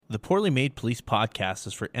The Poorly Made Police podcast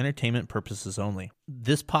is for entertainment purposes only.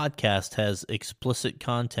 This podcast has explicit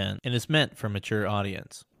content and is meant for a mature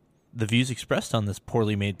audience. The views expressed on this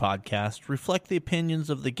Poorly Made podcast reflect the opinions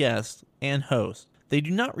of the guest and host. They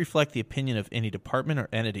do not reflect the opinion of any department or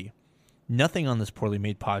entity. Nothing on this Poorly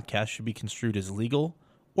Made podcast should be construed as legal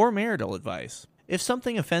or marital advice. If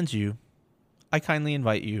something offends you, I kindly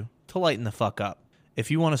invite you to lighten the fuck up.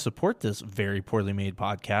 If you want to support this very poorly made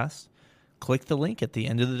podcast, click the link at the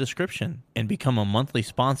end of the description and become a monthly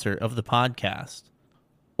sponsor of the podcast.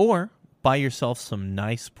 Or buy yourself some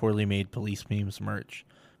nice poorly made police memes merch.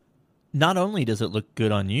 Not only does it look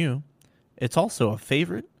good on you, it's also a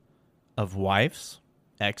favorite of wives,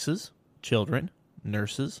 exes, children,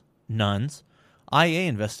 nurses, nuns, IA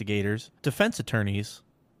investigators, defense attorneys,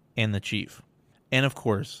 and the chief. And of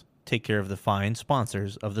course, take care of the fine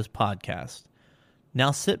sponsors of this podcast. Now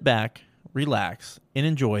sit back, relax, and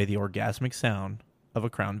enjoy the orgasmic sound of a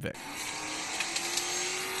Crown Vic.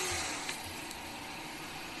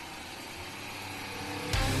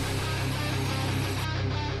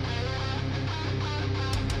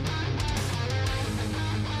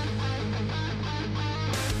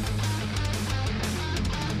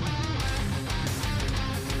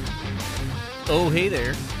 Oh, hey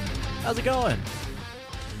there. How's it going?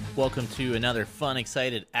 Welcome to another fun,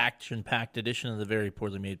 excited, action-packed edition of the Very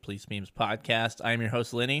Poorly Made Police Memes podcast. I am your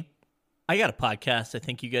host, Lenny. I got a podcast I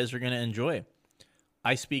think you guys are going to enjoy.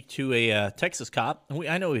 I speak to a Texas cop. And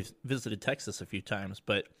I know we've visited Texas a few times,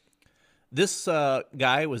 but this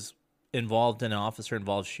guy was involved in an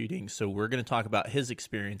officer-involved shooting, so we're going to talk about his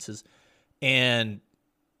experiences. And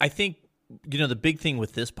I think, the big thing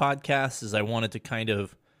with this podcast is I wanted to kind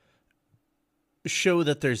of show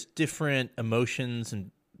that there's different emotions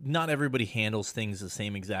and not everybody handles things the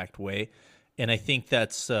same exact way. And I think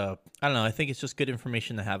that's, I think it's just good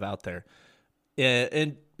information to have out there.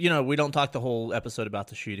 And we don't talk the whole episode about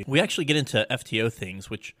the shooting. We actually get into FTO things,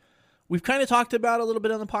 which we've kind of talked about a little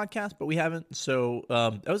bit on the podcast, but we haven't. So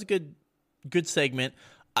that was a good segment.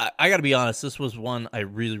 I got to be honest, this was one I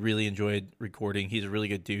really, really enjoyed recording. He's a really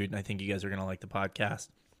good dude, and I think you guys are going to like the podcast.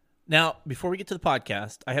 Now, before we get to the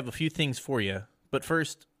podcast, I have a few things for you. But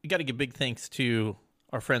first, we got to give big thanks to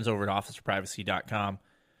our friends over at officerprivacy.com.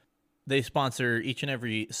 They sponsor each and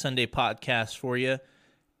every Sunday podcast for you.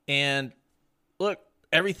 And look,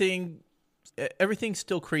 everything's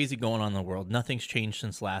still crazy going on in the world. Nothing's changed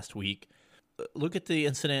since last week. Look at the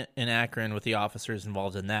incident in Akron with the officers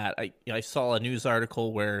involved in that. I saw a news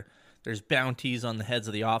article where there's bounties on the heads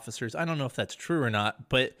of the officers. I don't know if that's true or not,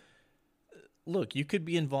 but look, you could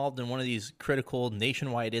be involved in one of these critical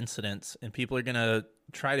nationwide incidents, and people are going to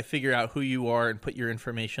try to figure out who you are and put your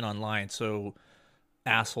information online so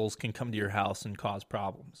assholes can come to your house and cause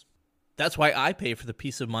problems. That's why I pay for the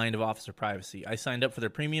peace of mind of Officer Privacy. I signed up for their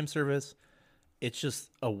premium service. It's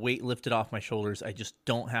just a weight lifted off my shoulders. I just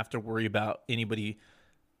don't have to worry about anybody,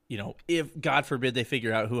 if, God forbid, they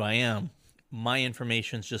figure out who I am, my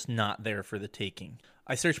information's just not there for the taking.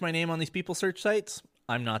 I search my name on these people search sites.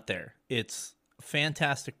 I'm not there. It's a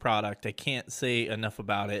fantastic product. I can't say enough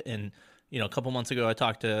about it. And, a couple months ago, I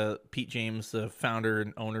talked to Pete James, the founder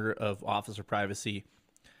and owner of Officer Privacy.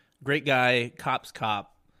 Great guy, cop's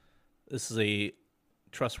cop. This is a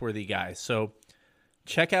trustworthy guy. So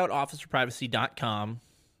check out officerprivacy.com.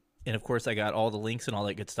 And, of course, I got all the links and all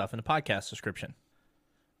that good stuff in the podcast description.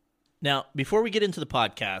 Now, before we get into the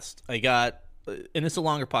podcast, and it's a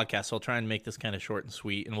longer podcast, so I'll try and make this kind of short and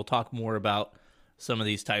sweet. And we'll talk more about some of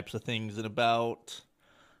these types of things in about,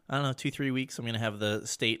 2-3 weeks. I'm going to have the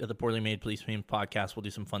State of the Poorly Made Police Memes podcast. We'll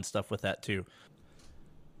do some fun stuff with that too.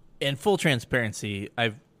 In full transparency,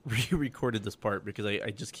 I've re-recorded this part because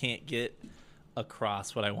I just can't get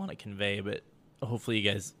across what I want to convey, but hopefully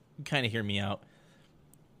you guys kind of hear me out.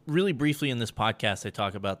 Really briefly in this podcast, I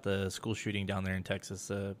talk about the school shooting down there in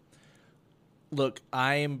Texas. Look,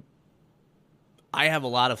 I have a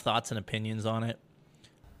lot of thoughts and opinions on it.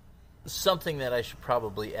 Something that I should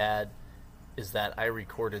probably add is that I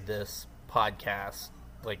recorded this podcast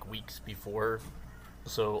like weeks before,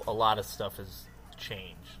 so a lot of stuff has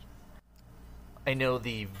changed. I know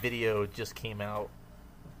the video just came out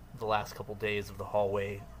the last couple days of the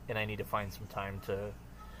hallway, and I need to find some time to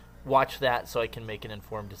watch that so I can make an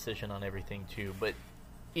informed decision on everything too. But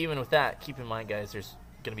even with that, keep in mind, guys, there's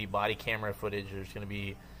going to be body camera footage, there's going to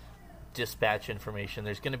be dispatch information,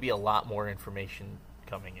 there's going to be a lot more information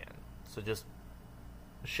coming in. So just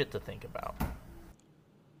shit to think about.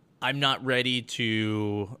 I'm not ready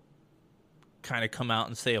to kind of come out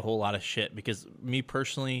and say a whole lot of shit because me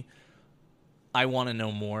personally, I want to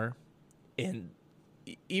know more. And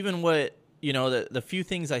even what, the few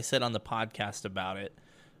things I said on the podcast about it,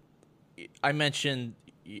 I mentioned,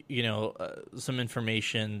 some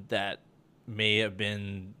information that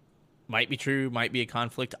might be true, might be a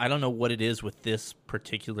conflict. I don't know what it is with this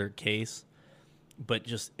particular case, but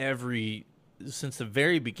just since the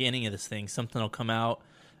very beginning of this thing, something will come out.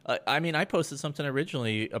 I posted something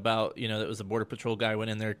originally about, that was a Border Patrol guy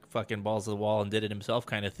went in there, fucking balls to the wall and did it himself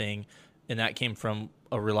kind of thing. And that came from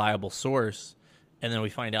a reliable source. And then we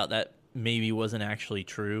find out that maybe wasn't actually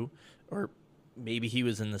true, or maybe he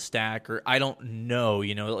was in the stack, or I don't know,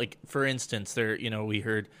 like for instance, we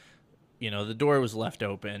heard, the door was left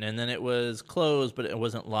open and then it was closed, but it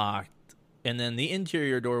wasn't locked. And then the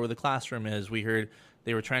interior door where the classroom is, we heard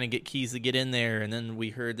they were trying to get keys to get in there. And then we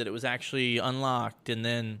heard that it was actually unlocked. And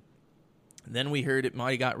then we heard it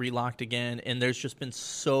might have got relocked again. And there's just been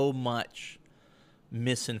so much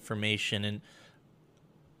misinformation. And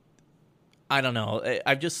I don't know.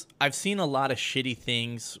 I've seen a lot of shitty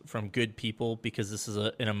things from good people because this is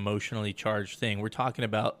an emotionally charged thing. We're talking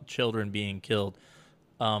about children being killed.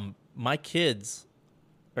 My kids,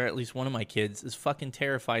 or at least one of my kids, is fucking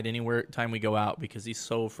terrified anywhere time we go out because he's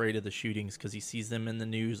so afraid of the shootings because he sees them in the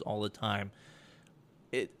news all the time.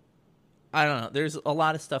 I don't know. There's a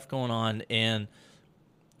lot of stuff going on, and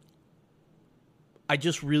I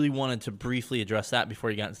just really wanted to briefly address that before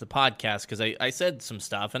you got into the podcast because I said some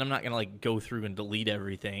stuff, and I'm not going to go through and delete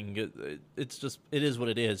everything. It is what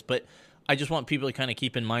it is. But I just want people to kind of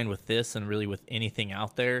keep in mind with this and really with anything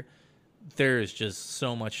out there, there is just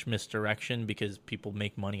so much misdirection because people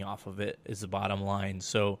make money off of it is the bottom line.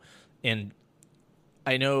 So, and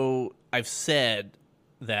I know I've said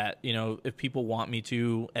that, if people want me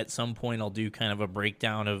to, at some point I'll do kind of a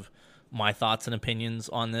breakdown of my thoughts and opinions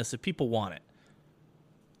on this if people want it.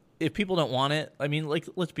 If people don't want it,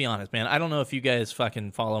 let's be honest, man. I don't know if you guys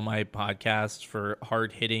fucking follow my podcast for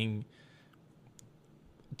hard-hitting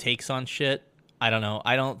takes on shit. I don't know.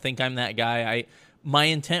 I don't think I'm that guy. My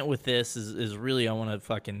intent with this is really I want to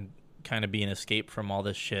fucking kind of be an escape from all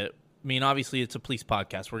this shit. Obviously it's a police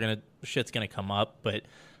podcast. Shit's gonna come up, but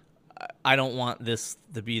I don't want this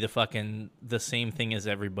to be the same thing as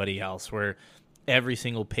everybody else, where every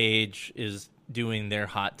single page is doing their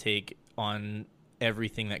hot take on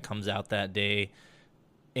everything that comes out that day,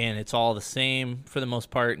 and it's all the same for the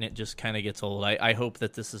most part, and it just kind of gets old. I hope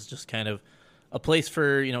that this is just kind of a place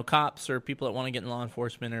for cops or people that want to get in law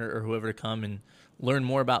enforcement or whoever to come and learn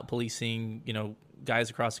more about policing.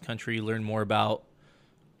 Guys across the country learn more about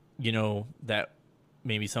that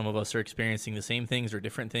maybe some of us are experiencing the same things or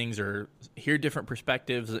different things or hear different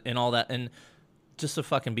perspectives and all that, and just to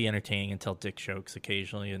fucking be entertaining and tell dick jokes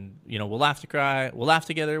occasionally. And we'll laugh together,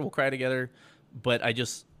 we'll cry together. But I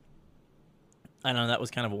don't know, that was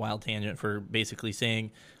kind of a wild tangent for basically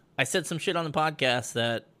saying I said some shit on the podcast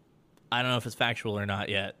that I don't know if it's factual or not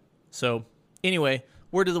yet. So anyway,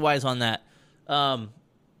 word to the wise on that. I'll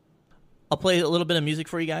play a little bit of music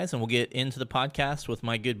for you guys, and we'll get into the podcast with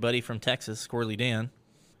my good buddy from Texas, Squirrely Dan.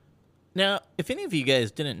 Now, if any of you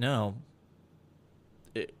guys didn't know,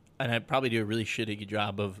 and I probably do a really shitty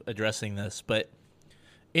job of addressing this, but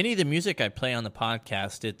any of the music I play on the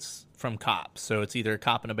podcast, it's from cops. So it's either a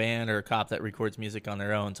cop in a band or a cop that records music on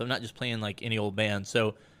their own. So I'm not just playing like any old band.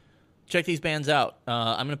 So check these bands out.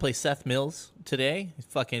 I'm going to play Seth Mills today.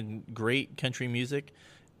 Fucking great country music.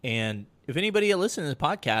 And if anybody listening to the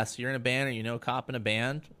podcast, you're in a band or a cop in a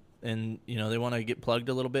band and they want to get plugged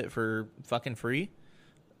a little bit for fucking free,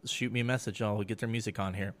 shoot me a message. I'll get their music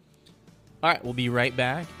on here. All right, we'll be right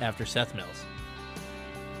back after Seth Mills.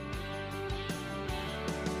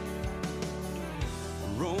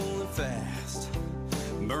 Rolling fast,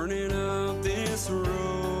 burning up this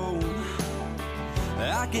road.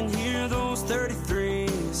 I can hear those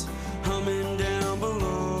 33s humming down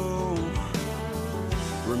below.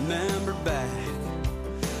 Remember back,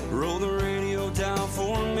 roll the radio down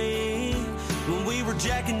for me. When we were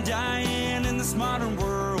Jack and Diane in this modern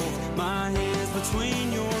world, my hands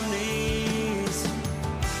between your knees.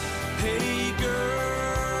 Hey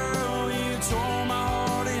girl, you tore my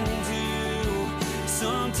heart in two.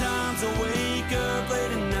 Sometimes I wake up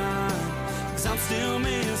late at night, 'cause I'm still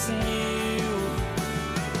missing you.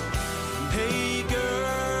 Hey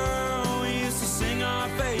girl, we used to sing our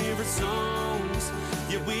favorite songs.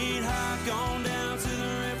 Yeah, we'd hike on down to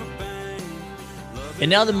the riverbank. And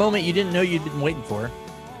now the moment you didn't know you'd been waiting for.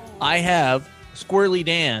 I have Squirrely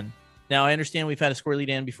Dan. Now, I understand we've had a Squirrely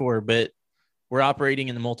Dan before, but we're operating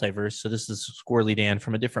in the multiverse, so this is Squirrely Dan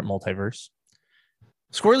from a different multiverse.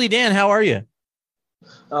 Squirrely Dan, how are you?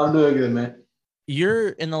 I'm doing good, man. You're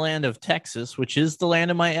in the land of Texas, which is the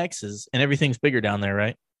land of my exes, and everything's bigger down there,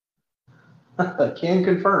 right? Can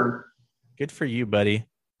confirm. Good for you, buddy.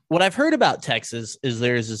 What I've heard about Texas is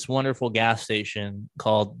there's this wonderful gas station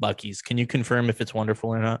called Buc-ee's. Can you confirm if it's wonderful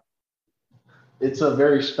or not? It's a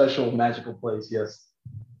very special, magical place. Yes.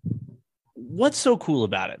 What's so cool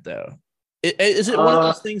about it, though? Is it one of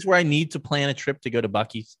those things where I need to plan a trip to go to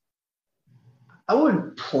Buc-ee's? I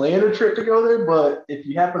wouldn't plan a trip to go there, but if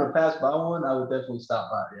you happen to pass by one, I would definitely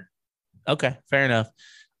stop by it. Okay, fair enough.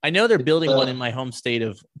 I know they're building one in my home state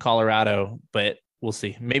of Colorado, but we'll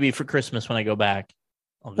see. Maybe for Christmas when I go back,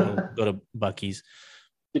 I'll go to Buc-ee's.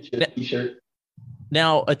 Get you a t-shirt.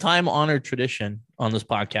 Now, a time-honored tradition on this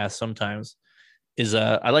podcast sometimes is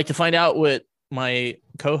I like to find out what my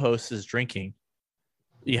co-host is drinking.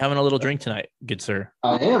 You having a little drink tonight, good sir?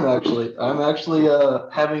 I am actually. I'm actually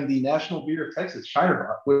having the National Beer of Texas, Shiner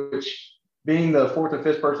Bock, which, being the fourth or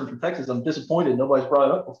fifth person from Texas, I'm disappointed nobody's brought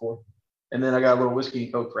it up before. And then I got a little whiskey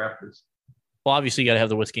and Coke for afterwards. Well, obviously, you got to have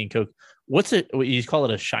the whiskey and Coke. What's it? You call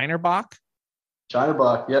it a Shiner Bock? Shiner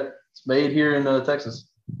Bock, yep. It's made here in Texas.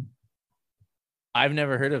 I've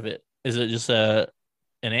never heard of it. Is it just an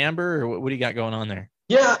amber, or what do you got going on there?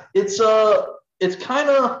 Yeah, it's kind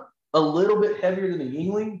of a little bit heavier than a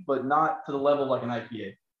Yingling, but not to the level like an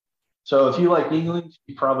IPA. So if you like Yingling,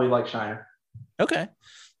 you probably like Shiner. Okay.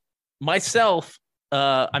 Myself,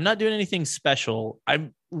 I'm not doing anything special. I've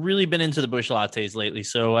really been into the Busch lattes lately,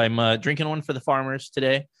 so I'm drinking one for the farmers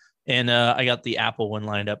today, and I got the apple one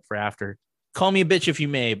lined up for after. Call me a bitch if you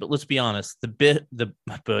may, but let's be honest. The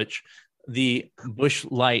Busch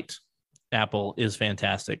Light apple is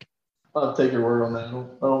fantastic. I'll take your word on that. I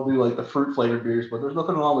don't do like the fruit flavored beers, but there's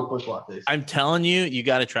nothing wrong with Busch lattes. I'm telling you, you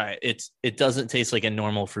got to try it. It doesn't taste like a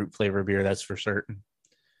normal fruit flavor beer, that's for certain.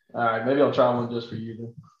 All right, maybe I'll try one just for you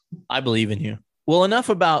then. I believe in you. Well, enough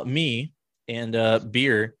about me and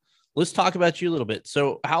beer. Let's talk about you a little bit.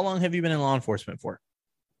 So, how long have you been in law enforcement for?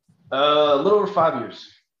 A little over 5 years.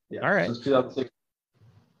 Yeah. All right. Since 2006.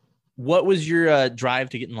 What was your drive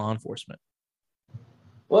to get in law enforcement?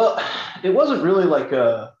 Well, it wasn't really like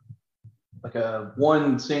a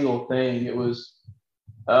one single thing. It was,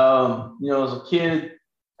 as a kid,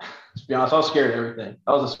 to be honest, I was scared of everything.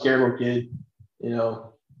 I was a scared little kid,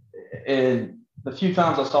 and the few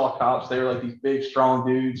times I saw cops, they were like these big, strong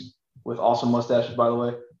dudes with awesome mustaches, by the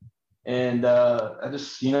way. And I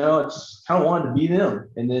just, just kind of wanted to be them.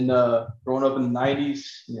 And then growing up in the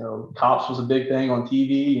 90s, cops was a big thing on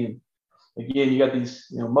TV. And again, you got these,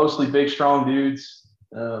 mostly big, strong dudes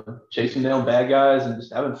chasing down bad guys and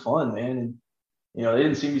just having fun, man. And, they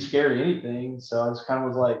didn't seem to be scared of anything. So I just kind of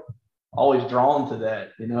was like always drawn to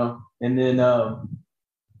that, And then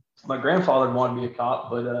my grandfather wanted to be a cop,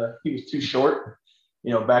 but he was too short,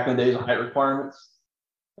 back in the days of height requirements.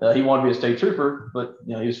 He wanted to be a state trooper, but,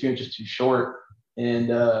 he was feeling just too short. And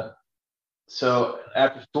so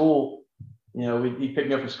after school, he picked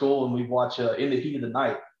me up from school and we'd watch In the Heat of the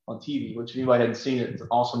Night on TV, which if anybody hadn't seen it, it's an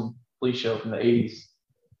awesome police show from the 80s.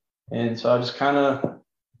 And so I just kind of,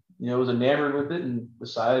 was enamored with it and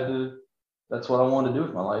decided that's what I wanted to do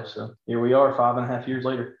with my life. So here we are 5.5 years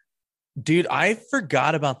later. Dude, I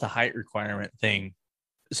forgot about the height requirement thing.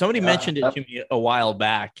 Somebody mentioned it to me a while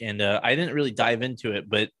back, and I didn't really dive into it,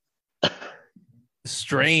 but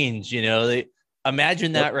strange, they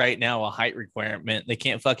imagine that right now, a height requirement. They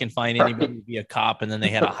can't fucking find anybody to be a cop, and then they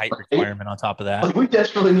had a height requirement on top of that. We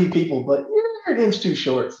desperately need people, but your name's too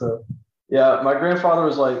short. So, yeah, my grandfather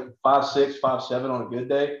was like 5'6", 5'7" on a good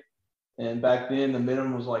day. And back then, the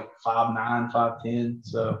minimum was like 5'9", 5'10".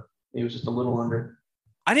 So it was just a little under.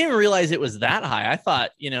 I didn't realize it was that high. I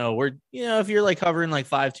thought, if you're like hovering like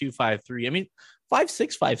 5'2", 5'3", I mean,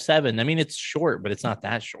 5'6", 5'7", I mean, it's short, but it's not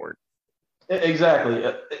that short. Exactly.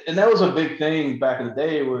 And that was a big thing back in the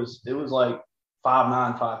day. It was like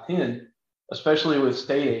 5'9", 5'10", especially with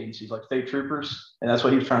state agencies like state troopers. And that's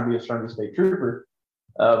what he was trying to be, a state trooper.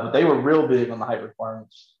 But they were real big on the height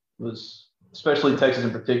requirements. It was, especially Texas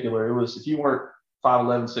in particular, it was, if you weren't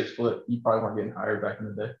 5'11", 6 foot, you probably weren't getting hired back in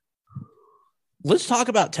the day. Let's talk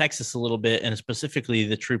about Texas a little bit, and specifically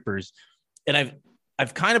the troopers. And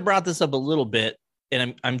I've kind of brought this up a little bit,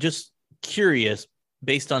 and I'm just curious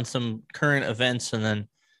based on some current events, and then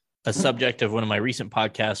a subject of one of my recent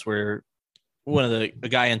podcasts where a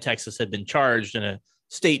guy in Texas had been charged, and a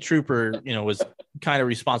state trooper, was kind of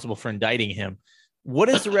responsible for indicting him. What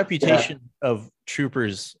is the reputation of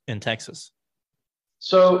troopers in Texas?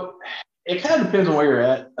 So it kind of depends on where you're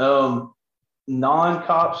at.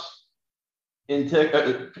 Non-cops in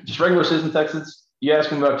just regular citizen Texans, you ask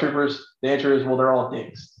them about troopers, the answer is, well, they're all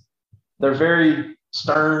dicks. They're very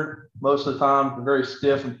stern most of the time. They're very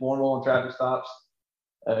stiff and formal in traffic stops.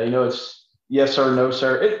 It's yes sir, no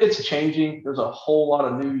sir. It's changing. There's a whole lot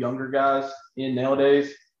of new younger guys in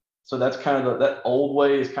nowadays. So that's kind of that old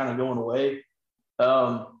way is kind of going away.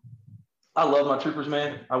 I love my troopers,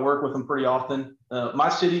 man. I work with them pretty often. My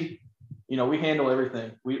city, we handle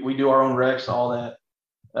everything. We do our own recs, all that.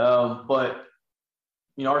 But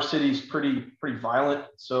our city's pretty violent,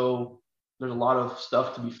 so there's a lot of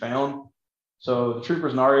stuff to be found. So the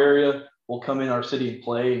troopers in our area will come in our city and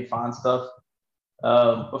play and find stuff.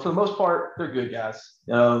 But for the most part, they're good guys.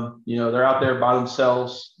 They're out there by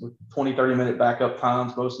themselves with 20, 30-minute backup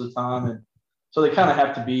times most of the time. And so they kind of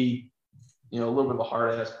have to be, a little bit of a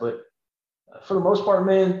hard ass. But for the most part,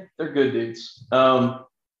 man, they're good dudes. The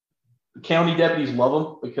county deputies love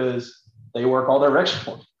them because they work all their recs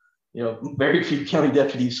for them. Very few county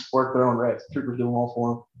deputies work their own recs. Troopers do them all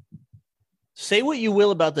for them. Say what you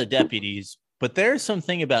will about the deputies, but there are some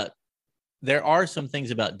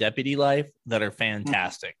things about deputy life that are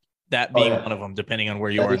fantastic. That being one of them, depending on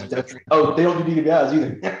where you are. They don't do the guys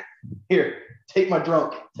either. Here, take my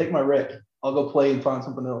drunk, take my wreck. I'll go play and find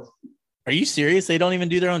something else. Are you serious? They don't even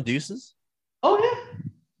do their own deuces? Oh yeah.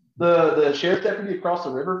 The sheriff deputy across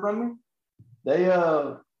the river from me, they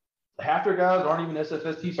half their guys aren't even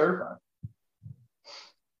SFST certified.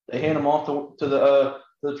 They hand them off to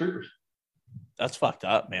the troopers. That's fucked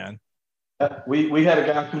up, man. We had a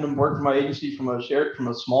guy come to work for my agency from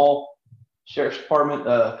a small sheriff's department,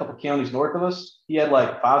 a couple counties north of us. He had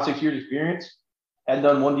like 5-6 years experience, hadn't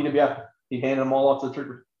done one DWI. He handed them all off to the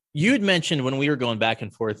troopers. You had mentioned when we were going back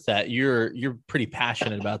and forth that you're pretty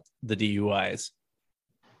passionate about the DUIs.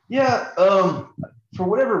 Yeah. For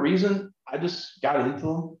whatever reason, I just got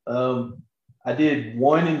into them. I did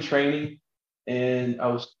one in training, and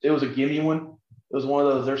it was a gimme one. It was one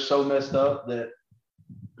of those, they're so messed up that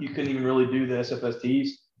you couldn't even really do the SFSTs.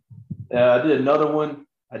 I did another one.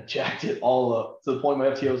 I jacked it all up to the point my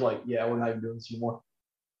FTO was like, yeah, we're not even doing this anymore.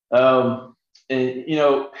 And,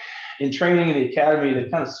 in training in the academy, they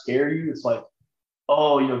kind of scare you. It's like,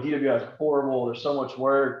 oh, DWI is horrible. There's so much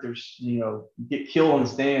work. There's, you get killed on the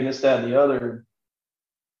stand, this, that, and the other.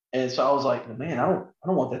 And so I was like, man, I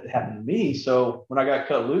don't want that to happen to me. So when I got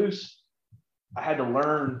cut loose, I had to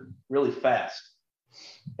learn really fast.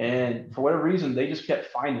 And for whatever reason, they just kept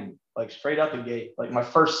finding me, like straight out the gate. Like my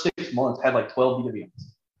first 6 months had like 12 DWIs.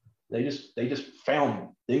 They just found me.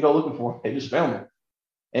 They didn't go looking for me. They just found me.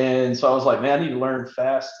 And so I was like, man, I need to learn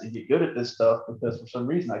fast and get good at this stuff because for some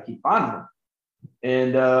reason I keep finding them.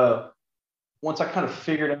 And once I kind of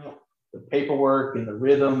figured out the paperwork and the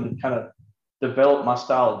rhythm and kind of developed my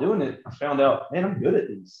style of doing it, I found out, man, I'm good at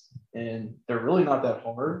these. And they're really not that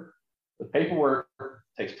hard. The paperwork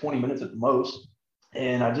takes 20 minutes at the most.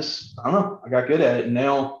 And I don't know, I got good at it. And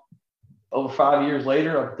now, over 5 years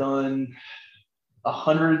later, I've done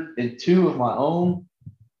 102 of my own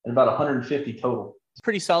and about 150 total. It's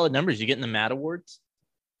pretty solid numbers. You getting the MAT awards?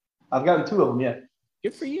 I've gotten 2 of them, yeah.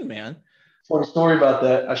 Good for you, man. Funny story about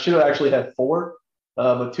that. I should have actually had 4,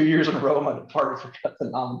 but 2 years in a row, my department forgot to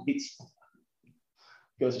nominate.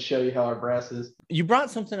 Goes to show you how our brass is. You brought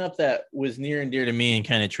something up that was near and dear to me and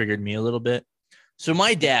kind of triggered me a little bit. So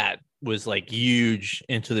my dad was like huge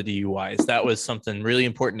into the DUIs. That was something really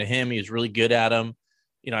important to him. He was really good at them.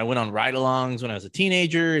 I went on ride-alongs when I was a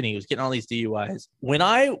teenager and he was getting all these DUIs. When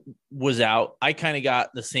I was out, I kind of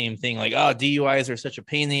got the same thing. Like, oh, DUIs are such a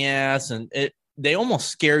pain in the ass. And they almost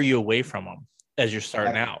scare you away from them as you're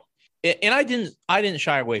starting out. And I didn't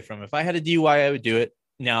shy away from them. If I had a DUI, I would do it.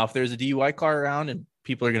 Now, if there's a DUI car around and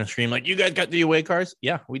people are going to scream like, you guys got DUI cars?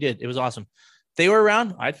 Yeah, we did. It was awesome. If they were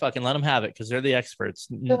around, I'd fucking let them have it because they're the experts.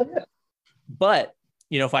 Yeah. But,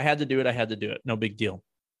 if I had to do it, I had to do it. No big deal.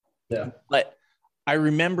 Yeah. But I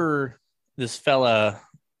remember this fella.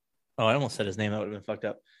 Oh, I almost said his name. That would have been fucked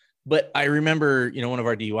up. But I remember, one of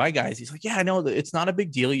our DUI guys, he's like, yeah, I know that it's not a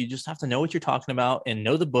big deal. You just have to know what you're talking about and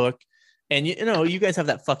know the book. And, you guys have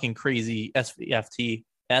that fucking crazy SFST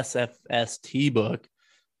book.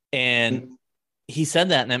 And he said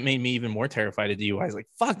that, and that made me even more terrified of DUI. I was like,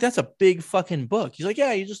 fuck, that's a big fucking book. He's like,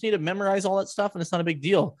 yeah, you just need to memorize all that stuff, and it's not a big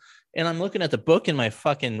deal. And I'm looking at the book in my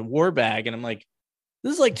fucking war bag, and I'm like,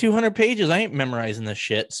 this is like 200 pages. I ain't memorizing this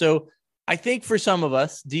shit. So I think for some of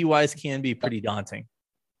us, DUIs can be pretty daunting.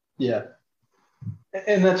 Yeah.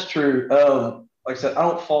 And that's true. Like I said, I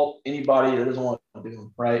don't fault anybody that doesn't want to do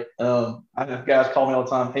them, right? I have guys call me all the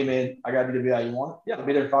time, hey, man, I got DWI. You want it? Yeah, I'll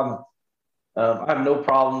be there in 5 minutes. I have no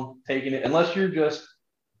problem taking it unless you're just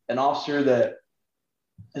an officer that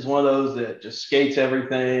is one of those that just skates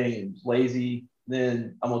everything and is lazy.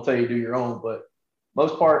 Then I'm gonna tell you do your own. But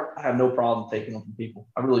most part, I have no problem taking them from people.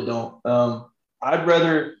 I really don't. I'd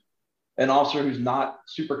rather an officer who's not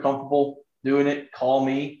super comfortable doing it call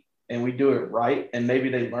me and we do it right, and maybe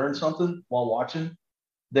they learn something while watching,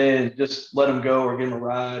 than just let them go or give them a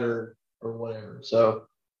ride or whatever. So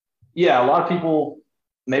yeah, a lot of people,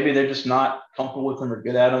 maybe they're just not comfortable with them or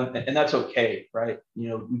good at them, and that's okay, right? You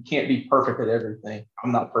know, we can't be perfect at everything.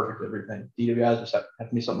 I'm not perfect at everything. DWIs just have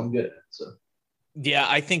to be something I'm good at. So Yeah,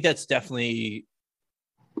 I think that's definitely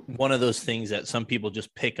one of those things that some people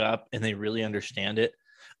just pick up and they really understand it.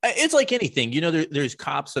 It's like anything, you know, there's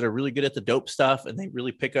cops that are really good at the dope stuff and they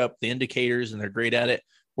really pick up the indicators and they're great at it,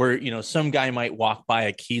 where, you know, some guy might walk by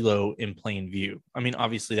a kilo in plain view. I mean,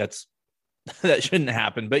 obviously that shouldn't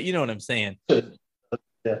happen, but you know what I'm saying?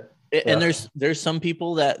 yeah. And there's some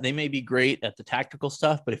people that they may be great at the tactical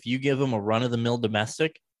stuff, but if you give them a run of the mill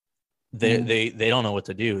domestic, they don't know what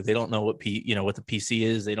to do. They don't know what what the PC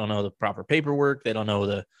is. They don't know the proper paperwork. They don't know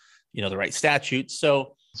the right statutes.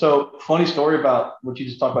 So funny story about what you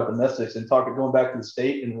just talked about domestics and going back to the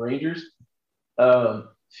state and Rangers. A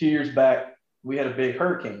few years back, we had a big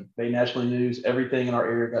hurricane. Made national news. Everything in our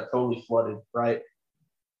area got totally flooded. Right.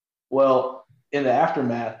 Well, in the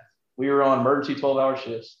aftermath, we were on emergency 12-hour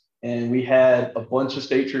shifts, and we had a bunch of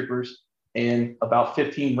state troopers and about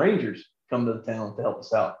 15 Rangers come to the town to help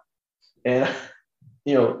us out. And,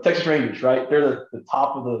 you know, Texas Rangers, right? They're the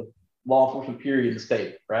top of the law enforcement period in the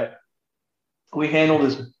state, right? We handle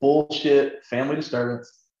this bullshit family disturbance,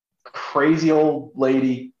 crazy old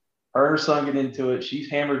lady, her and her son get into it. She's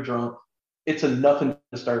hammered drunk. It's a nothing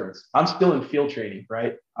disturbance. I'm still in field training,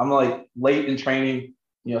 right? I'm like late in training,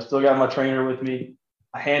 you know, still got my trainer with me.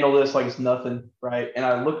 I handle this like it's nothing, right? And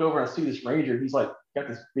I look over and I see this Ranger. He's like got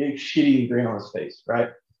this big shitty grin on his face, right?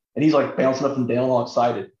 And he's like bouncing up and down all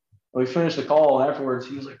excited. And we finished the call, and afterwards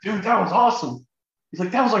he was like, dude, that was awesome. He's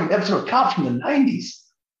like, that was like an episode of Cops from the 90s.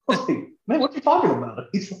 I was like, man, what are you talking about?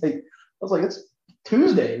 He's like, I was like, it's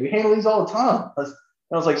Tuesday. We handle these all the time. I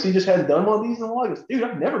was like, so you just hadn't done one of these in a while? He goes, dude,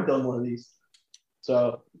 I've never done one of these.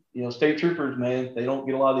 So, you know, state troopers, man, they don't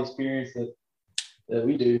get a lot of the experience that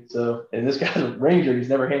we do. So, and this guy's a Ranger. He's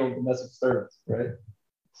never handled domestic disturbance, right?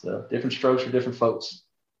 So different strokes for different folks.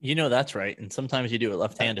 You know, that's right. And sometimes you do it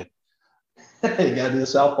left-handed. You got to do the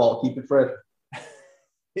southpaw, keep it fresh.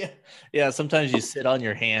 Yeah. Sometimes you sit on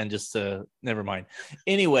your hand just to, never mind.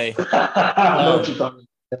 Anyway, I know what you're talking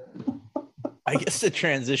about. I guess to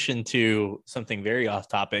transition to something very off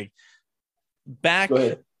topic. Back, I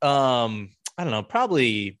don't know,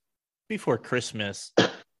 probably before Christmas,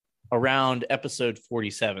 around episode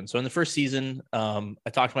 47. So in the first season, I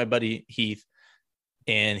talked to my buddy Heath,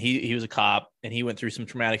 and he was a cop, and he went through some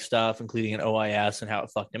traumatic stuff, including an OIS and how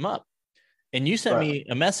it fucked him up. And you sent me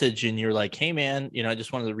a message, and you're like, hey man, you know, I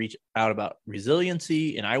just wanted to reach out about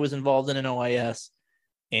resiliency, and I was involved in an OIS,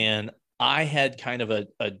 and I had kind of a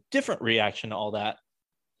different reaction to all that.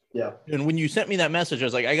 Yeah. And when you sent me that message, I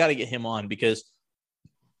was like, I got to get him on, because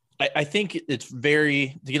I think it's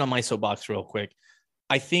to get on my soapbox real quick.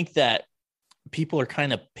 I think that people are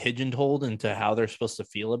kind of pigeonholed into how they're supposed to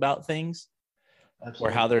feel about things. Absolutely.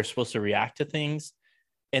 Or how they're supposed to react to things.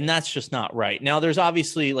 And that's just not right. Now, there's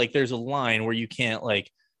obviously there's a line where you can't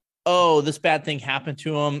oh, this bad thing happened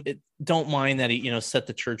to him. Don't mind that he, you know, set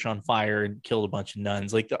the church on fire and killed a bunch of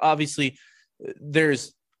nuns. Obviously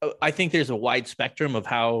I think there's a wide spectrum of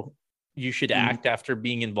how you should act after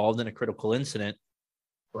being involved in a critical incident.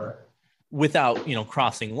 Right. Without, you know,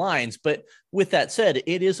 crossing lines. But with that said,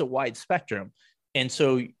 it is a wide spectrum. And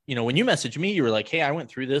so, you know, when you messaged me, you were like, hey, I went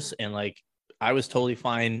through this and I was totally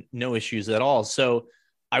fine. No issues at all. So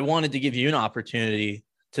I wanted to give you an opportunity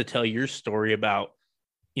to tell your story about,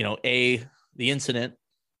 you know, A, the incident,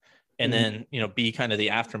 and then, you know, B, kind of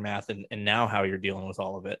the aftermath and now how you're dealing with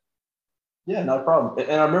all of it. Yeah, not a problem.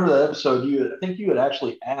 And I remember that episode, I think you had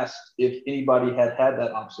actually asked if anybody had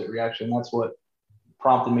that opposite reaction. That's what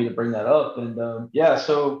prompted me to bring that up. And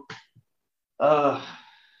so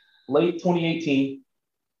late 2018,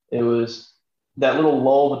 it was that little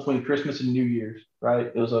lull between Christmas and New Year's, right?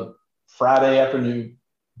 It was a Friday afternoon.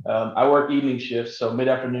 I work evening shifts, so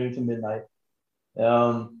mid-afternoon to midnight.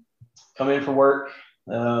 Come in for work.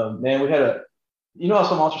 Man, we had you know how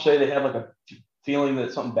some monsters say they have a feeling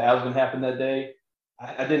that something bad was going to happen that day?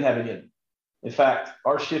 I didn't have any. In fact,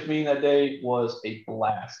 our shift meeting that day was a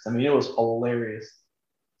blast. I mean, it was hilarious.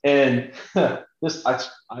 And I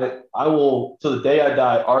will, to the day I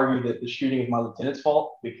die, argue that the shooting is my lieutenant's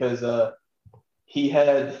fault, because he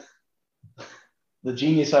had the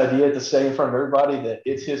genius idea to say in front of everybody that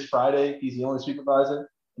it's his Friday. He's the only supervisor,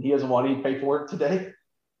 and he doesn't want any paperwork today.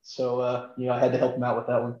 So, you know, I had to help him out with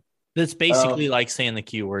that one. That's basically like saying the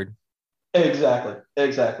Q word. Exactly.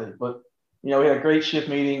 But, you know, we had a great shift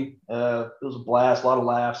meeting. It was a blast, a lot of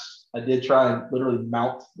laughs. I did try and literally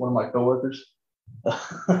mount one of my coworkers.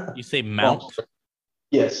 You say mount?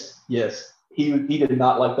 Yes. he did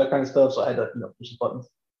not like that kind of stuff, so I had to push the buttons.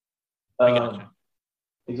 I gotcha.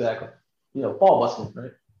 Exactly. Ball busting,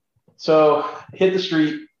 right? So hit the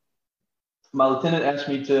street. My lieutenant asked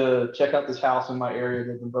me to check out this house in my area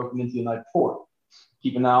that had been broken into the night before.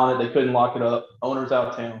 Keep an eye on it. They couldn't lock it up. Owner's out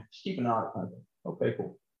of town. Just keep an eye on it. Kind of thing. Okay,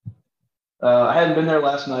 cool. I hadn't been there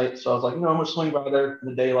last night, so I was like, I'm going to swing by there in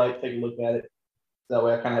the daylight, take a look at it. That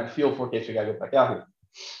way I kind of have a feel for it in case we got to go back out here.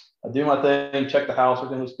 I do my thing, check the house,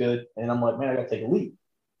 everything looks good. And I'm like, man, I got to take a leak.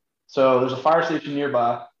 So there's a fire station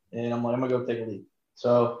nearby, and I'm like, I'm going to go take a leak.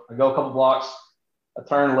 So I go a couple blocks. I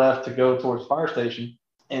turn left to go towards the fire station,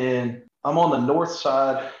 and I'm on the north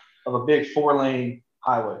side of a big 4-lane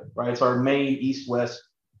highway, right? It's our main east-west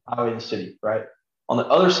highway in the city, right? On the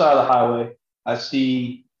other side of the highway, I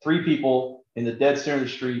see 3 people in the dead center of the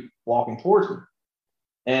street walking towards me.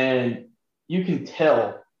 And you can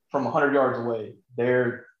tell from 100 yards away,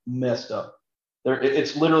 they're messed up.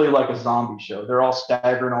 It's literally like a zombie show. They're all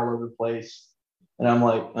staggering all over the place. And I'm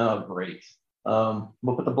like, oh, great.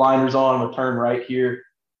 We'll put the blinders on. We'll turn right here,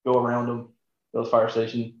 go around them, go to the fire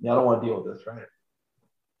station. Yeah, I don't want to deal with this, right?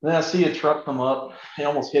 And then I see a truck come up. It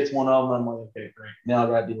almost hits one of them. I'm like, okay, great. Now I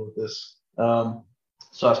got to deal with this.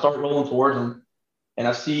 So I start rolling towards them, and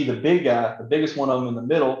I see the big guy, the biggest one of them in the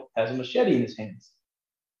middle, has a machete in his hands.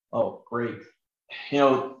 Oh, great.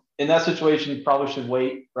 In that situation, you probably should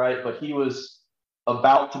wait, right? But he was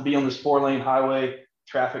about to be on this 4-lane highway,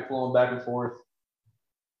 traffic flowing back and forth.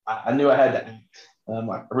 I knew I had to act.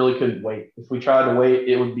 I really couldn't wait. If we tried to wait,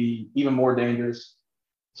 it would be even more dangerous.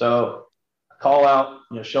 So I call out,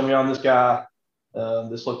 show me on this guy,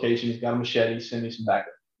 this location. He's got a machete. Send me some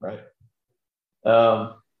backup, right?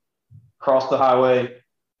 Cross the highway,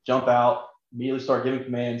 jump out, immediately start giving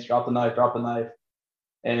commands, drop the knife.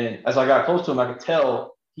 And as I got close to him, I could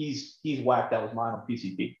tell he's whacked out his mind on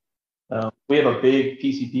PCP. We have a big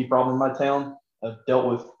PCP problem in my town. I've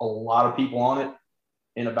dealt with a lot of people on it.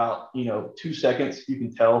 In about 2 seconds, you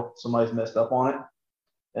can tell somebody's messed up on it.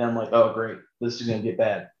 And I'm like, oh, great, this is going to get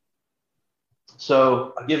bad.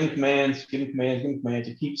 So I give him commands.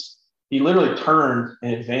 He literally turned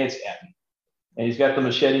and advanced at me. And he's got the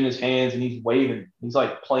machete in his hands, and he's waving. He's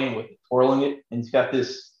like playing with it, twirling it. And he's got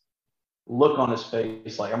this look on his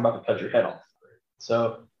face like, I'm about to cut your head off.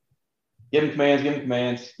 So give him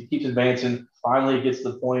commands. He keeps advancing. Finally, it gets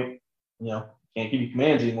to the point, can't give you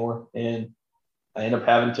commands anymore. And I end up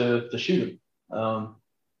having to shoot him.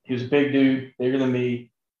 He was a big dude, bigger than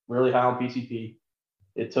me, really high on PCP.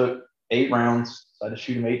 It took 8 rounds. So I had to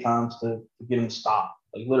shoot him 8 times to get him to stop.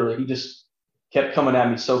 Like literally, he just kept coming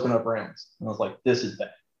at me, soaking up rounds. And I was like, this is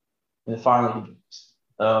bad. And then finally he jumps.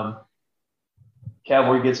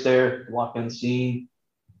 Cavalry gets there, lock in the scene,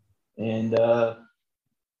 and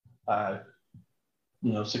I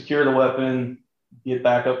secure the weapon, get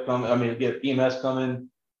backup coming. Get EMS coming,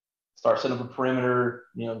 start setting up a perimeter,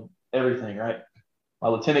 everything, right? My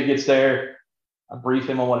lieutenant gets there. I brief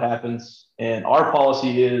him on what happens. And our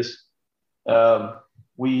policy is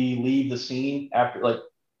we leave the scene after, like,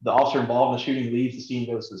 the officer involved in the shooting leaves the scene,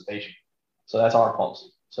 goes to the station. So that's our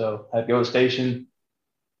policy. So I go to the station.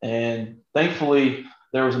 And thankfully,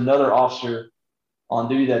 there was another officer on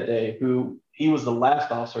duty that day he was the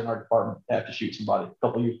last officer in our department to have to shoot somebody a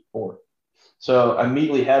couple years before. So I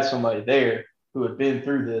immediately had somebody there who had been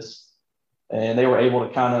through this, and they were able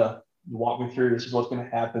to kind of walk me through, this is what's going to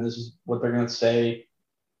happen. This is what they're going to say.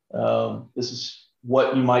 This is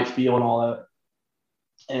what you might feel and all that.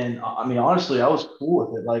 And honestly, I was cool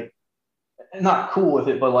with it. Like, not cool with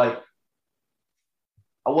it, but like,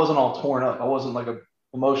 I wasn't all torn up. I wasn't like a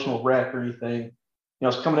emotional wreck or anything. I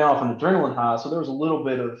was coming out off an adrenaline high, so there was a little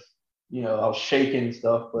bit of, I was shaking and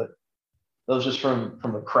stuff, but that was just from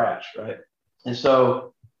the crash, right? And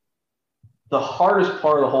so the hardest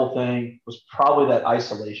part of the whole thing was probably that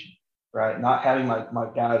isolation, right? Not having my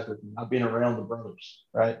guys with me, not being around the brothers,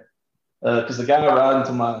 right? Because the guy riding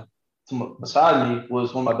beside me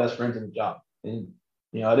was one of my best friends in the job, and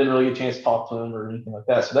I didn't really get a chance to talk to him or anything like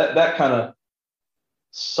that. So that kind of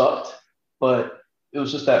sucked, but it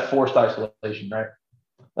was just that forced isolation, right?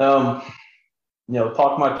 Talk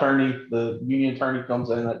to my attorney. The union attorney comes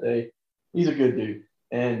in that day. He's a good dude.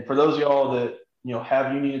 And for those of y'all that,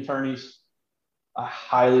 have union attorneys, I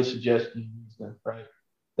highly suggest you use them, right?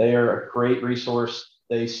 They are a great resource.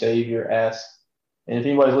 They save your ass. And if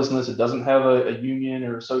anybody's listening to this that doesn't have a union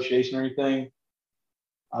or association or anything,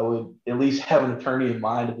 I would at least have an attorney in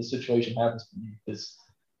mind if the situation happens to you, because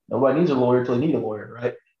nobody needs a lawyer until they need a lawyer,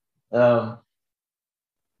 right?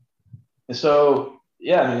 And so,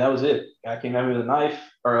 yeah, that was it. Guy came at me with a knife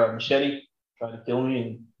or a machete, tried to kill me,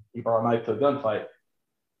 and he brought a knife to a gunfight.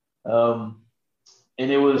 And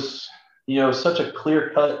it was such a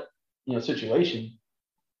clear cut, situation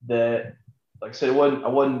that, like I said, I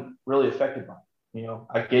wasn't really affected by it.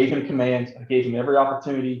 I gave him commands. I gave him every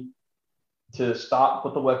opportunity to stop,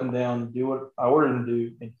 put the weapon down, do what I ordered him to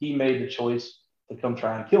do. And he made the choice to come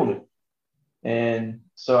try and kill me. And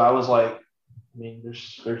so I was like,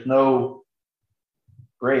 there's no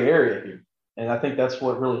gray area here. And I think that's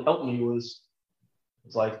what really helped me was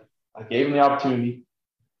like, I gave him the opportunity.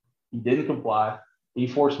 He didn't comply. He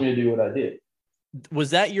forced me to do what I did. Was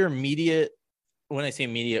that your immediate, when I say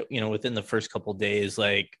immediate, within the first couple of days,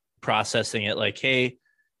 like processing it, like, hey,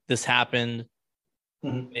 this happened.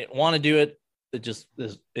 Mm-hmm. I didn't want to do it. It just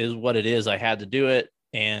is what it is. I had to do it.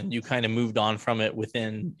 And you kind of moved on from it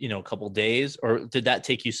within, a couple of days, or did that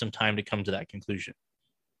take you some time to come to that conclusion?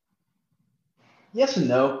 Yes and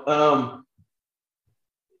no.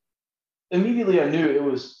 Immediately I knew it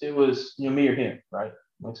was me or him, right?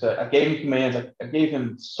 Like I said, I gave him commands. I gave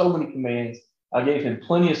him so many commands. I gave him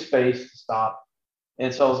plenty of space to stop.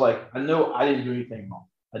 And so I was like, I know I didn't do anything wrong.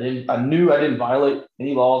 I knew I didn't violate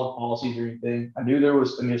any laws or policies or anything. I knew there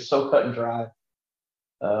was, it's so cut and dry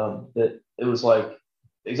that it was like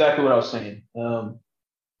exactly what I was saying. That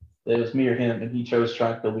it was me or him, and he chose to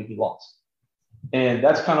try and kill me. He lost. And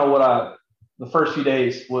that's kind of the first few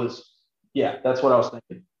days was, that's what I was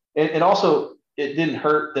thinking. And also, it didn't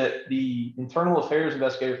hurt that the internal affairs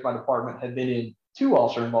investigator for my department had been in 2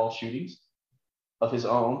 officer-involved shootings of his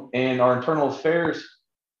own. And our internal affairs,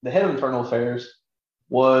 the head of internal affairs,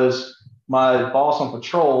 was my boss on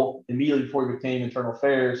patrol immediately before he became internal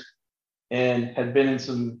affairs and had been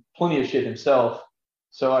in plenty of shit himself.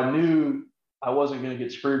 So I knew I wasn't going to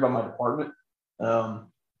get screwed by my department.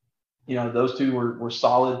 Those 2 were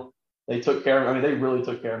solid. They took care of me. They really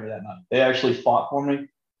took care of me that night. They actually fought for me.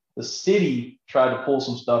 The city tried to pull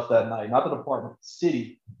some stuff that night, not the department. The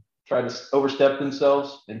city tried to overstep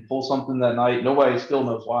themselves and pull something that night. Nobody still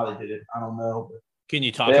knows why they did it. I don't know. Can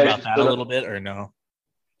you talk about that a little bit or no?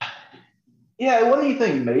 Yeah, it wasn't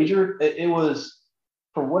anything major. It was,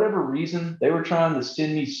 for whatever reason, they were trying to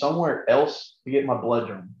send me somewhere else to get my blood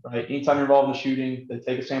drawn, right? Anytime you're involved in a shooting, they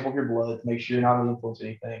take a sample of your blood to make sure you're not going to influence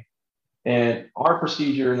anything. And our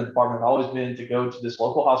procedure in the department had always been to go to this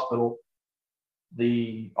local hospital.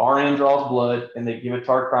 The RN draws blood and they give it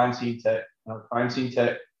to our crime scene tech. Our crime scene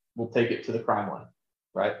tech will take it to the crime lab,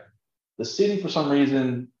 right? The city, for some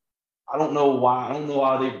reason, I don't know why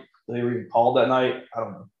they were even called that night. I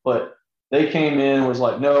don't know. But they came in and was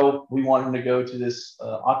like, no, we want him to go to this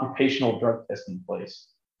occupational drug testing place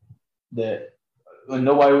and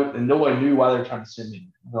nobody knew why they were trying to send me.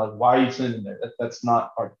 They're like, why are you sending there? That's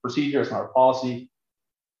not our procedure. That's not our policy.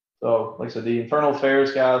 So, like I said, the internal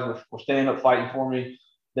affairs guys were standing up fighting for me.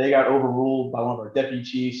 They got overruled by one of our deputy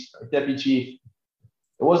chiefs. Our deputy chief,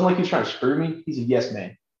 it wasn't like he was trying to screw me. He's a yes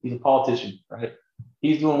man. He's a politician, right?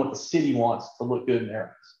 He's doing what the city wants to look good in their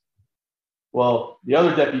eyes. Well, the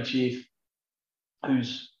other deputy chief,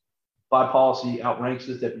 who's by policy outranks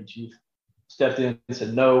this deputy chief, stepped in and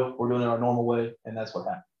said, no, we're doing it our normal way. And that's what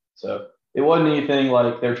happened. So it wasn't anything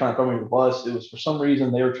like they were trying to throw me in the bus. It was, for some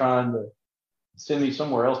reason, they were trying to send me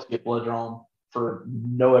somewhere else to get blood drawn for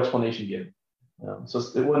no explanation given. So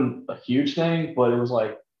it wasn't a huge thing, but it was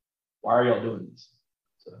like, why are y'all doing this?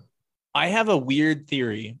 So I have a weird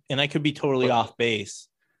theory, and I could be totally off base,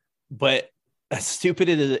 but as stupid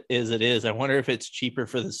as it is, I wonder if it's cheaper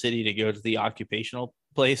for the city to go to the occupational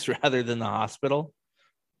place rather than the hospital.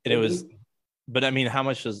 And it was, but how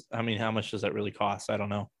much does that really cost? I don't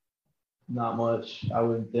know. Not much, I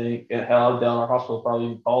wouldn't think. And hell, down our hospital probably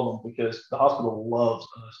even called them because the hospital loves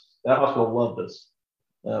us. That hospital loved us.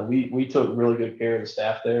 We took really good care of the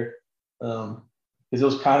staff there because it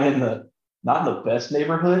was kind of not in the best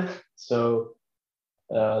neighborhood. So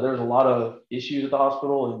there was a lot of issues at the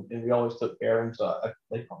hospital, and we always took care of them. So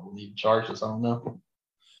they probably wouldn't even charge us. I don't know.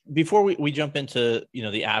 Before we jump into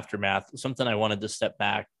the aftermath, something I wanted to step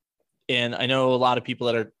back. And I know a lot of people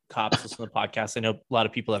that are cops listen to the podcast. I know a lot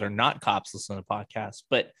of people that are not cops listen to the podcast.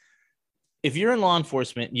 But if you're in law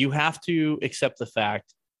enforcement, you have to accept the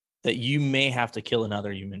fact that you may have to kill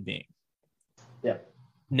another human being. Yeah.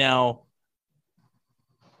 Now,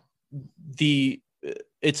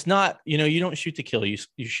 it's not, you don't shoot to kill. You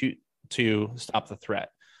shoot to stop the threat.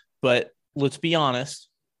 But let's be honest,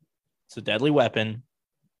 it's a deadly weapon.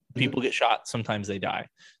 People get shot. Sometimes they die.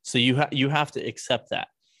 So you have to accept that.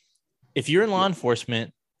 If you're in law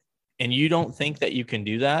enforcement and you don't think that you can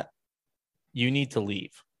do that, you need to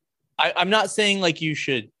leave. I'm not saying like you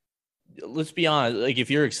should, let's be honest, like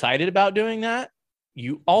if you're excited about doing that,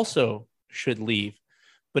 you also should leave.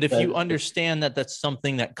 But if you understand that that's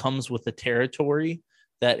something that comes with the territory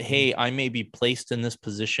that, hey, I may be placed in this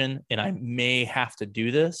position and I may have to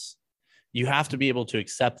do this. You have to be able to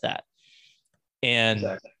accept that. And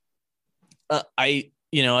Exactly.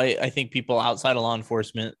 I think people outside of law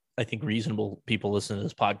enforcement, I think reasonable people listening to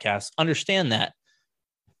this podcast understand that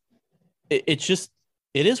it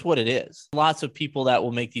is what it is. Lots of people that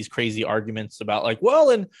will make these crazy arguments about like, well,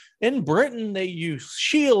 in Britain, they use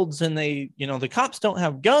shields and the cops don't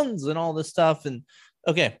have guns and all this stuff. And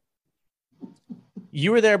okay,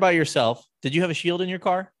 you were there by yourself. Did you have a shield in your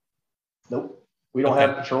car? Nope. We don't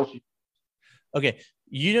have patrol shields. Okay.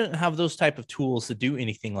 You don't have those type of tools to do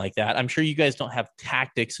anything like that. I'm sure you guys don't have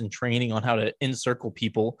tactics and training on how to encircle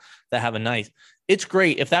people that have a knife. It's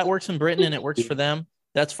great. If that works in Britain and it works for them,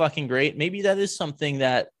 that's fucking great. Maybe that is something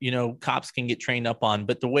that, cops can get trained up on.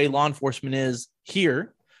 But the way law enforcement is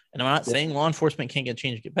here, and I'm not saying law enforcement can't get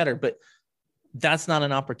changed, get better, but that's not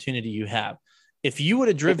an opportunity you have. If you would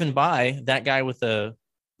have driven by that guy with a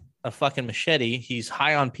fucking machete, he's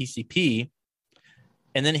high on PCP,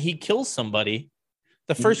 and then he kills somebody,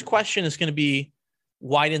 the first question is going to be,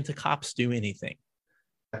 why didn't the cops do anything?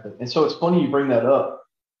 And so it's funny you bring that up.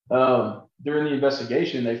 During the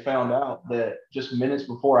investigation, they found out that just minutes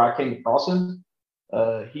before I came across him,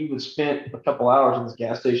 he was spent a couple hours at this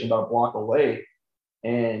gas station about a block away,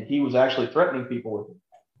 and he was actually threatening people with it.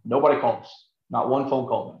 Nobody called us. Not one phone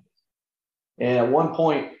call. And at one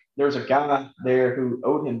point, there's a guy there who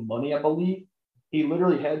owed him money, I believe. He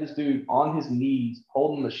literally had this dude on his knees,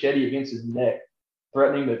 holding a machete against his neck,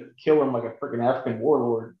 threatening to kill him like a freaking African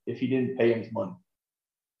warlord if he didn't pay him his money.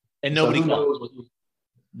 And nobody called.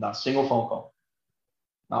 Not a single phone call.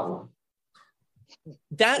 Not one.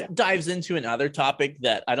 That dives into another topic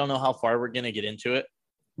that I don't know how far we're going to get into it,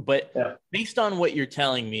 but based on what you're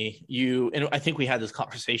telling me, and I think we had this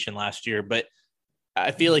conversation last year, but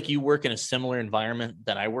I feel like you work in a similar environment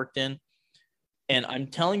that I worked in. And I'm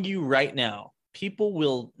telling you right now, people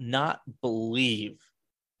will not believe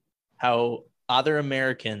how other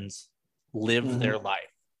Americans live their life.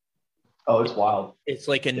 Oh, it's wild. It's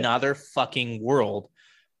like another fucking world.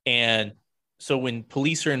 And so when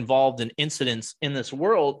police are involved in incidents in this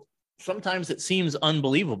world, sometimes it seems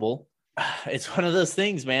unbelievable. It's one of those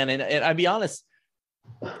things, man. And I'll be honest,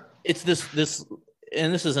 it's this,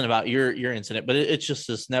 and this isn't about your incident, but it's just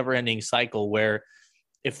this never ending cycle where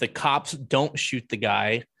if the cops don't shoot the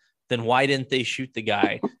guy, then why didn't they shoot the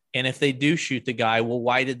guy? And if they do shoot the guy, well,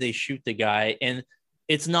 why did they shoot the guy? And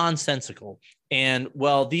it's nonsensical. And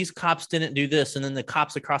well, these cops didn't do this. And then the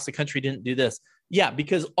cops across the country didn't do this. Yeah,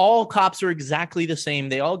 because all cops are exactly the same.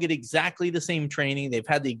 They all get exactly the same training. They've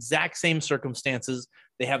had the exact same circumstances.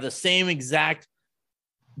 They have the same exact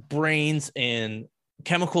brains and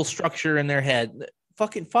chemical structure in their head.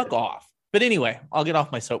 Fuck off. But anyway, I'll get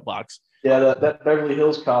off my soapbox. Yeah, that Beverly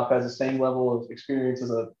Hills cop has the same level of experience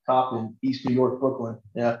as a cop in East New York, Brooklyn.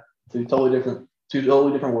 Yeah, two totally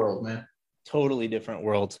different worlds, man. Totally different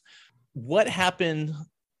worlds. What happened?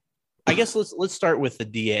 I guess let's start with the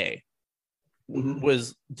DA.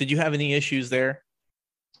 Did you have any issues there?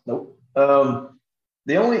 Nope.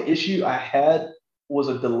 The only issue I had was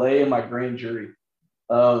a delay in my grand jury,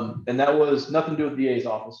 and that was nothing to do with the DA's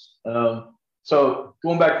office. So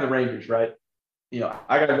going back to the Rangers, right?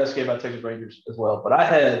 I got investigated by Texas Rangers as well, but I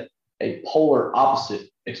had a polar opposite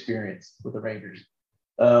experience with the Rangers.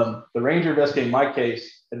 The Ranger investigating my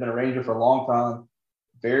case had been a Ranger for a long time,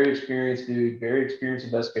 very experienced dude, very experienced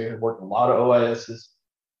investigator, worked a lot of OISs.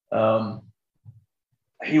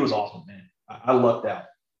 He was awesome, man. I lucked out.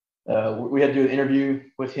 We had to do an interview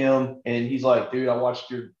with him, and he's like, dude, I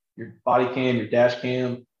watched your body cam, your dash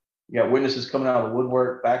cam. You got witnesses coming out of the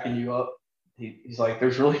woodwork, backing you up. He's like,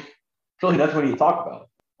 there's really nothing we need to talk about.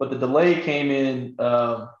 But the delay came in.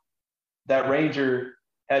 That Ranger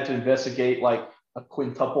had to investigate like a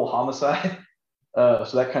quintuple homicide.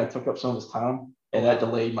 So that kind of took up some of his time, and that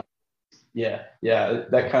delayed my.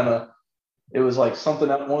 That kind of. It was like something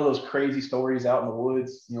one of those crazy stories out in the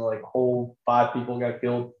woods, like whole 5 people got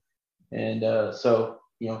killed. And so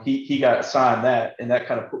he got assigned that, and that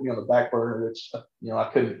kind of put me on the back burner, which, I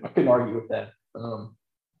couldn't argue with that.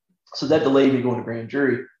 So that delayed me going to grand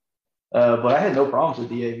jury. But I had no problems with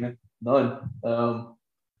DA, man. None.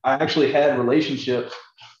 I actually had relationships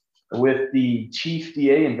with the chief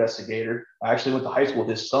DA investigator. I actually went to high school with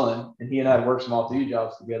his son, and he and I worked some off-duty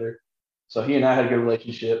jobs together. So he and I had a good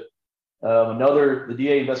relationship. The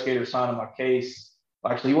DA investigator assigned on my case.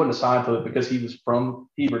 Actually, he wasn't assigned to it because he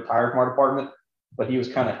retired from our department, but he was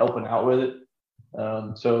kind of helping out with it.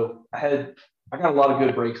 So I got a lot of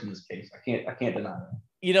good breaks in this case. I can't deny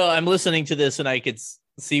that. I'm listening to this and I could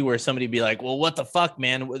see where somebody be like, well, what the fuck,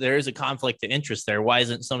 man? There is a conflict of interest there. Why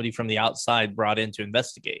isn't somebody from the outside brought in to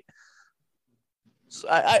investigate? So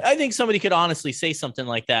I think somebody could honestly say something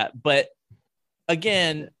like that. But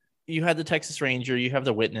again, you had the Texas Ranger, you have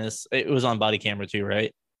the witness. It was on body camera too,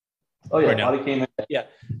 right? Oh yeah, no? body cam. Yeah,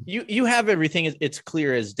 you have everything. It's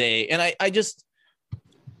clear as day. And I just,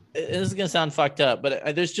 this is gonna sound fucked up,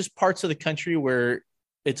 but there's just parts of the country where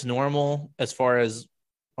it's normal as far as,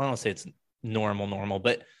 I don't want to say it's normal,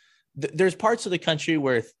 but there's parts of the country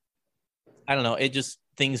where, I don't know, it just,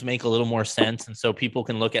 things make a little more sense. And so people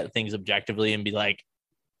can look at things objectively and be like,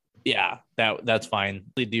 yeah, that's fine.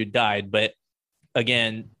 The dude died. But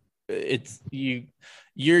again, it's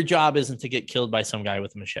your job isn't to get killed by some guy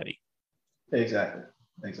with a machete. Exactly.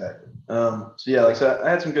 So yeah, like I said, I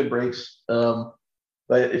had some good breaks. But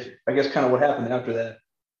I guess kind of what happened after that,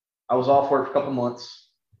 I was off work for a couple months,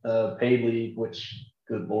 paid leave, which,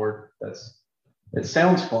 good Lord, it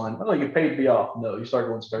sounds fun. Oh, you paid to be off. No, you start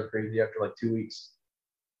going stir crazy after like 2 weeks.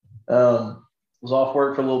 Was off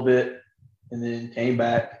work for a little bit and then came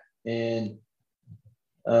back, and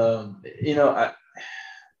like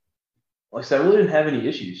I said, I really didn't have any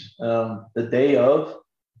issues. The day of,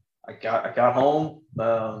 I got home.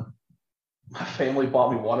 My family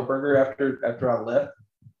bought me Whataburger after I left.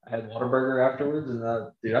 I had Whataburger afterwards,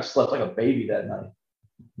 and dude, I slept like a baby that night.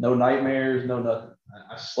 No nightmares, no nothing.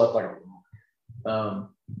 I slept like a rock.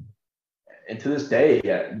 And to this day,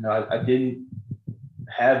 I didn't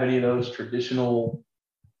have any of those traditional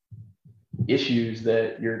issues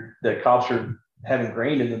that cops have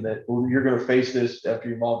ingrained in them, that you're going to face this after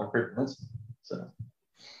you're involved in a critical incident. So,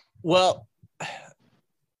 well,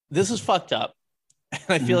 this is fucked up. And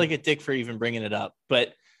I feel like a dick for even bringing it up,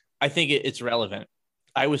 but I think it's relevant.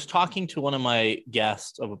 I was talking to one of my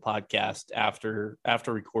guests of a podcast after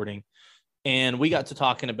recording, and we got to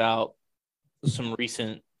talking about some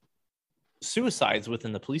recent suicides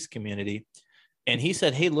within the police community. And he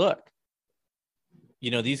said, hey, look,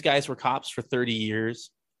 these guys were cops for 30 years.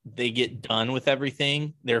 They get done with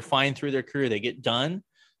everything. They're fine through their career. They get done.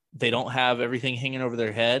 They don't have everything hanging over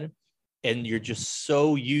their head. And you're just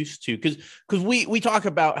so used to, because we talk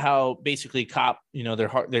about how basically cop,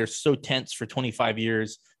 they're so tense for 25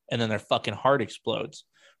 years and then their fucking heart explodes.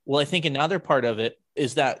 Well, I think another part of it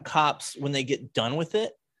is that cops, when they get done with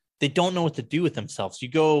it, they don't know what to do with themselves. You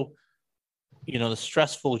go, the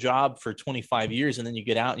stressful job for 25 years, and then you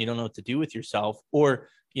get out and you don't know what to do with yourself. Or,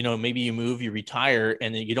 maybe you move, you retire,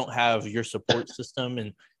 and then you don't have your support system,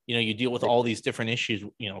 and, you deal with all these different issues,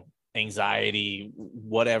 anxiety,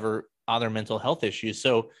 whatever other mental health issues.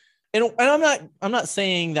 So, and I'm not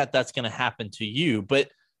saying that that's going to happen to you, but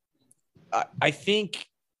I think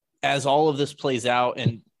as all of this plays out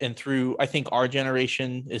and through, I think our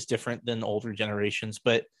generation is different than older generations,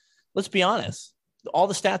 but let's be honest, all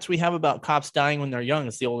the stats we have about cops dying when they're young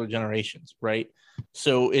is the older generations, right?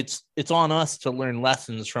 So it's on us to learn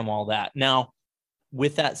lessons from all that. Now,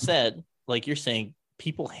 with that said, like you're saying,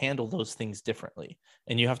 people handle those things differently,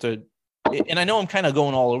 and you have to, and I know I'm kind of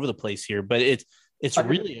going all over the place here, but it's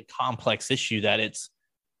really a complex issue that it's,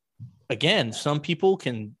 again, some people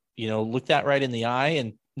can, look that right in the eye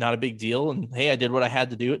and not a big deal. And hey, I did what I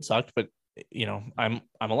had to do. It sucked, but I'm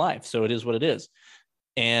alive. So it is what it is.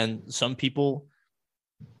 And some people,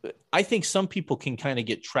 I think some people can kind of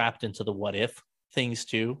get trapped into the what if things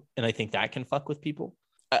too. And I think that can fuck with people.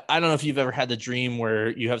 I don't know if you've ever had the dream where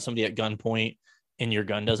you have somebody at gunpoint and your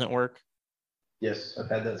gun doesn't work. Yes, I've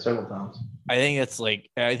had that several times. I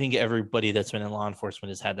think everybody that's been in law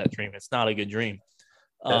enforcement has had that dream. It's not a good dream.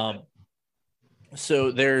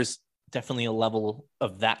 So there's definitely a level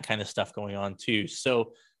of that kind of stuff going on too.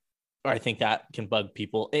 So I think that can bug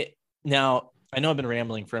people. Now, I know I've been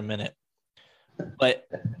rambling for a minute, but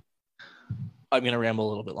I'm going to ramble a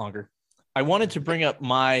little bit longer. I wanted to bring up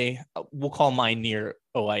we'll call my near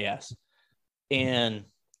OIS. And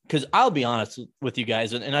because I'll be honest with you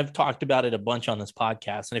guys, and I've talked about it a bunch on this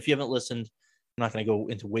podcast. And if you haven't listened, I'm not going to go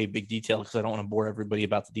into way big detail because I don't want to bore everybody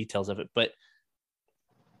about the details of it. But,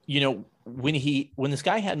 when this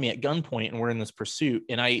guy had me at gunpoint and we're in this pursuit,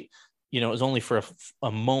 and it was only for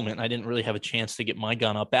a moment, I didn't really have a chance to get my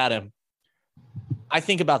gun up at him. I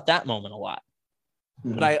think about that moment a lot.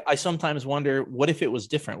 Mm-hmm. But I sometimes wonder, what if it was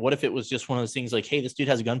different? What if it was just one of those things like, hey, this dude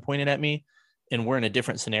has a gun pointed at me and we're in a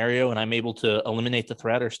different scenario and I'm able to eliminate the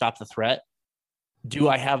threat or stop the threat? Do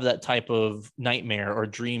I have that type of nightmare or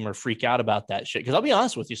dream or freak out about that shit? Because I'll be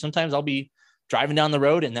honest with you, sometimes I'll be driving down the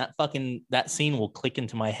road and that scene will click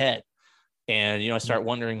into my head. And, I start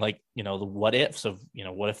wondering, like, the what ifs of,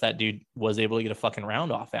 what if that dude was able to get a fucking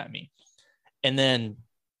round off at me? And then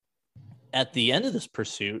at the end of this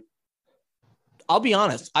pursuit, I'll be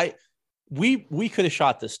honest. We could have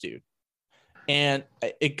shot this dude. And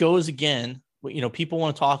it goes again, people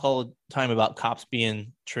want to talk all the time about cops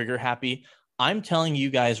being trigger happy. I'm telling you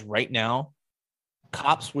guys right now,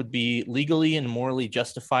 cops would be legally and morally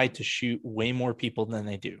justified to shoot way more people than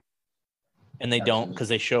they do. And they don't, because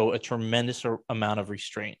they show a tremendous amount of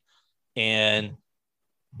restraint. And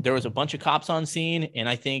there was a bunch of cops on scene, and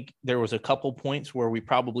I think there was a couple points where we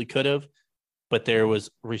probably could have, but there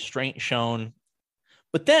was restraint shown.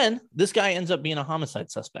 But then this guy ends up being a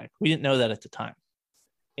homicide suspect. We didn't know that at the time.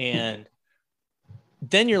 And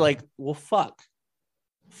then you're like, well, fuck.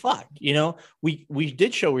 We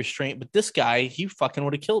did show restraint, but this guy, he fucking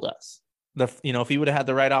would have killed us. If he would have had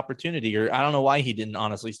the right opportunity, or I don't know why he didn't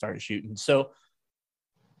honestly start shooting. So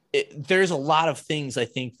there's a lot of things I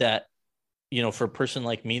think that, for a person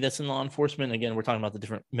like me that's in law enforcement, again, we're talking about the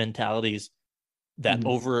different mentalities that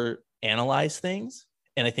over analyze things.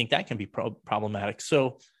 And I think that can be problematic.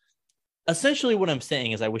 So essentially what I'm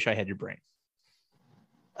saying is I wish I had your brain.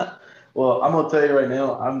 Well, I'm going to tell you right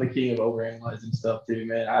now, I'm the king of overanalyzing stuff too,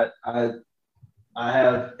 man. I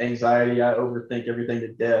have anxiety. I overthink everything to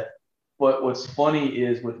death. But what's funny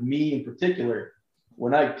is with me in particular,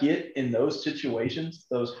 when I get in those situations,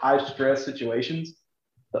 those high stress situations,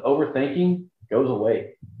 the overthinking goes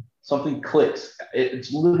away. Something clicks.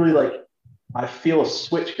 It's literally like I feel a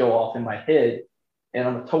switch go off in my head, and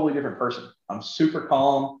I'm a totally different person. I'm super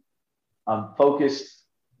calm. I'm focused.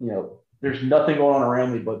 There's nothing going on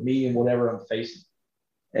around me but me and whatever I'm facing.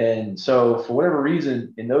 And so for whatever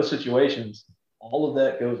reason, in those situations, all of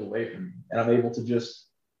that goes away from me, and I'm able to just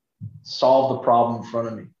solve the problem in front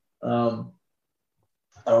of me. I don't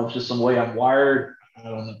know, it's just some way I'm wired. I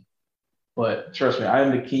don't know. But trust me, I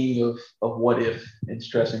am the king of what if and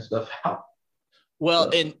stressing stuff out.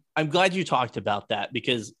 Well, and I'm glad you talked about that,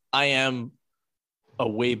 because I am a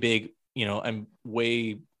way big, I'm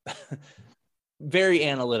way very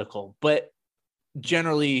analytical, but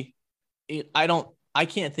generally I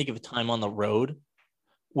can't think of a time on the road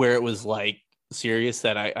where it was like serious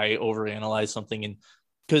that I overanalyze something. And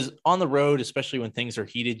because on the road, especially when things are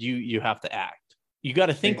heated, you have to act. You got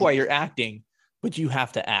to think while you're acting, but you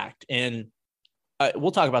have to act. And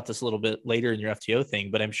we'll talk about this a little bit later in your FTO thing,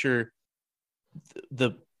 but I'm sure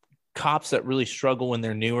the cops that really struggle when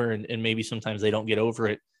they're newer and maybe sometimes they don't get over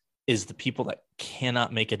it is the people that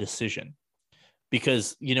cannot make a decision.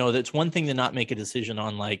 Because, that's one thing to not make a decision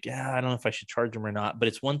on like, I don't know if I should charge him or not, but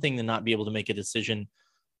it's one thing to not be able to make a decision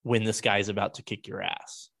when this guy's about to kick your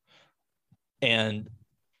ass. And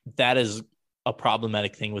that is a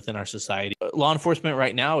problematic thing within our society. Law enforcement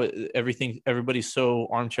right now, everybody's so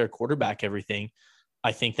armchair quarterback everything.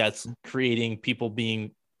 I think that's creating people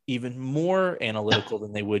being even more analytical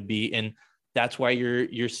than they would be. And that's why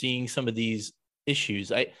you're seeing some of these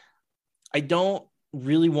issues. I don't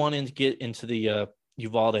really want to get into the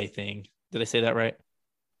Uvalde thing. Did I say that right?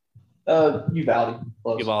 Uvalde.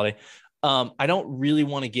 Uvalde. I don't really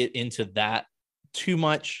want to get into that too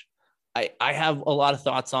much. I have a lot of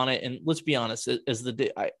thoughts on it, and let's be honest. As the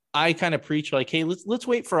day, I kind of preach like, hey, let's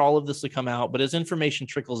wait for all of this to come out. But as information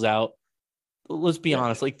trickles out, let's be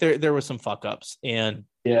honest. Like there was some fuck ups, and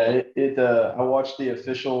I watched the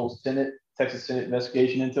official Texas Senate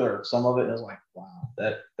investigation into it, or some of it, and I was like, wow,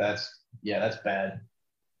 that's bad.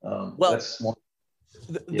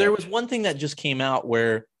 There was one thing that just came out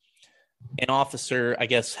where an officer, I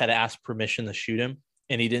guess, had asked permission to shoot him,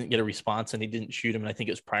 and he didn't get a response, and he didn't shoot him. And I think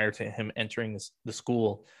it was prior to him entering the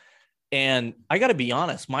school. And I got to be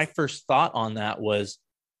honest, my first thought on that was,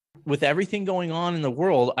 with everything going on in the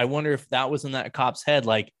world, I wonder if that was in that cop's head,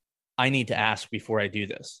 like, I need to ask before I do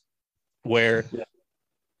this.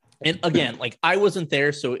 And again, like, I wasn't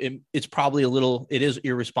there, so it's probably it is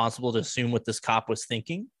irresponsible to assume what this cop was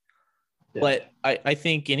thinking. Yeah. But I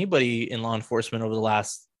think anybody in law enforcement over the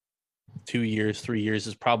last 2 years, 3 years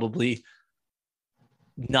has probably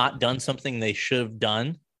not done something they should have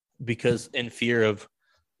done because in fear of,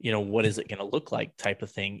 what is it going to look like type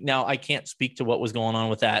of thing. Now, I can't speak to what was going on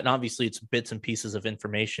with that. And obviously it's bits and pieces of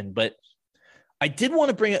information, but I did want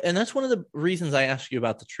to bring it. And that's one of the reasons I asked you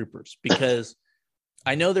about the troopers, because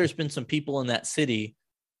I know there's been some people in that city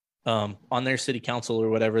on their city council or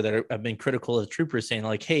whatever that have been critical of the troopers, saying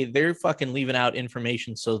like, hey, they're fucking leaving out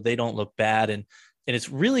information so they don't look bad. And it's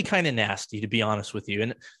really kind of nasty, to be honest with you.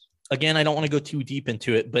 And again, I don't want to go too deep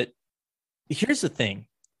into it, but here's the thing.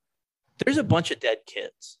 There's a bunch of dead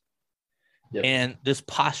kids. Yep. And this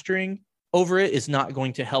posturing over it is not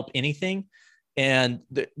going to help anything. And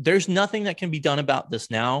there's nothing that can be done about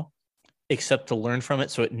this now except to learn from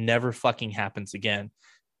it so it never fucking happens again.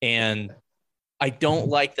 And I don't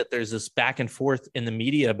like that there's this back and forth in the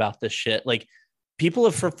media about this shit. Like, people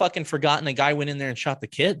have fucking forgotten a guy went in there and shot the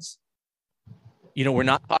kids. You know, we're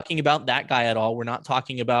not talking about that guy at all. We're not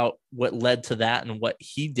talking about what led to that and what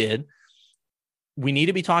he did. We need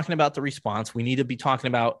to be talking about the response. We need to be talking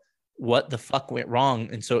about what the fuck went wrong,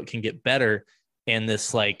 and so it can get better. And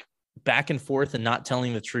this like back and forth and not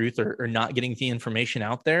telling the truth or not getting the information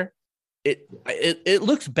out there, it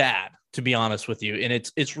looks bad, to be honest with you, and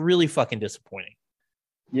it's really fucking disappointing.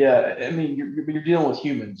 Yeah, I mean, you're dealing with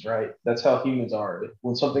humans, right? That's how humans are.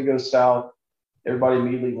 When something goes south, everybody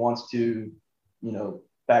immediately wants to,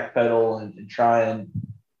 backpedal and try and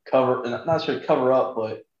cover, not necessarily cover up,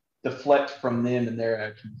 but deflect from them and their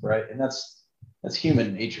actions, right? And that's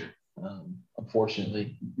human nature.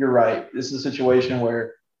 Unfortunately, you're right. This is a situation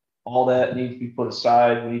where all that needs to be put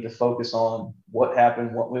aside. We need to focus on what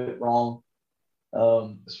happened, what went wrong.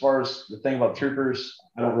 As far as the thing about troopers,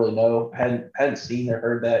 I don't really know. I hadn't seen or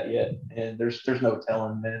heard that yet, and there's no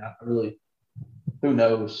telling, man. I really, who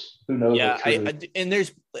knows? Who knows? Yeah,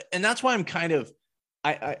 and that's why I'm kind of,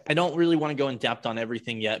 I don't really want to go in depth on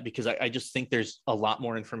everything yet, because I just think there's a lot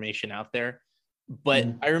more information out there. But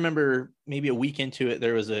I remember maybe a week into it,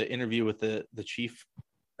 there was an interview with the chief.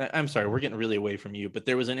 I'm sorry, we're getting really away from you, but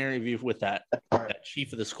there was an interview with that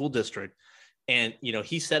chief of the school district. And,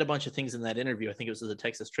 he said a bunch of things in that interview. I think it was the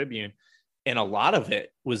Texas Tribune. And a lot of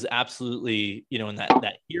it was absolutely, in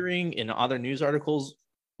that hearing, in other news articles,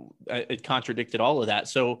 it contradicted all of that.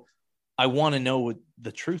 So I want to know what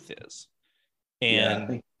the truth is.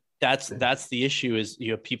 And that's the issue is,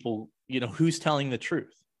 people, who's telling the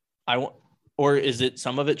truth? Or is it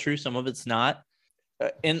some of it true, some of it's not?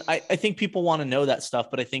 And I think people want to know that stuff,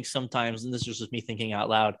 but I think sometimes, and this is just me thinking out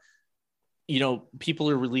loud, people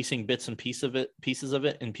are releasing bits and pieces of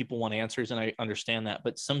it, and people want answers, and I understand that.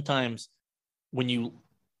 But sometimes when you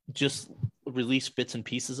just release bits and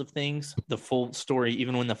pieces of things, the full story,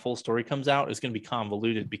 even when the full story comes out, is going to be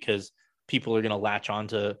convoluted because people are going to latch on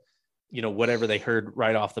to, whatever they heard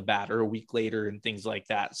right off the bat or a week later and things like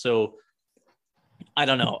that. So I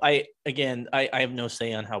don't know. I have no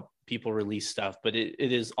say on how people release stuff, but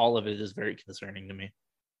all of it is very concerning to me.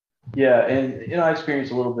 Yeah, and I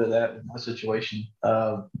experienced a little bit of that in my situation.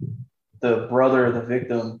 The brother of the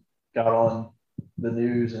victim got on the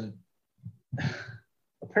news, and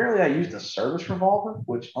apparently I used a service revolver,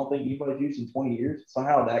 which I don't think anybody's used in 20 years.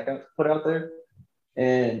 Somehow that got put out there.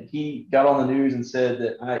 And he got on the news and said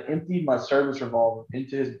that I emptied my service revolver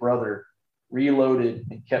into his brother, reloaded,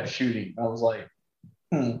 and kept shooting. I was like,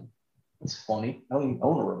 that's funny. I don't even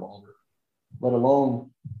own a revolver, let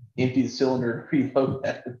alone empty the cylinder and reload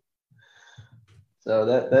that. So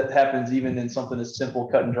that happens even in something as simple,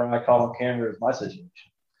 cut and dry, caught on camera as my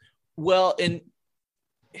situation. Well, and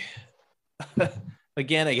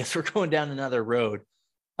again, I guess we're going down another road.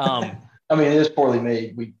 I mean, it is poorly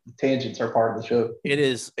made. Tangents are part of the show. It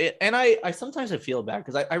is. And I sometimes I feel bad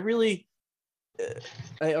because I really,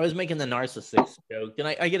 I was making the narcissist joke, and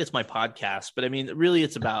I get it's my podcast, but I mean, really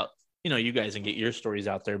it's about, you guys and get your stories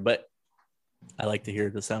out there, but I like to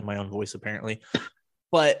hear the sound of my own voice apparently,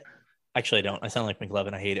 but actually I don't. I sound like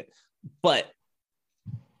McLovin. I hate it, but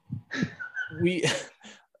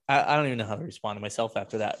I don't even know how to respond to myself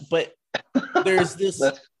after that, but there's this,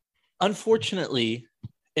 unfortunately,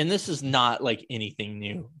 and this is not like anything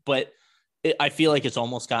new, but I feel like it's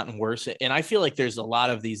almost gotten worse. And I feel like there's a lot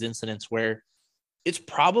of these incidents where it's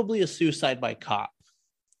probably a suicide by cop.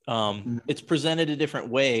 It's presented a different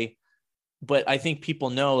way, but I think people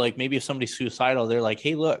know, like, maybe if somebody's suicidal, they're like,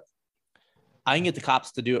 hey, look, I can get the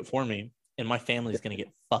cops to do it for me, and my family's going to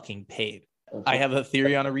get fucking paid. I have a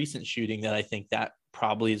theory on a recent shooting that I think that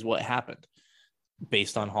probably is what happened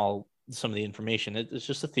based on how some of the information. It's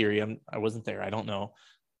just a theory. I wasn't there. I don't know.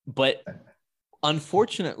 But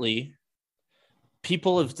unfortunately,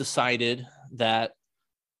 people have decided that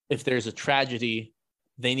if there's a tragedy,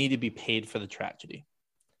 they need to be paid for the tragedy.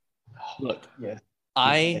 Look, yeah.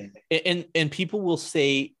 And people will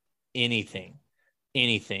say anything,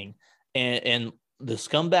 and the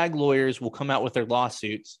scumbag lawyers will come out with their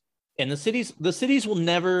lawsuits, and the cities will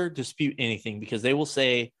never dispute anything because they will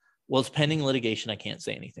say, well, it's pending litigation, I can't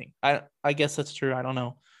say anything. I guess that's true. I don't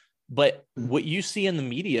know. But what you see in the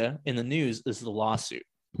media, in the news, is the lawsuit.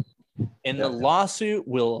 And the lawsuit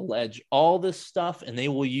will allege all this stuff, and they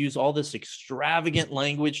will use all this extravagant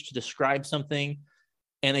language to describe something.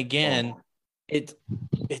 And again, it's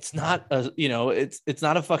not a, it's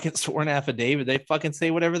not a fucking sworn affidavit. They fucking say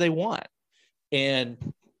whatever they want. And,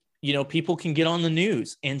 people can get on the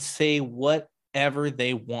news and say whatever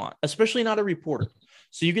they want, especially not a reporter.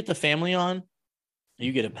 So you get the family on,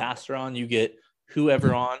 you get a pastor on, you get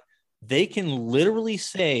whoever on. They can literally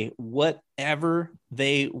say whatever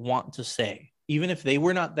they want to say, Even if they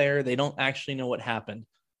were not there, they don't actually know what happened.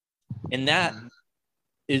 And that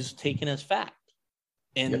is taken as fact.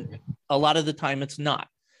 And a lot of the time it's not.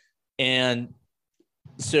 And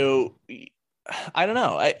so I don't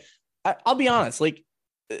know. I'll be honest, like,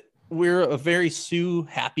 we're a very sue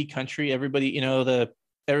happy country. Everybody,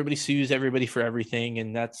 everybody sues everybody for everything.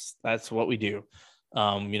 And that's what we do.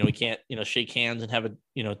 We can't, shake hands and have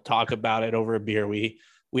a, talk about it over a beer.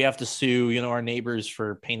 We have to sue, our neighbors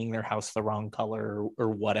for painting their house the wrong color or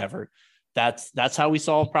whatever. That's how we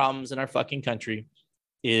solve problems in our fucking country,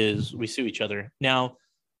 is we sue each other. Now,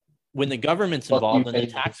 when the government's involved and the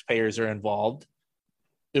taxpayers are involved,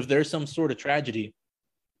 if there's some sort of tragedy,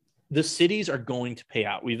 the cities are going to pay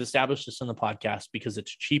out. We've established this on the podcast because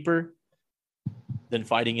it's cheaper than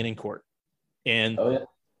fighting it in court. And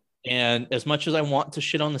and as much as I want to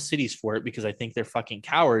shit on the cities for it, because I think they're fucking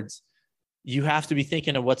cowards, you have to be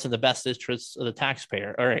thinking of what's in the best interests of the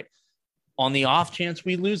taxpayer. All right. On the off chance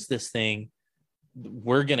we lose this thing, the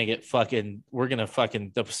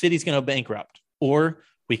city's going to bankrupt, or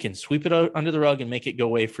we can sweep it under the rug and make it go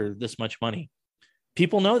away for this much money.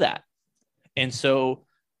 People know that. And so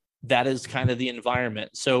that is kind of the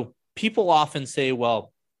environment. So people often say,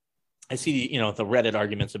 well, I see, the Reddit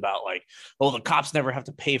arguments about like, oh, the cops never have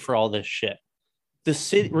to pay for all this shit. The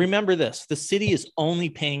city, remember this, the city is only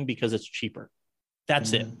paying because it's cheaper.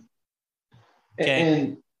 That's it. Okay.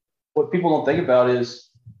 And what people don't think about is,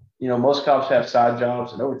 most cops have side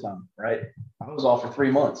jobs and overtime, right? I was off for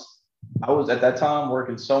 3 months. I was at that time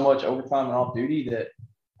working so much overtime and off duty that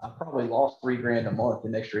I probably lost $3,000 a month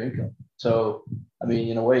in extra income. So, I mean,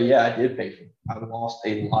 in a way, yeah, I did pay for it. I lost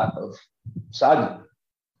a lot of side money.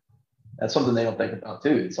 That's something they don't think about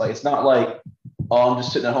too. It's like, it's not like, oh, I'm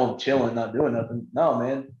just sitting at home chilling, not doing nothing. No,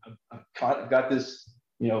 man, I've got this,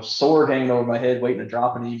 sword hanging over my head, waiting to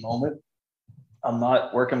drop at any moment. I'm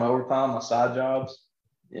not working my overtime, my side jobs.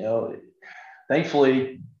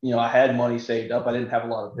 Thankfully, I had money saved up. I didn't have a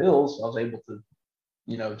lot of bills. So I was able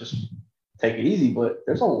to, just take it easy. But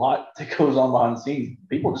there's a lot that goes on behind the scenes.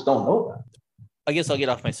 People just don't know that. I guess I'll get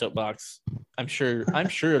off my soapbox. I'm sure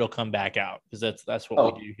it'll come back out, because that's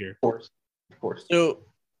what we do here. Of course. So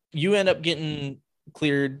you end up getting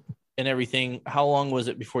cleared and everything. How long was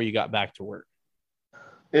it before you got back to work?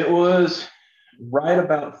 It was right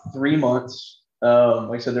about 3 months.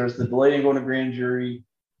 Like I said, there was the delay in going to grand jury.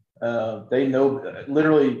 They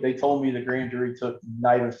told me the grand jury took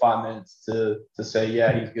not even 5 minutes to say,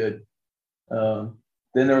 yeah, he's good. Then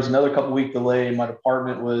there was another couple week delay. My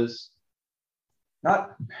department was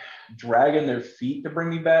not dragging their feet to bring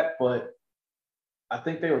me back, but I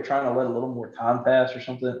think they were trying to let a little more time pass or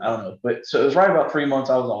something. I don't know. But so it was right about 3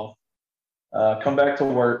 months I was off. Come back to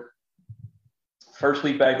work. First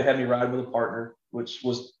week back, they had me riding with a partner, which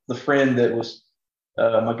was the friend that was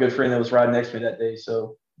my good friend that was riding next to me that day.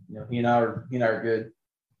 So, he and I are good.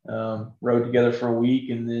 Rode together for a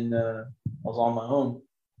week, and then I was on my own,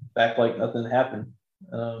 back like nothing happened.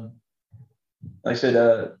 Like I said,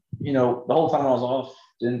 the whole time I was off,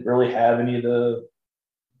 didn't really have any of the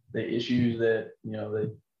issues that, they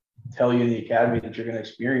tell you in the academy that you're going to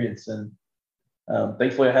experience. And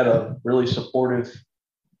thankfully, I had a really supportive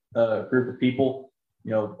group of people,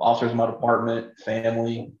 officers in my department,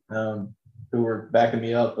 family, who were backing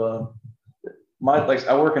me up.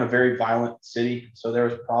 I work in a very violent city, so there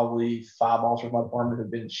was probably 5 officers in my department who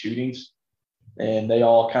had been in shootings, and they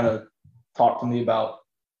all kind of talked to me about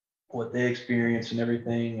what they experienced and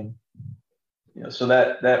everything. And so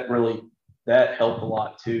that helped a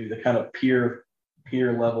lot too, the kind of peer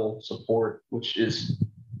level support, which is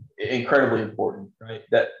incredibly important, right?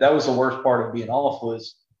 That was the worst part of being off,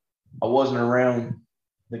 was I wasn't around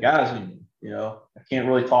the guys anymore. I can't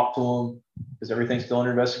really talk to them because everything's still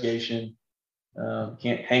under investigation.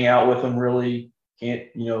 Can't hang out with them really. Can't,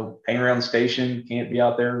 hang around the station. Can't be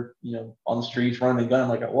out there, on the streets running a gun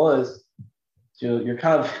like I was. So you're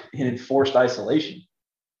kind of in enforced isolation.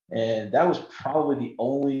 And that was probably the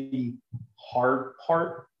only hard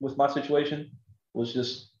part with my situation, was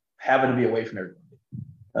just having to be away from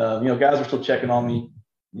everybody. Guys were still checking on me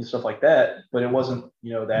and stuff like that, but it wasn't,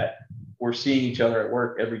 that we're seeing each other at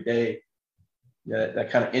work every day. That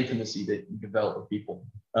kind of intimacy that you develop with people.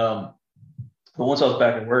 But once I was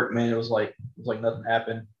back at work, man, it was like nothing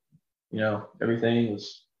happened. Everything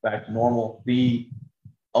was back to normal. The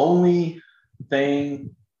only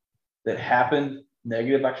thing that happened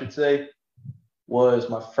negative, I should say, was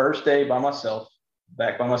my first day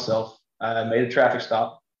back by myself. I made a traffic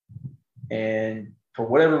stop, and for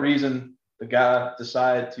whatever reason, the guy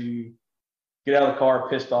decided to get out of the car,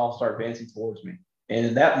 pissed off, start advancing towards me. And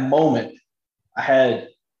in that moment, I had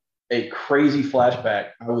a crazy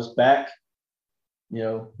flashback. I was back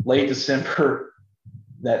late December,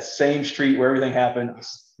 that same street where everything happened.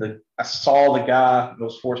 I saw the guy that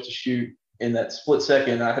was forced to shoot in that split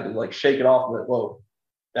second. I had to like shake it off. Like, whoa,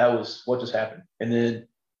 that was what just happened. And then,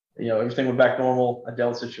 everything went back normal. I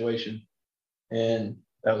dealt with the situation, and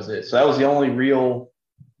that was it. So that was the only real,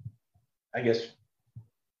 I guess,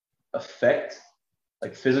 effect,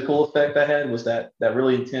 like physical effect I had, was that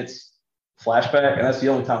really intense flashback, and that's the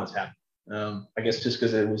only time it's happened. I guess just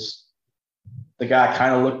because it was, the guy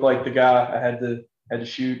kind of looked like the guy I had to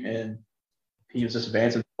shoot, and he was just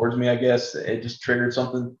advancing towards me. I guess it just triggered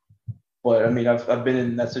something. But I mean, I've been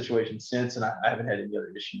in that situation since, and I haven't had any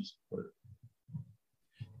other issues. But.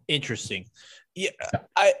 Interesting. Yeah,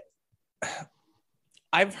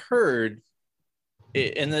 I've heard,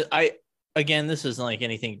 and again, this isn't like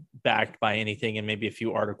anything backed by anything, and maybe a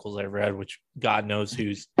few articles I've read, which God knows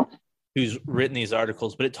who's written these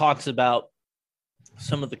articles, but it talks about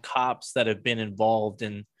some of the cops that have been involved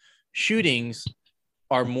in shootings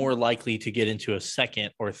are more likely to get into a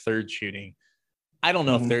second or third shooting. I don't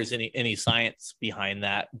know if there's any science behind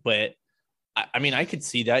that, but I mean, I could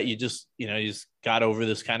see that. You just got over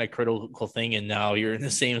this kind of critical thing, and now you're in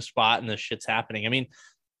the same spot and the shit's happening. I mean,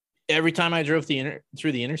 every time I drove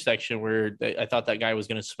through the intersection where I thought that guy was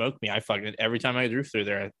going to smoke me, every time I drove through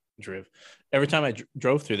there, every time I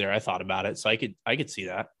drove through there, I thought about it. So I could see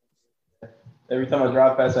that. Every time I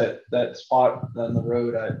drive past that spot on the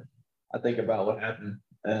road, I think about what happened.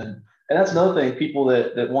 And that's another thing. People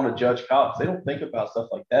that want to judge cops, they don't think about stuff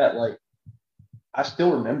like that. Like, I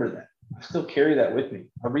still remember that. I still carry that with me.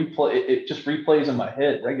 I replay it just replays in my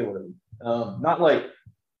head regularly. Not like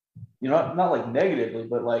negatively,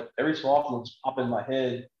 but like every so often it's pop in my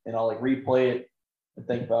head, and I'll like replay it and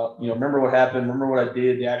think about, remember what happened, remember what I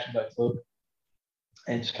did, the actions I took,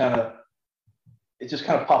 and it just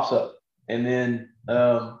kind of pops up. And then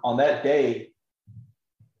on that day,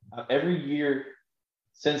 every year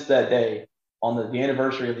since that day, on the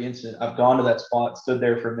anniversary of the incident, I've gone to that spot, stood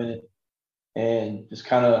there for a minute, and just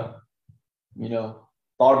kind of,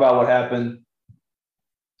 thought about what happened,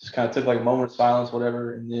 just kind of took like a moment of silence,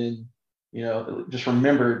 whatever, and then, just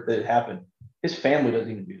remembered that it happened. His family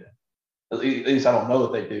doesn't even do that. At least I don't know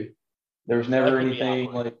that they do. There was never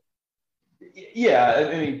anything like, yeah,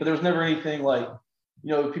 I mean, but there was never anything like,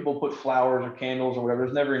 people put flowers or candles or whatever.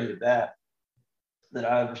 There's never any of that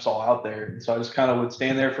I ever saw out there. And so I just kind of would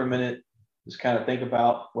stand there for a minute, just kind of think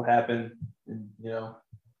about what happened, and,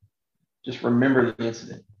 just remember the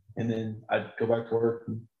incident. And then I'd go back to work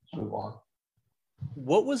and move on.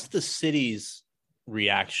 What was the city's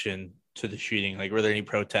reaction to the shooting? Like, were there any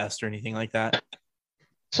protests or anything like that?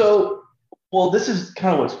 So, well, this is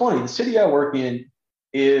kind of what's funny. The city I work in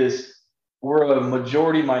we're a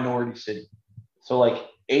majority minority city. So like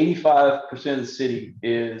 85% of the city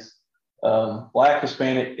is Black,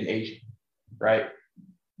 Hispanic, and Asian, right?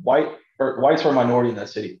 Whites are a minority in that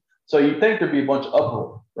city. So you'd think there'd be a bunch of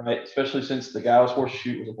uproar, right? Especially since the guy who was forced to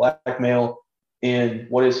shoot was a Black male in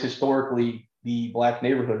what is historically the Black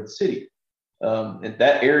neighborhood of the city. And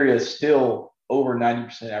that area is still over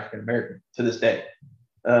 90% African American to this day.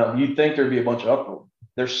 You'd think there'd be a bunch of uproar.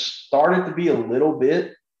 There started to be a little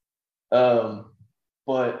bit,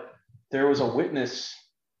 but there was a witness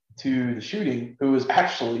to the shooting who was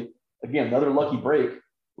actually, again, another lucky break,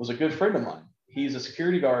 was a good friend of mine. He's a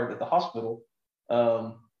security guard at the hospital.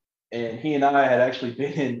 And he and I had actually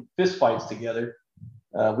been in fist fights together.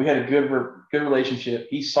 We had a good relationship.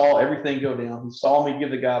 He saw everything go down. He saw me give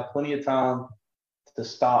the guy plenty of time to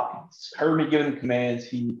stop. He heard me giving him commands.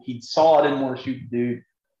 He saw I didn't want to shoot the dude.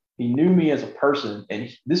 He knew me as a person. And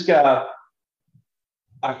this guy,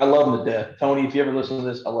 I love him to death. Tony, if you ever listen to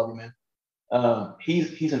this, I love you, man.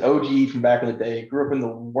 He's an OG from back in the day. Grew up in the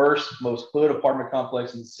worst, most hood apartment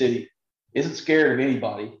complex in the city. Isn't scared of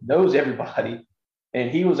anybody. Knows everybody. And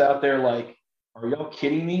he was out there like, are y'all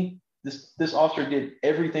kidding me? This officer did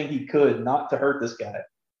everything he could not to hurt this guy.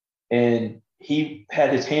 And he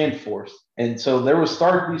had his hand forced. And so there was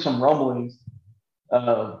started to be some rumblings,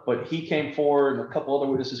 but he came forward and a couple other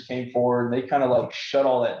witnesses came forward, and they kind of like shut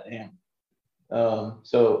all that down.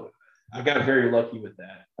 So I got very lucky with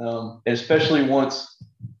that. And especially once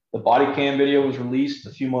the body cam video was released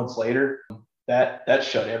a few months later, that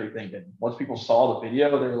shut everything down. Once people saw the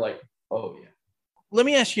video, they were like, oh yeah. Let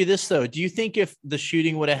me ask you this though. Do you think if the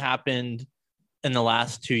shooting would have happened in the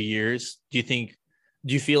last 2 years, do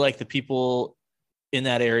you feel like the people in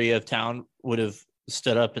that area of town would have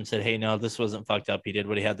stood up and said, hey, no, this wasn't fucked up. He did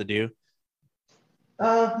what he had to do?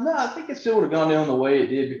 No, I think it still would have gone down the way it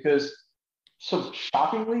did, because so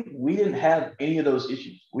shockingly, we didn't have any of those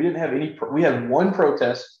issues. We didn't have we had one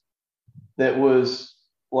protest that was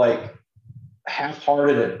like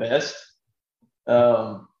half-hearted at best.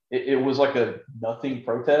 It was like a nothing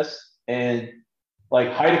protest, and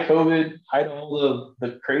like height of COVID, height of all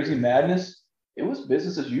the crazy madness, it was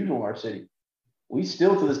business as usual in our city. We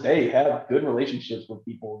still to this day have good relationships with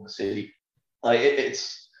people in the city. Like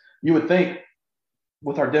it's you would think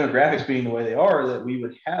with our demographics being the way they are that we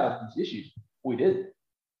would have these issues. We did.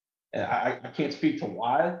 And I can't speak to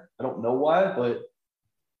why. I don't know why, but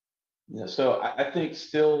so I think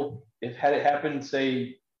still if had it happened,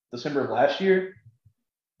 say December of last year,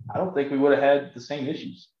 I don't think we would have had the same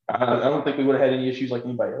issues. I don't think we would have had any issues like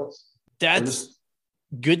anybody else. That's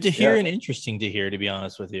good to hear and interesting to hear, to be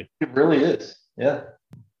honest with you. It really is. Yeah.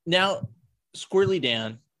 Now, Squirrely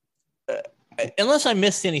Dan, unless I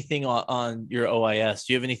missed anything on your OIS,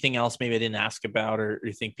 do you have anything else maybe I didn't ask about or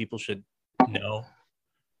you think people should know?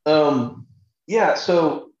 Yeah.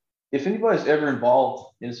 So if anybody's ever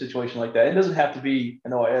involved in a situation like that, it doesn't have to be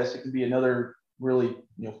an OIS. It can be another really,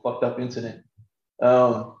 fucked up incident.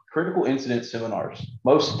 Critical incident seminars.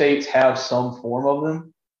 Most states have some form of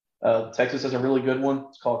them. Texas has a really good one.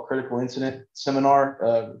 It's called Critical Incident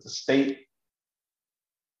Seminar. It's a state.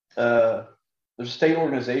 There's a state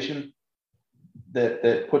organization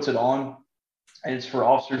that puts it on, and it's for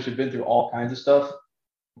officers who've been through all kinds of stuff.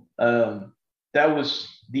 That was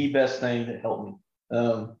the best thing that helped me.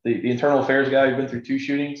 The internal affairs guy who'd been through 2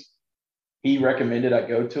 shootings, he recommended I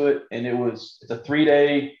go to it, and it's a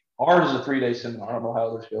 3-day. Ours is a 3-day seminar. I don't know how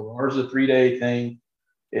others go, but ours is a 3-day thing.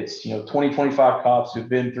 It's 20, 25 cops who've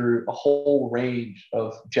been through a whole range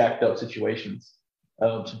of jacked up situations.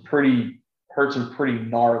 Heard some pretty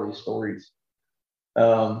gnarly stories.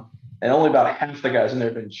 And only about half the guys in there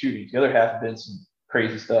have been shootings. The other half have been some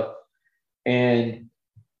crazy stuff. And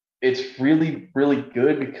it's really, really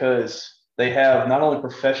good because they have not only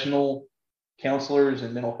professional counselors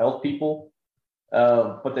and mental health people,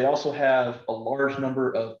 but they also have a large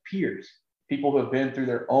number of peers, people who have been through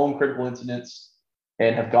their own critical incidents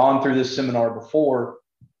and have gone through this seminar before,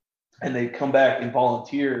 and they come back and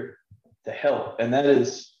volunteer to help. And that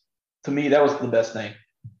is, to me, that was the best thing,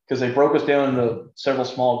 because they broke us down into several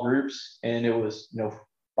small groups, and it was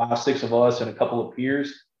 5, 6 of us and a couple of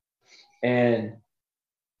peers. And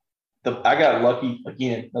I got lucky,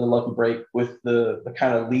 again, another lucky break with the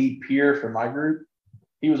kind of lead peer for my group.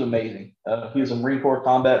 He was amazing. He was a Marine Corps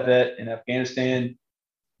combat vet in Afghanistan.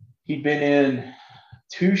 He'd been in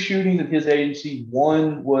 2 shootings in his agency.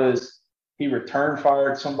 One was he return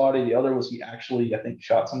fired somebody. The other was he actually, I think,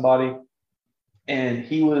 shot somebody. And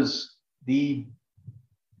he was the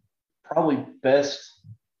probably best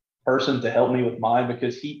person to help me with mine,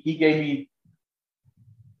 because he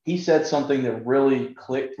said something that really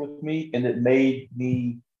clicked with me and it made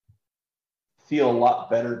me feel a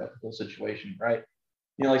lot better about the whole situation, right?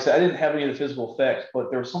 Like I said, I didn't have any of the physical effects,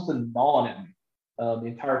 but there was something gnawing at me the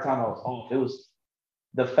entire time I was off. It was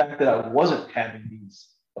the fact that I wasn't having these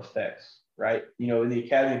effects, right? In the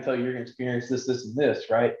academy, they tell you you're going to experience this, this, and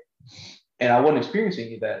this, right? And I wasn't experiencing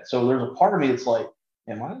any of that. So there's a part of me that's like,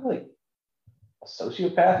 am I like a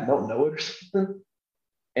sociopath and don't know it or something?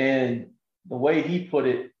 And the way he put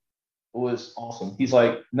it was awesome. He's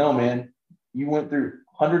like, no, man, you went through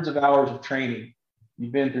hundreds of hours of training.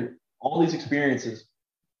 You've been through all these experiences.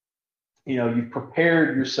 You've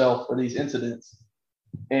prepared yourself for these incidents.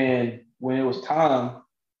 And when it was time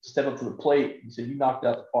to step up to the plate, he said, you knocked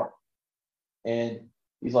out the park. And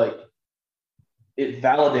he's like, it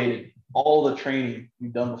validated all the training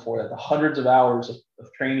you've done before that, the hundreds of hours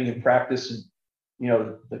of training and practice, and,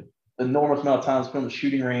 the enormous amount of time spent on the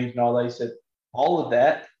shooting range and all that. He said, all of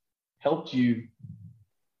that helped you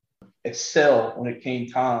excel when it came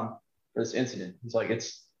time for this incident. He's like,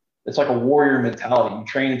 it's like a warrior mentality. You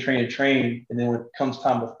train and train and train, and then when it comes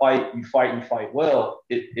time to fight, you fight well.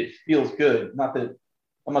 It feels good. Not that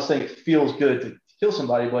I'm not saying it feels good to kill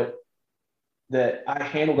somebody, but that I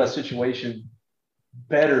handled that situation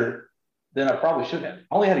better than I probably should have.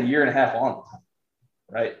 I only had a year and a half on it,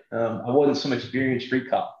 right? I wasn't some experienced street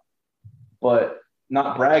cop, but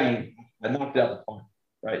not bragging, I knocked it out of the park,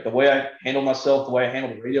 right? The way I handled myself, the way I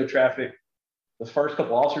handled the radio traffic, the first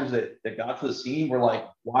couple officers that got to the scene were like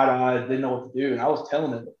wide-eyed, didn't know what to do. And I was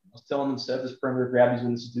telling them, set this perimeter, grab these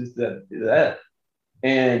witnesses, do that.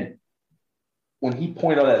 And when he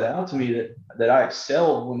pointed that out to me, that I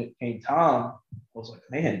excelled when it came time, I was like,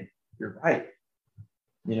 man, you're right.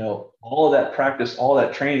 All of that practice, all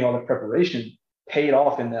that training, all that preparation paid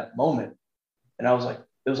off in that moment. And I was like,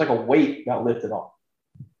 it was like a weight got lifted off.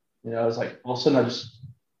 I was like, all of a sudden I just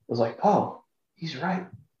was like, oh, he's right.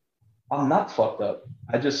 I'm not fucked up.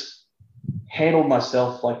 I just handled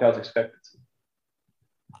myself like I was expected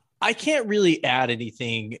to. I can't really add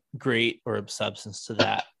anything great or of substance to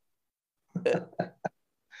that.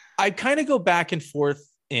 I kind of go back and forth,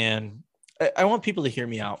 and I want people to hear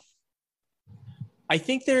me out. I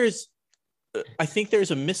think there's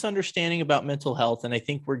a misunderstanding about mental health, and I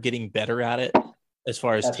think we're getting better at it as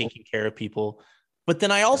far as taking care of people. But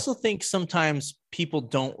then I also think sometimes people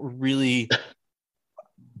don't really,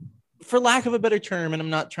 for lack of a better term, and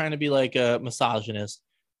I'm not trying to be like a misogynist,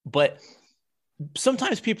 but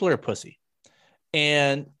sometimes people are a pussy.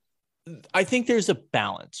 And I think there's a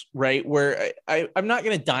balance, right? Where I'm not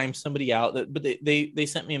going to dime somebody out, but they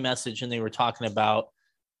sent me a message and they were talking about,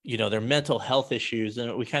 their mental health issues,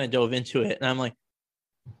 and we kind of dove into it. And I'm like,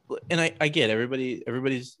 and I get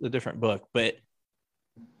everybody's a different book, but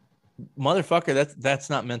motherfucker, that's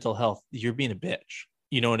not mental health. You're being a bitch.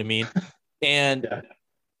 You know what I mean? And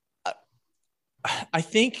I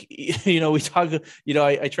think, we talk,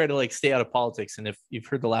 I try to like stay out of politics. And if you've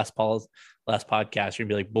heard the last podcast, you're gonna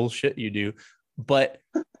be like, bullshit, you do. But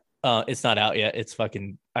it's not out yet. It's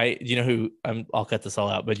fucking, I'll cut this all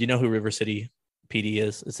out, but you know who River City PD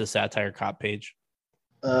is? It's a satire cop page.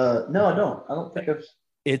 No, I don't. I don't think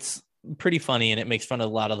it's pretty funny, and it makes fun of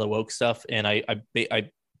a lot of the woke stuff. And I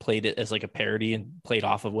played it as like a parody and played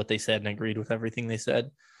off of what they said and agreed with everything they said.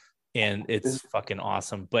 And it's fucking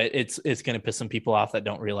awesome, but it's going to piss some people off that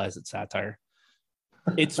don't realize it's satire.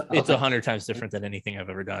 It's 100 times different than anything I've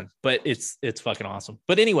ever done, but it's fucking awesome.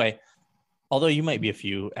 But anyway, although you might be a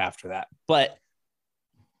few after that, but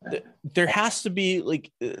there has to be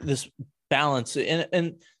like this balance,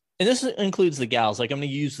 and this includes the gals. Like I'm going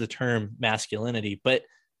to use the term masculinity, but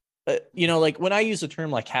like when I use the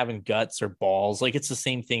term like having guts or balls, like it's the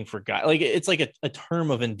same thing for guys. Like it's like a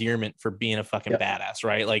term of endearment for being a fucking badass,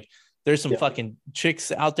 right? Like there's some fucking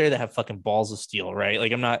chicks out there that have fucking balls of steel, right?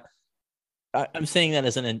 Like I'm saying that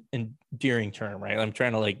as an endearing term, right? I'm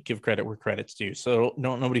trying to like give credit where credit's due. So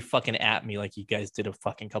nobody fucking at me like you guys did a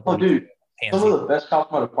fucking couple. Oh, dude, some of the best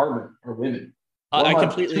cops in my department are women. I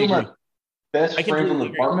completely agree. My best friends in the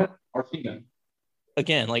department are female.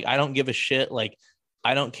 Again, like I don't give a shit. Like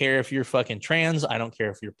I don't care if you're fucking trans. I don't care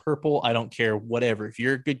if you're purple. I don't care whatever. If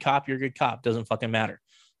you're a good cop, you're a good cop. Doesn't fucking matter.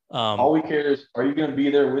 All we care is, are you going to be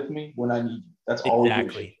there with me when I need you? That's all.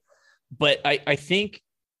 Exactly. But I think,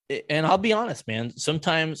 and I'll be honest, man,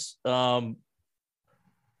 sometimes there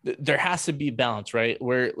has to be balance, right?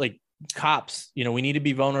 Where like cops, we need to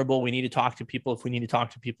be vulnerable. We need to talk to people if we need to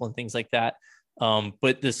talk to people and things like that.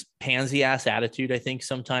 But this pansy ass attitude, I think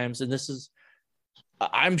sometimes, and this is,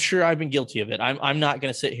 I'm sure I've been guilty of it. I'm not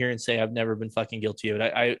going to sit here and say I've never been fucking guilty of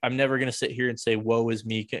it. I'm never going to sit here and say, woe is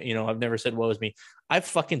me. I've never said woe is me. I've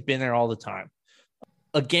fucking been there all the time.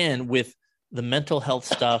 Again, with the mental health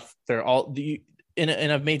stuff, they're all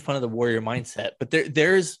and I've made fun of the warrior mindset, but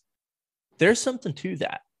there's something to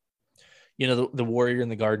that. The warrior in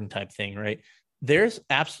the garden type thing, right? There's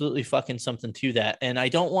absolutely fucking something to that. And I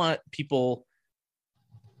don't want people.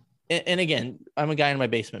 And again, I'm a guy in my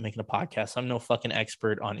basement making a podcast. I'm no fucking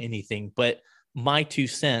expert on anything, but my 2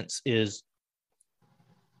 cents is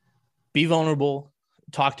be vulnerable,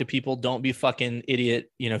 talk to people. Don't be a fucking idiot.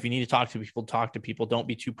 If you need to talk to people, talk to people. Don't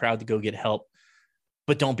be too proud to go get help,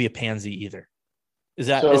 but don't be a pansy either. Is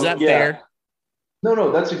that fair? No,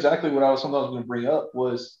 that's exactly what I was going to bring up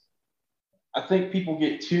was I think people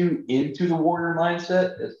get too into the warrior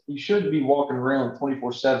mindset. You shouldn't be walking around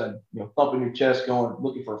 24/7, thumping your chest,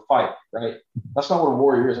 looking for a fight, right? That's not what a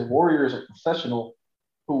warrior is. A warrior is a professional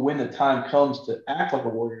who, when the time comes to act like a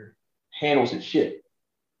warrior, handles his shit.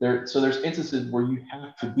 So there's instances where you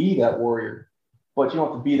have to be that warrior, but you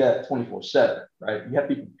don't have to be that 24/7, right? You have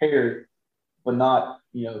to be prepared, but not,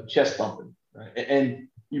 chest thumping, right? And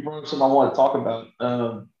you brought up something I want to talk about,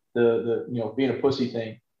 the being a pussy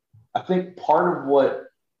thing. I think part of what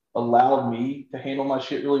allowed me to handle my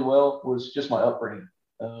shit really well was just my upbringing.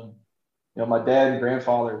 My dad and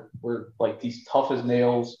grandfather were like these tough as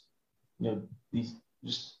nails, these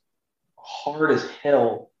just hard as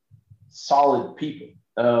hell, solid people.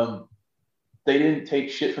 They didn't take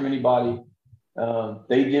shit from anybody.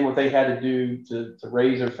 They did what they had to do to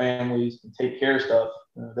raise their families and take care of stuff.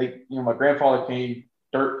 My grandfather came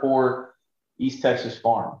dirt poor, East Texas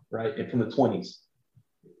farm, right? And from the 20s.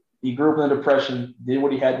 He grew up in the Depression, did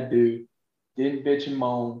what he had to do, didn't bitch and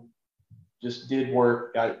moan, just did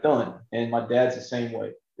work, got it done. And my dad's the same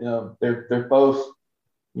way. They're both,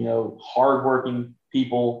 hardworking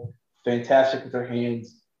people, fantastic with their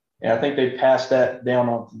hands. And I think they passed that down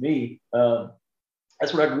on to me.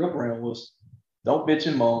 That's what I grew up around was don't bitch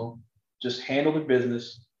and moan, just handle the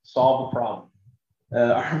business, solve the problem.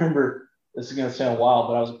 I remember this is gonna sound wild,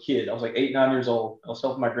 but I was a kid. I was like 8, 9 years old. I was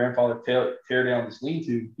helping my grandfather tear down this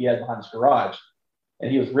lean-to he had behind his garage,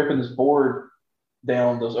 and he was ripping this board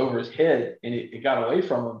down that was over his head, and it got away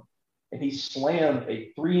from him, and he slammed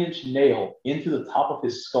a 3-inch nail into the top of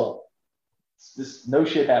his skull. This no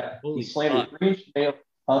shit happened. Holy he slammed fuck. a 3-inch nail.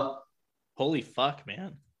 Huh? Holy fuck,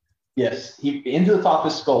 man. Yes, he into the top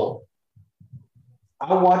of his skull.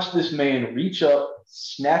 I watched this man reach up,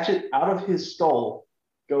 snatch it out of his skull,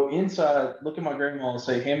 go inside, look at my grandma and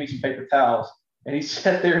say, hand me some paper towels. And he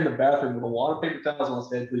sat there in the bathroom with a lot of paper towels on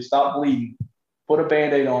his head. Please stop bleeding. Put a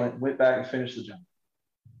Band-Aid on it, went back and finished the job.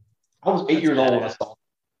 I was 8 years old when I saw it.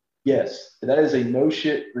 Yes, that is a no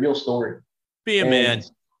shit real story. Be a man.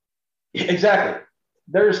 Exactly.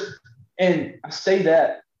 And I say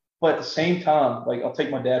that, but at the same time, like I'll take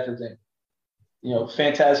my dad for example. You know,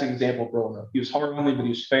 fantastic example of growing up. He was hard on me, but he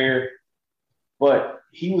was fair. But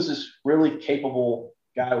he was this really capable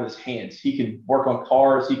guy with his hands. He can work on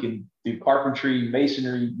cars. He can do carpentry,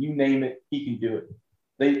 masonry, you name it. He can do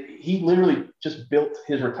it. He literally just built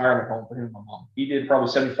his retirement home for him and my mom. He did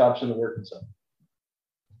probably 75% of the work himself.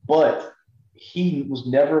 But he was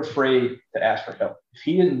never afraid to ask for help. If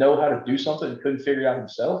he didn't know how to do something and couldn't figure it out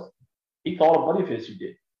himself, he called a buddy of his who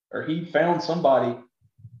did. Or he found somebody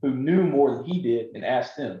who knew more than he did and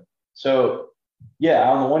asked him. So, yeah,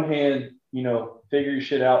 on the one hand, you know, figure your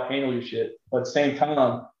shit out, handle your shit. But at the same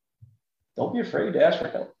time, don't be afraid to ask for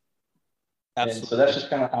help. Absolutely. And so that's just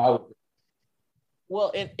kind of how I would.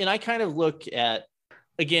 Well, and I kind of look at,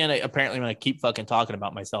 again, apparently I'm going to keep fucking talking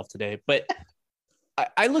about myself today, but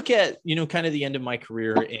I look at, you know, kind of the end of my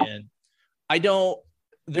career, and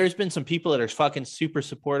there's been some people that are fucking super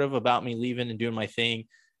supportive about me leaving and doing my thing.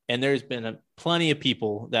 And there's been plenty of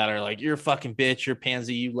people that are like, you're a fucking bitch, you're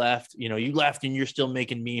pansy, you left and you're still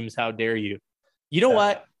making memes. How dare you? You know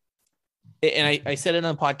what? And I said it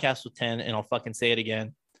on the podcast with 10, and I'll fucking say it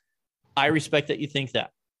again. I respect that you think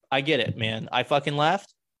that. I get it, man. I fucking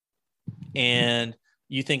left, and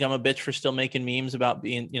you think I'm a bitch for still making memes about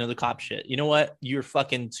being, you know, the cop shit. You know what? You're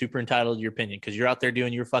fucking super entitled to your opinion because you're out there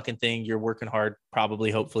doing your fucking thing. You're working hard,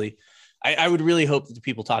 probably, hopefully. I would really hope that the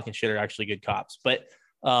people talking shit are actually good cops, but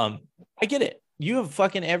I get it. You have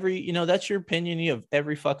fucking that's your opinion. You have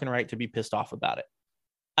every fucking right to be pissed off about it.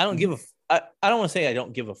 I don't give I don't want to say I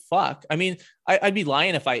don't give a fuck. I mean, I'd be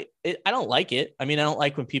lying if I don't like it. I mean, I don't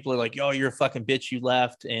like when people are like, "Yo, you're a fucking bitch, you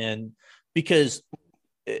left," and because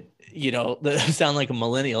you know, sound like a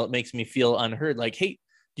millennial, it makes me feel unheard. Like, hey,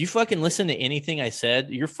 do you fucking listen to anything I said?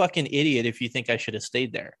 You're fucking idiot if you think I should have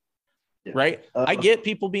stayed there. Yeah. Right. I get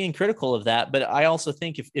people being critical of that, but I also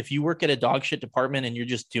think if you work at a dog shit department and you're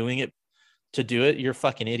just doing it to do it, you're a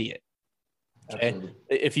fucking idiot. Okay. Absolutely.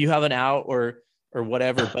 If you have an out or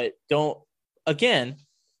whatever, but don't, again,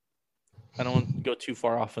 I don't want to go too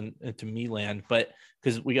far off into me land, but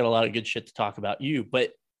because we got a lot of good shit to talk about you,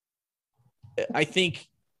 but I think,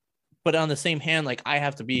 but on the same hand, like I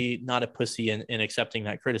have to be not a pussy in accepting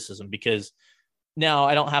that criticism, because now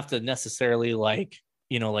I don't have to necessarily like,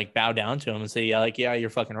 you know, like bow down to him and say, yeah, you're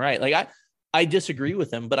fucking right. Like I disagree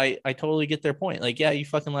with them, but I totally get their point. Like, yeah, you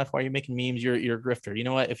fucking left. Why are you making memes? You're a grifter. You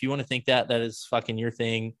know what? If you want to think that is fucking your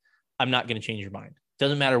thing, I'm not going to change your mind.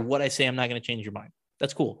 Doesn't matter what I say. I'm not going to change your mind.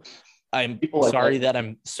 That's cool. I'm sorry that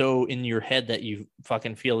I'm so in your head that you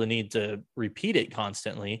fucking feel the need to repeat it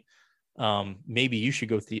constantly. Maybe you should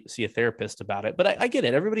go see a therapist about it, but I get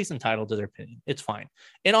it. Everybody's entitled to their opinion. It's fine.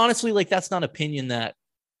 And honestly, like that's not opinion that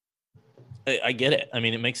I get it. I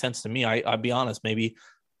mean, it makes sense to me. I'll be honest. Maybe,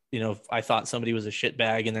 you know, if I thought somebody was a shit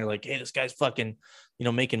bag and they're like, hey, this guy's fucking, you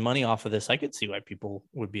know, making money off of this, I could see why people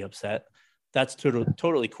would be upset. That's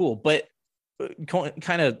totally cool. But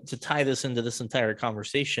kind of to tie this into this entire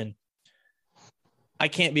conversation, I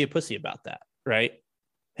can't be a pussy about that. Right.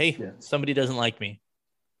 Hey, somebody doesn't like me.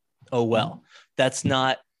 Oh, well, that's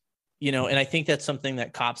not, you know, and I think that's something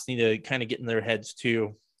that cops need to kind of get in their heads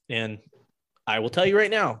too. And I will tell you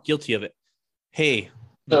right now, guilty of it. Hey,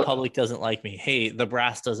 the public doesn't like me. Hey, the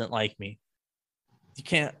brass doesn't like me. You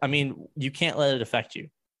can't let it affect you.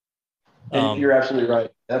 You're absolutely right.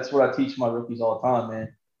 That's what I teach my rookies all the time,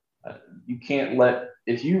 man. You can't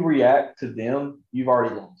if you react to them, you've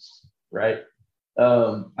already lost, right?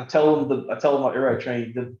 I tell them everywhere I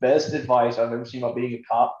train, the best advice I've ever seen about being a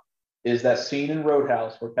cop is that scene in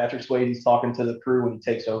Roadhouse where Patrick Swayze's talking to the crew when he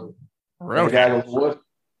takes over. The guy goes,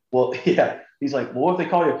 he's like, well, what if they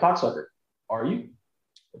call you a cocksucker? Are you?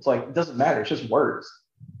 It's like, it doesn't matter. It's just words.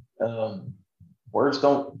 Words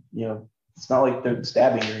don't, you know, it's not like they're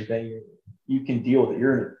stabbing or anything. You can deal with it.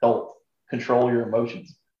 You're an adult. Control your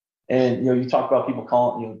emotions. And, you know, you talk about people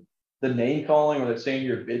calling, you know, the name calling or they're saying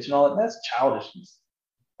you're a bitch and all that. That's childishness.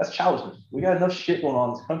 That's childishness. We got enough shit going on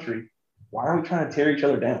in this country. Why are we trying to tear each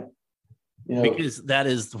other down? Because that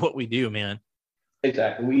is what we do, man.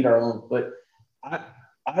 Exactly. We eat our own. But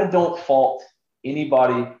I don't fault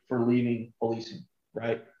anybody for leaving policing,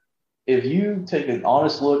 right? If you take an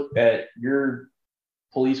honest look at your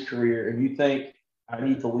police career and you think I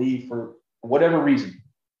need to leave for whatever reason,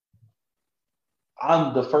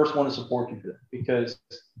 I'm the first one to support you for that, because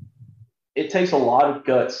it takes a lot of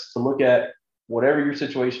guts to look at whatever your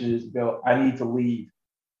situation is and go, I need to leave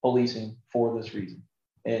policing for this reason.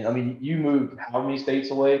 And I mean, you moved how many states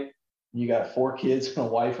away? You got 4 kids and a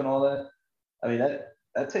wife and all that. I mean,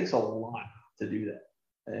 that takes a lot to do that.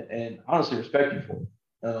 And honestly, respect you for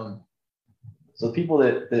it. So people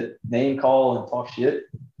that name call and talk shit,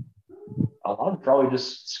 a lot of them probably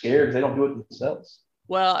just scared because they don't do it themselves.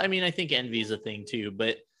 Well, I mean, I think envy is a thing too,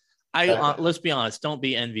 but let's be honest, don't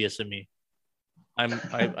be envious of me. I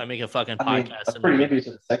make a fucking podcast. I'm pretty envious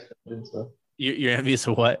of the sex dungeon. So you're envious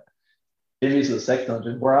of what? Envious of the sex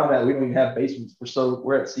dungeon. Where I'm at, we don't even have basements.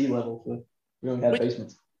 We're at sea level, so we don't have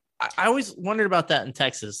basements. I always wondered about that in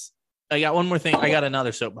Texas. I got one more thing. I got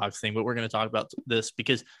another soapbox thing, but we're going to talk about this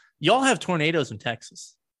because y'all have tornadoes in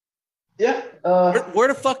Texas. Yeah. Where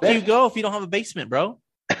the fuck do you go if you don't have a basement, bro?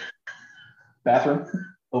 Bathroom,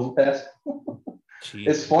 overpass. Jeez.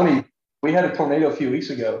 It's funny. We had a tornado a few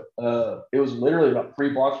weeks ago. It was literally about 3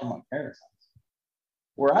 blocks from my parents' house.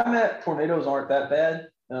 Where I'm at, tornadoes aren't that bad.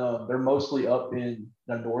 They're mostly up in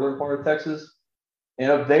the northern part of Texas.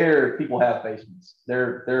 And up there, people have basements.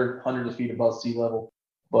 They're hundreds of feet above sea level.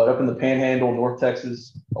 But up in the Panhandle, North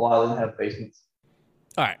Texas, a lot of them have basements.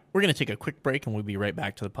 All right, we're going to take a quick break, and we'll be right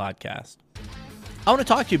back to the podcast. I want to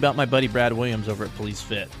talk to you about my buddy Brad Williams over at Police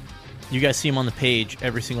Fit. You guys see him on the page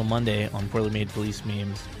every single Monday on Poorly Made Police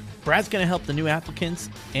Memes. Brad's going to help the new applicants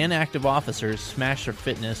and active officers smash their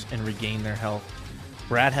fitness and regain their health.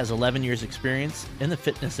 Brad has 11 years experience in the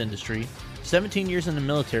fitness industry, 17 years in the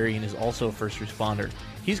military, and is also a first responder.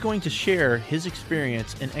 He's going to share his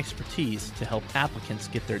experience and expertise to help applicants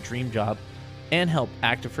get their dream job and help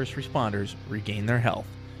active first responders regain their health.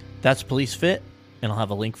 That's Police Fit, and I'll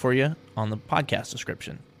have a link for you on the podcast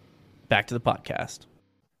description. Back to the podcast.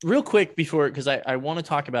 Real quick before, because I want to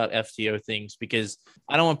talk about FTO things, because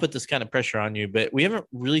I don't want to put this kind of pressure on you, but we haven't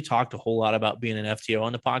really talked a whole lot about being an FTO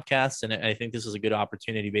on the podcast, and I think this is a good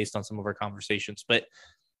opportunity based on some of our conversations. But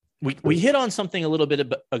we hit on something a little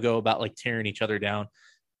bit ago about like tearing each other down,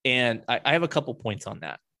 and I have a couple points on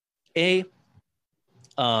that.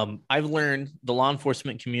 I've learned the law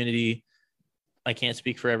enforcement community, I can't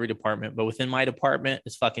speak for every department, but within my department,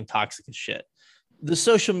 it's fucking toxic as shit. The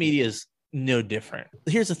social media is no different.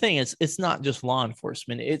 Here's the thing. It's not just law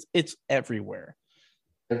enforcement. It's everywhere.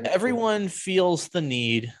 Everyone feels the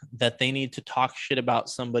need that they need to talk shit about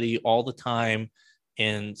somebody all the time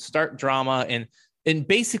and start drama. And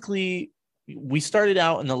basically we started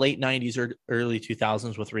out in the late 90s or early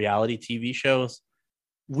 2000s with reality TV shows.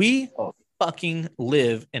 We fucking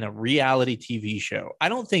live in a reality TV show. I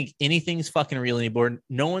don't think anything's fucking real anymore.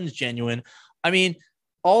 No one's genuine. I mean,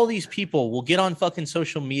 all these people will get on fucking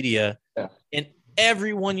social media and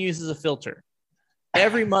everyone uses a filter.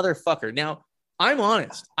 Every motherfucker. Now, I'm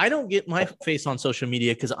honest. I don't get my face on social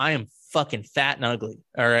media because I am fucking fat and ugly.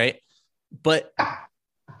 All right. But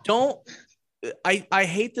I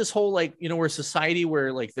hate this whole, like, you know, we're a society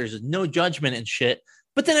where like there's no judgment and shit,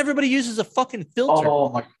 but then everybody uses a fucking filter. Oh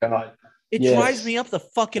my God. It drives me up the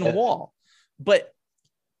fucking wall. But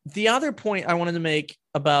the other point I wanted to make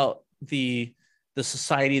about the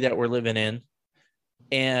society that we're living in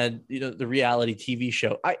and, you know, the reality TV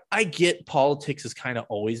show, I get politics has kind of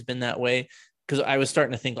always been that way, because I was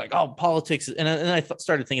starting to think like, oh, politics. And I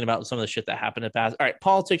started thinking about some of the shit that happened in the past. All right.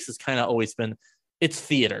 Politics has kind of always been, it's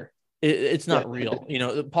theater. It's not real. You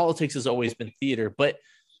know, politics has always been theater. But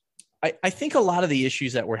I think a lot of the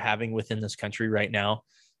issues that we're having within this country right now,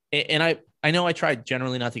 and I know I try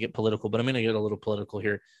generally not to get political, but I'm going to get a little political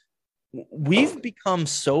here. We've become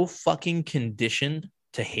so fucking conditioned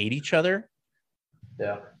to hate each other.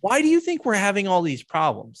 Yeah. Why do you think we're having all these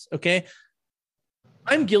problems? Okay.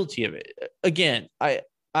 I'm guilty of it. Again,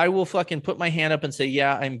 I will fucking put my hand up and say,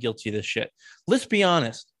 yeah, I'm guilty of this shit. Let's be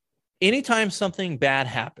honest. Anytime something bad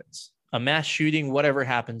happens, a mass shooting, whatever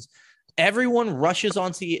happens, everyone rushes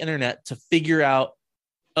onto the internet to figure out,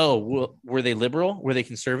 oh, were they liberal? Were they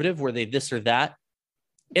conservative? Were they this or that?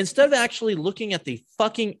 Instead of actually looking at the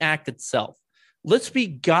fucking act itself. Let's be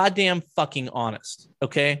goddamn fucking honest,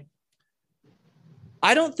 okay?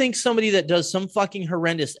 I don't think somebody that does some fucking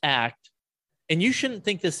horrendous act, and you shouldn't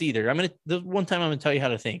think this either. The one time I'm going to tell you how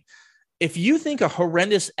to think. If you think a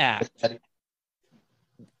horrendous act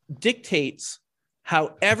dictates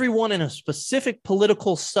how everyone in a specific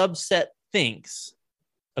political subset thinks.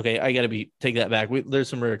 Okay, I got to take that back. There's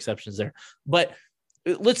some rare exceptions there. But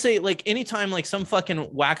let's say like anytime like some fucking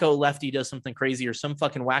wacko lefty does something crazy or some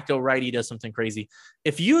fucking wacko righty does something crazy,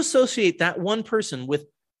 if you associate that one person with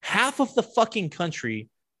half of the fucking country,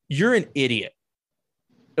 you're an idiot.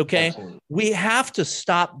 Okay? Absolutely. We have to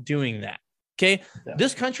stop doing that. Okay? Yeah.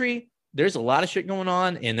 This country, there's a lot of shit going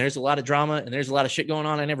on, and there's a lot of drama, and there's a lot of shit going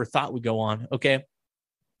on I never thought would go on. Okay?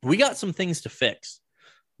 We got some things to fix.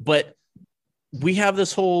 But we have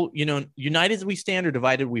this whole, united we stand or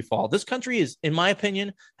divided we fall. This country is, in my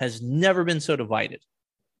opinion, has never been so divided.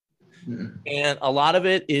 Mm-hmm. And a lot of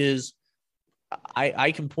it is,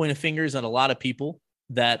 I can point a fingers at a lot of people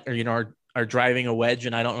that are driving a wedge,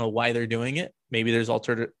 and I don't know why they're doing it. Maybe there's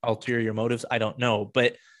ulterior motives. I don't know.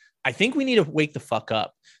 But I think we need to wake the fuck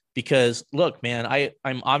up because, look, man,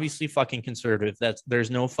 I'm obviously fucking conservative. There's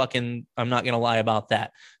no fucking, I'm not going to lie about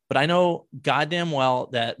that. But I know goddamn well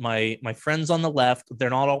that my friends on the left, they're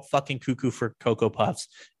not all fucking cuckoo for Cocoa Puffs.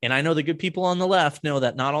 And I know the good people on the left know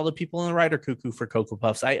that not all the people on the right are cuckoo for Cocoa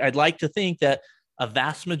Puffs. I'd like to think that a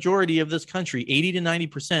vast majority of this country, 80 to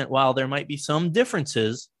 90%, while there might be some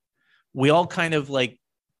differences, we all kind of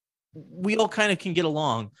can get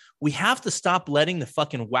along. We have to stop letting the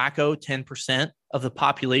fucking wacko 10% of the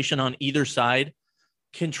population on either side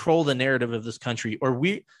control the narrative of this country, or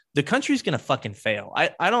the country's going to fucking fail.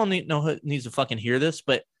 I don't know who needs to fucking hear this,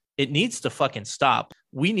 but it needs to fucking stop.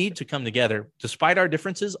 We need to come together despite our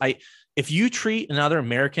differences. If you treat another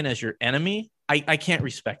American as your enemy, I can't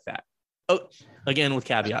respect that. Oh, again, with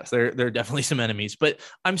caveats, there are definitely some enemies, but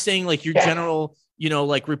I'm saying like your general,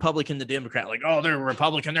 like Republican to Democrat, like, oh, they're a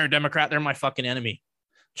Republican, they're a Democrat, they're my fucking enemy.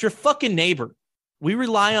 It's your fucking neighbor. We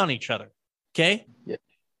rely on each other. Okay. Yeah.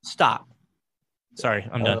 Stop. Sorry,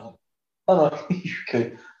 I'm done. Oh, no, you're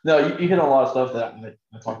good. No, you hit on a lot of stuff that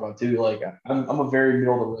I talk about too. Like I'm a very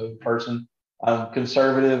middle of the road person. I'm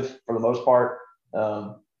conservative for the most part,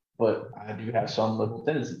 but I do have some liberal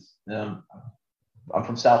tendencies. I'm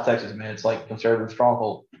from South Texas, man. It's like conservative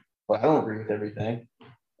stronghold, but I don't agree with everything.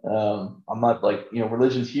 I'm not like,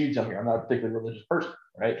 religion's huge on here. I'm not a particularly religious person,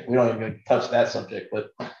 right? We don't even touch that subject,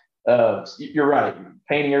 but you're right.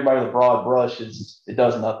 Painting everybody with a broad brush it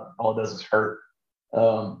does nothing. All it does is hurt.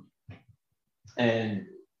 And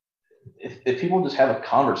if people just have a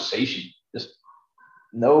conversation, just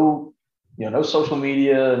no social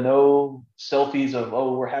media, no selfies of,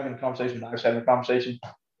 oh, we're having a conversation, not just having a conversation.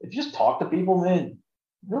 If you just talk to people, man,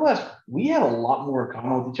 realize we have a lot more in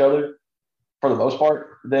common with each other for the most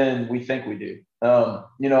part than we think we do.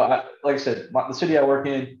 Like I said, the city I work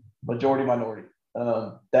in, majority minority.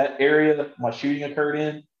 That area my shooting occurred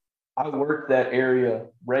in, I worked that area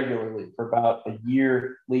regularly for about a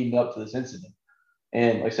year leading up to this incident.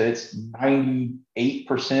 And like I said, it's 98%,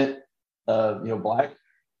 black.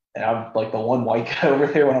 And I'm like the one white guy over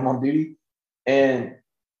there when I'm on duty. And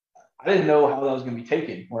I didn't know how that was going to be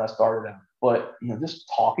taken when I started out. But, just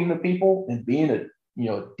talking to people and being a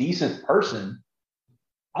decent person,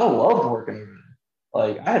 I loved working around.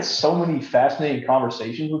 Like I had so many fascinating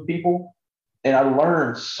conversations with people. And I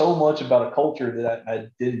learned so much about a culture that I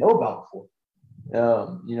didn't know about before.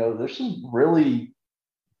 There's some really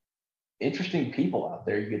interesting people out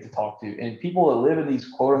there you get to talk to. And people that live in these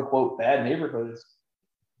quote unquote bad neighborhoods,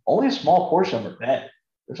 only a small portion of them are bad.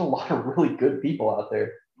 There's a lot of really good people out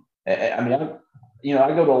there. I mean, I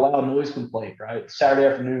go to a loud noise complaint, right? Saturday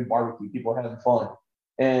afternoon barbecue, people are having fun.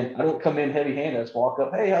 And I don't come in heavy handed. I just walk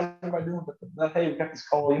up, hey, how's everybody doing? Hey, we got this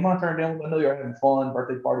call. You mind turning it down? I know you're having fun,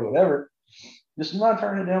 birthday party, whatever. Just not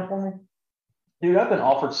turning it down for me. Dude, I've been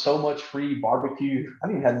offered so much free barbecue. I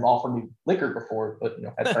didn't even had them offer me liquor before, but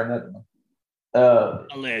I turned that down.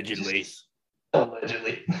 Allegedly.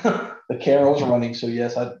 The camera was running, so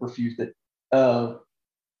yes, I refused it. So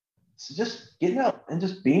just getting out and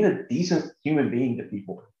just being a decent human being to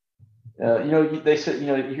people. They said,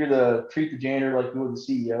 you hear the treat the janitor like you were the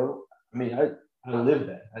CEO. I mean, I live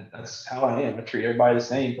that. That's how I am. I treat everybody the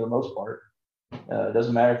same for the most part. It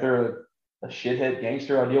doesn't matter if they're a shithead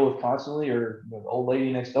gangster I deal with constantly or the old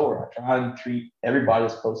lady next door. I try and treat everybody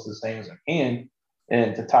as close to the same as I can.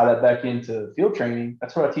 And to tie that back into field training,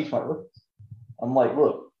 that's what I teach my rookies. I'm like,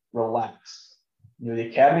 look, relax. The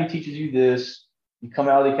academy teaches you this. You come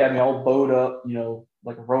out of the academy all bowed up,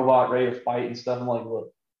 like a robot ready to fight and stuff. I'm like,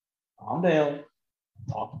 look, calm down.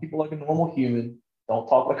 Talk to people like a normal human. Don't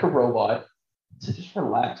talk like a robot. So just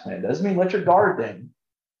relax, man. It doesn't mean let your guard down.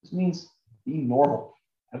 It just means be normal.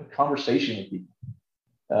 Have a conversation with people.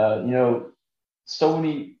 So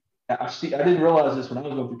many. I didn't realize this when I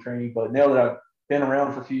was going through training, but now that I've been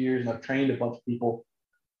around for a few years and I've trained a bunch of people,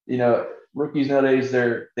 rookies nowadays,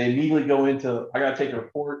 they immediately go into, I got to take a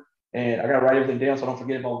report and I got to write everything down so I don't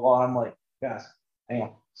forget, blah, blah, blah. I'm like, guys, hang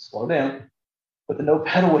on, slow down, put the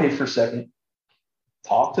notepad away for a second,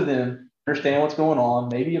 talk to them, understand what's going on.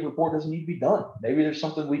 Maybe a report doesn't need to be done. Maybe there's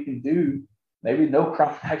something we can do. Maybe no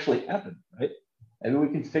crime actually happened, right? Maybe we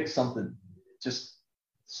can fix something. Just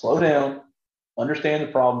slow down, understand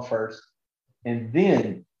the problem first, and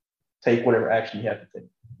then take whatever action you have to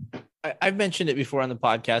take. I've mentioned it before on the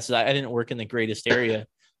podcast. I didn't work in the greatest area,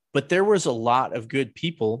 but there was a lot of good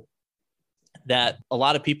people that a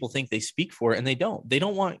lot of people think they speak for, and they don't. They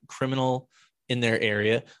don't want criminal in their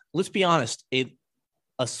area. Let's be honest.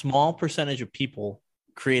 A small percentage of people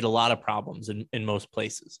create a lot of problems in most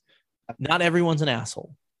places. Not everyone's an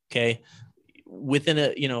asshole. Okay. Within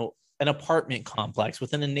an apartment complex,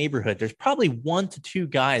 within a neighborhood, there's probably 1 to 2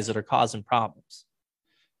 guys that are causing problems.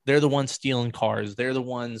 They're the ones stealing cars. They're the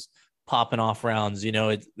ones popping off rounds.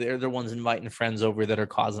 They're the ones inviting friends over that are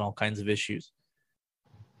causing all kinds of issues.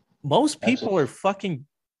 Most people are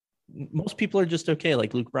just okay.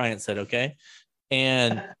 Like Luke Bryant said, okay.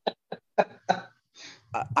 And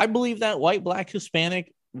I believe that white, black,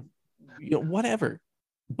 Hispanic, whatever.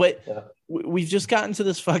 But we've just gotten to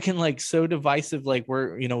this fucking like so divisive, like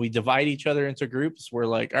we divide each other into groups. We're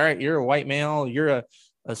like, all right, you're a white male, you're a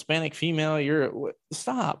Hispanic female,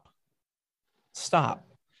 stop.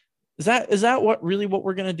 Is that what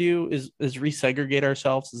we're gonna do? Is resegregate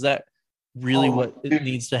ourselves? Is that really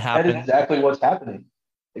needs to happen? That is exactly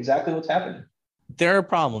what's happening. There are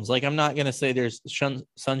problems. Like, I'm not gonna say there's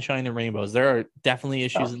sunshine and rainbows. There are definitely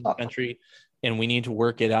issues in the country, and we need to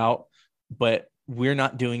work it out. But we're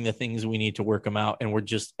not doing the things we need to work them out,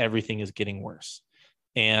 and everything is getting worse.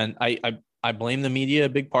 And I blame the media a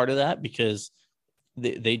big part of that, because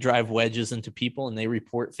they drive wedges into people and they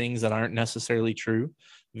report things that aren't necessarily true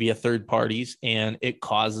via third parties. And it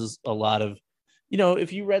causes a lot of,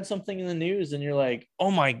 if you read something in the news and you're like, oh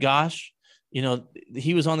my gosh,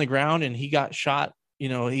 he was on the ground and he got shot,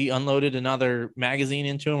 he unloaded another magazine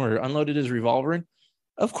into him or unloaded his revolver.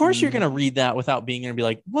 Of course you're going to read that without being going to be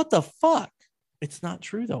like, what the fuck? It's not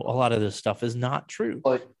true though. A lot of this stuff is not true.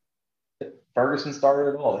 Like Ferguson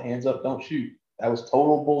started it all. Hands up, don't shoot. That was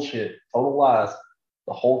total bullshit, total lies.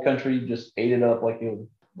 The whole country just ate it up like it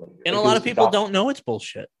was. And a lot of people don't know it's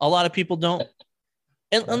bullshit. A lot of people don't.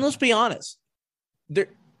 And let's be honest.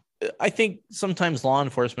 I think sometimes law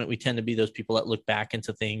enforcement, we tend to be those people that look back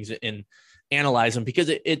into things and analyze them, because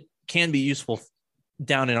it can be useful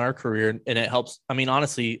down in our career, and it helps. I mean,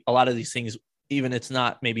 honestly, a lot of these things, even it's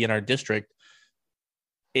not maybe in our district,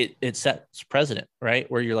 it sets precedent, right?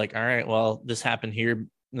 Where you're like, all right, well, this happened here.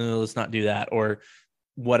 No, let's not do that, or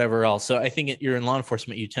whatever else. So I think you're in law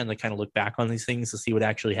enforcement, you tend to kind of look back on these things to see what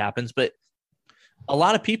actually happens. But a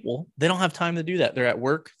lot of people, they don't have time to do that. They're at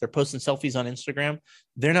work. They're posting selfies on Instagram.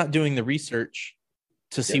 They're not doing the research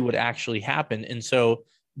to see what actually happened. And so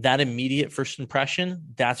that immediate first impression,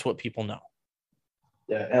 that's what people know.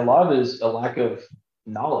 Yeah. And a lot of it is a lack of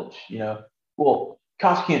knowledge, Well,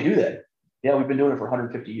 cops can't do that. Yeah, we've been doing it for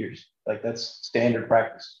 150 years. Like, that's standard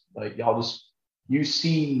practice. Like, you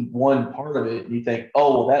see one part of it and you think,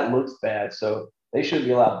 oh, well, that looks bad, so they shouldn't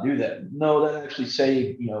be allowed to do that. No, that actually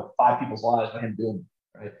saved, 5 people's lives by him doing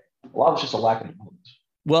it, right? A lot of it's just a lack of knowledge.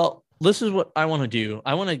 Well, this is what I want to do.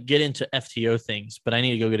 I want to get into FTO things, but I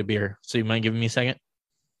need to go get a beer. So you mind giving me a second?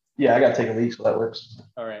 Yeah, I got to take a leak, so that works.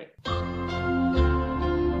 All right.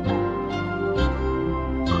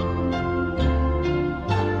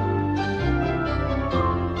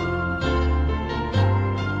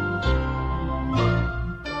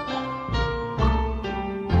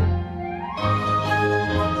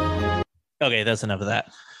 Okay, that's enough of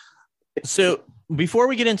that. So before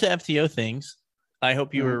we get into FTO things, I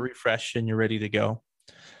hope you were refreshed and you're ready to go.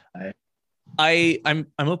 I'm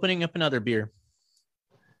opening up another beer,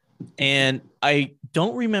 and I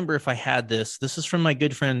don't remember if I had this. This is from my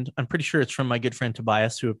good friend. I'm pretty sure it's from my good friend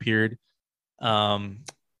Tobias, who appeared. I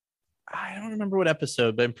don't remember what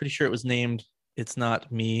episode, but I'm pretty sure it was named "It's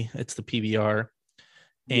Not Me, It's the PBR,"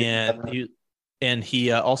 and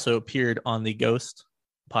he also appeared on the Ghost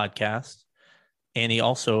podcast. And he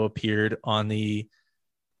also appeared on the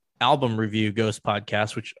album review Ghost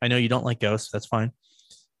podcast, which I know you don't like Ghost. That's fine.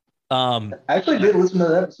 I actually did listen to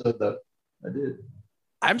that episode, though. I did.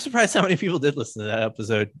 I'm surprised how many people did listen to that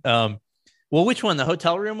episode. Well, which one? The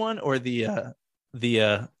hotel room one or the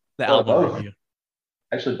album both. review?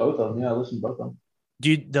 Actually, both of them. Yeah, I listened to both of them.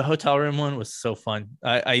 Dude, the hotel room one was so fun.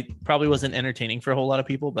 I probably wasn't entertaining for a whole lot of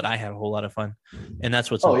people, but I had a whole lot of fun. And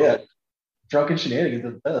that's what's yeah. Drunken shenanigans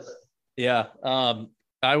are the best. Yeah.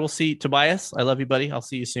 I will see Tobias. I love you, buddy. I'll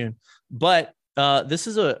see you soon. But This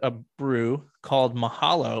is a brew called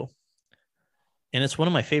Mahalo, and it's one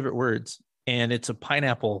of my favorite words. And it's a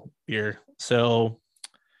pineapple beer. So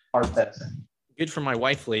Hard pass. good for my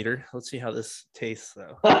wife later. Let's see how this tastes,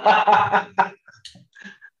 though.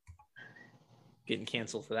 Getting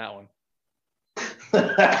canceled for that one.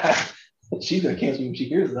 She's gonna cancel you when she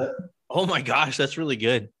hears that. Oh my gosh, that's really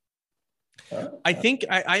good. I think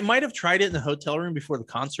I might have tried it in the hotel room before the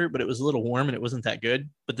concert, but it was a little warm and it wasn't that good.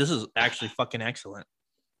 But this is actually fucking excellent.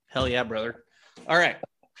 Hell yeah, brother. All right.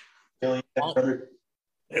 Hell yeah, brother.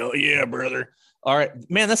 Hell yeah, brother. All right,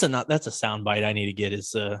 man. That's a sound bite I need to get.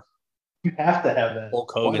 Is You have to have that.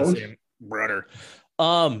 Hulk Hogan saying, brother.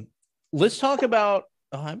 Let's talk about.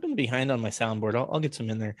 Oh, I've been behind on my soundboard. I'll get some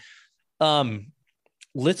in there.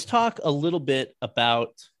 Let's talk a little bit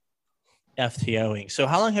about FTOing. So,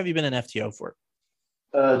 how long have you been in FTO for?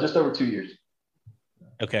 Just over 2 years.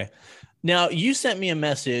 Okay. Now, you sent me a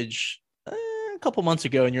message a couple months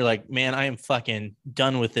ago, and you're like, "Man, I am fucking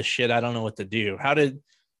done with this shit. I don't know what to do." Like,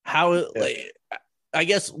 I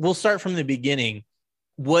guess we'll start from the beginning.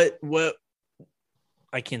 What?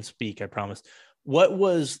 I can speak. I promise. What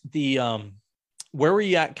was the where were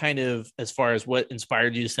you at, kind of, as far as what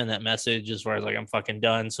inspired you to send that message? As far as like, I'm fucking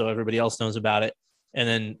done, so everybody else knows about it, and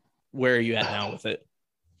then where are you at now with it?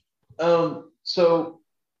 So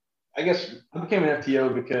I guess I became an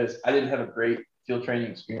FTO because I didn't have a great field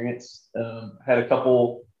training experience. I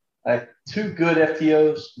had two good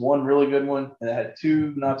FTOs, one really good one, and I had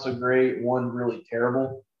two not so great, one really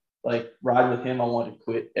terrible. Like, ride with him, I wanted to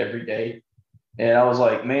quit every day. And I was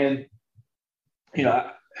like, man,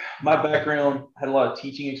 my background had a lot of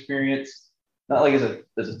teaching experience, not like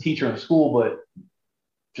as a teacher in school, but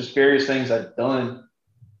just various things I'd done.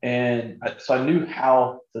 And so I knew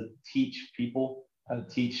how to teach people, how to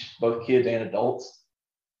teach both kids and adults.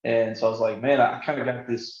 And so I was like, man, I kind of got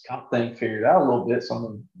this cop thing figured out a little bit. So I'm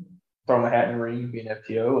going to throw my hat in the ring, be an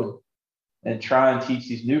FTO, and try and teach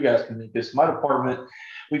these new guys. Because my department,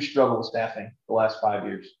 we've struggled with staffing the last 5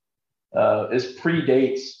 years. This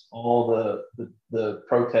predates all the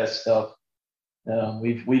protest stuff.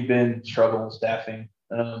 We've been struggling with staffing.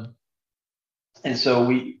 And so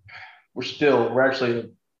we're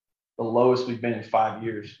actually the lowest we've been in 5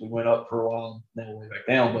 years. We went up for a while, then we went back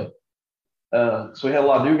down. But so we had a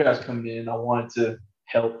lot of new guys coming in. I wanted to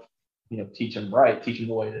help, teach them right, teach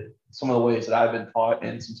them some of the ways that I've been taught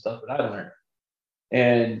and some stuff that I've learned.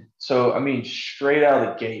 And so, I mean, straight out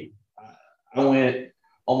of the gate, I went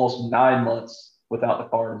almost 9 months without the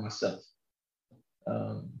car to myself.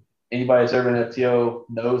 Anybody that's ever been an FTO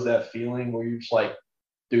knows that feeling where you're just like,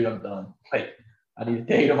 dude, I'm done. Like, I need a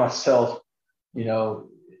day to myself.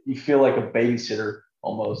 You feel like a babysitter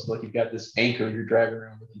almost, like you've got this anchor you're dragging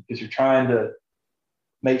around with you because you're trying to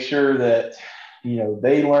make sure that,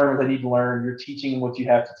 they learn what they need to learn. You're teaching them what you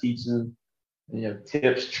have to teach them,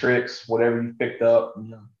 tips, tricks, whatever you picked up,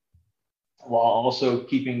 while also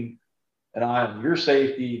keeping an eye on your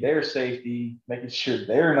safety, their safety, making sure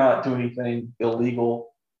they're not doing anything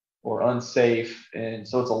illegal or unsafe. And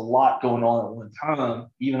so it's a lot going on at one time,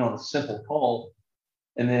 even on a simple call.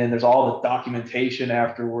 And then there's all the documentation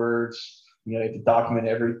afterwards. You have to document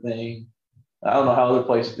everything. I don't know how other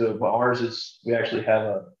places do it, but ours is we have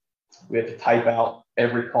to type out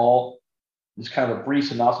every call, just kind of a brief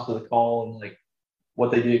synopsis of the call and like what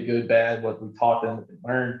they did, good, bad, what we taught them, what they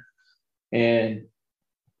learned. And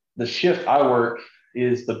the shift I work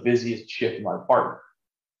is the busiest shift in my department.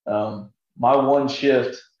 My one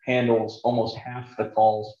shift handles almost half the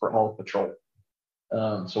calls for all the patrol.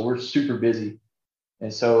 So we're super busy.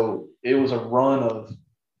 And so it was a run of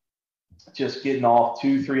just getting off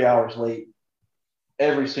 2-3 hours late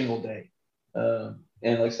every single day.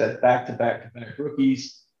 And like I said, back to back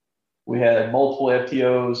rookies. We had multiple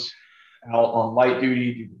FTOs out on light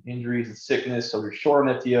duty due to injuries and sickness. So we're short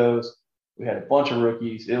on FTOs. We had a bunch of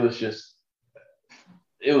rookies. It was just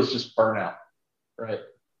burnout, right?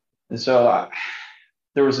 And so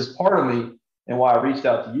there was this part of me, and why I reached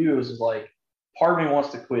out to you is like, part of me wants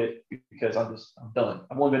to quit because I'm done.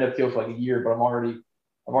 I've only been FTO for like a year, but I've already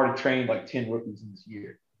trained like 10 rookies in this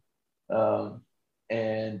year.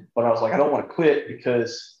 But I was like, I don't want to quit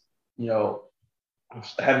because,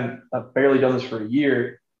 I've barely done this for a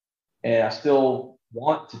year and I still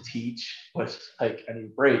want to teach, but it's like, I need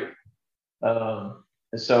a break. And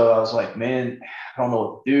so I was like, man, I don't know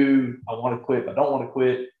what to do. I want to quit, but I don't want to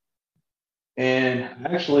quit. And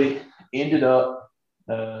I actually ended up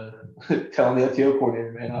telling the FTO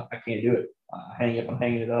coordinator, man, I can't do it. I'm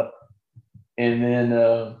hanging it up. And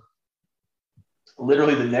then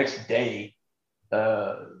literally the next day,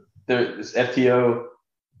 this FTO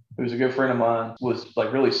who's a good friend of mine, was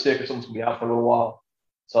like really sick or something's gonna be out for a little while.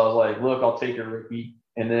 So I was like, look, I'll take your Ricky.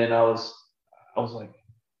 And then I was like,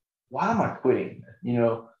 why am I quitting?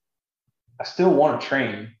 I still want to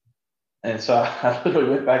train. And so I literally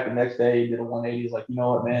went back the next day, did a 180. He's like, you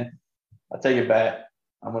know what, man, I take it back.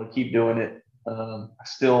 I'm going to keep doing it. I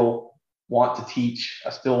still want to teach. I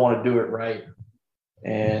still want to do it right.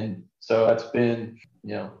 And so that's been,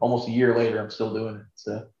 almost a year later, I'm still doing it.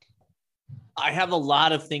 So I have a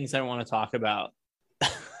lot of things I want to talk about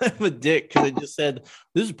with Dick, because I just said,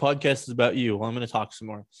 this podcast is about you. Well, I'm going to talk some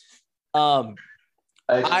more.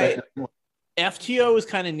 FTO is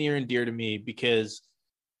kind of near and dear to me because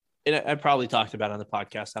I probably talked about it on the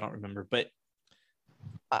podcast. I don't remember, but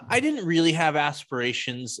I didn't really have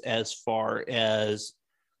aspirations as far as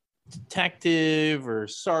detective or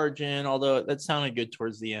sergeant, although that sounded good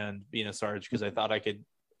towards the end, being a sergeant, because I thought I could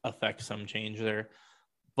affect some change there.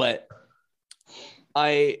 But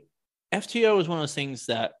FTO is one of those things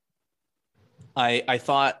that I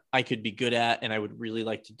thought I could be good at, and I would really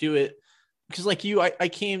like to do it. Because like you, I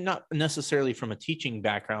came not necessarily from a teaching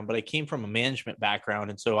background, but I came from a management background.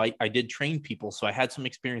 And so I did train people. So I had some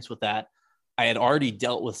experience with that. I had already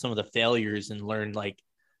dealt with some of the failures and learned like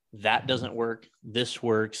that doesn't work, this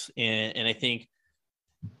works. And I think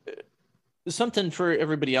something for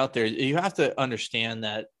everybody out there, you have to understand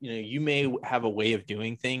that, you may have a way of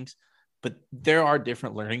doing things, but there are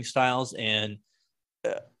different learning styles. And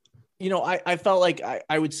I felt like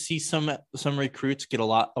I would see some recruits get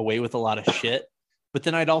away with a lot of shit, but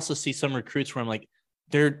then I'd also see some recruits where I'm like,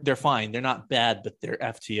 they're fine. They're not bad, but their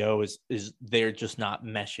FTO is they're just not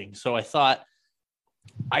meshing. So I thought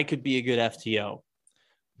I could be a good FTO,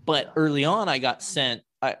 but early on I got sent,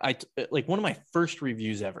 I like one of my first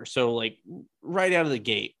reviews ever. So like right out of the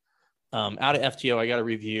gate, out of FTO, I got a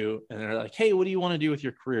review and they're like, hey, what do you want to do with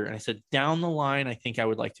your career? And I said, down the line, I think I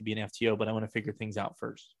would like to be an FTO, but I want to figure things out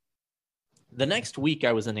first. The next week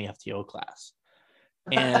I was in the FTO class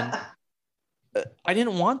and I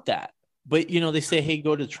didn't want that, but they say, hey,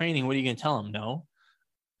 go to training. What are you going to tell them? No.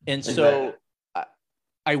 And so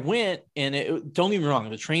I went, and don't get me wrong,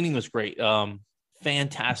 the training was great.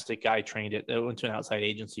 Fantastic guy trained it. I went to an outside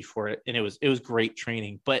agency for it, and it was great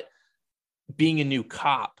training. But being a new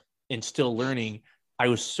cop and still learning, I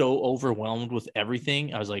was so overwhelmed with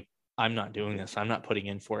everything. I was like, I'm not doing this. I'm not putting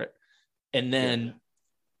in for it. And then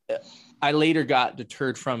I later got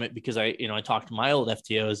deterred from it because I talked to my old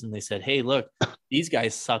FTOs and they said, hey, look, these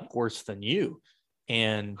guys suck worse than you.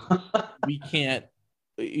 And we can't,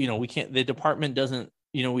 the department doesn't,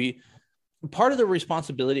 part of the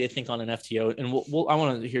responsibility, I think, on an FTO, and I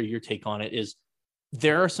want to hear your take on it, is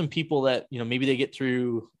there are some people that, maybe they get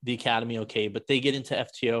through the academy okay, but they get into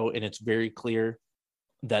FTO and it's very clear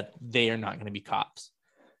that they are not going to be cops.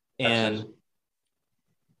 And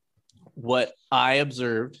what I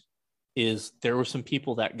observed is there were some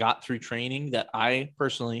people that got through training that I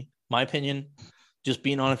personally, my opinion, just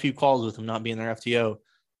being on a few calls with them, not being their FTO,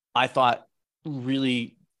 I thought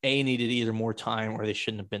really needed either more time or they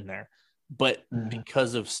shouldn't have been there. But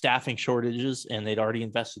because of staffing shortages and they'd already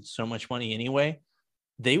invested so much money anyway,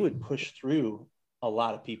 they would push through a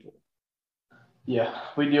lot of people. Yeah,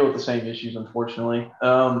 we deal with the same issues, unfortunately.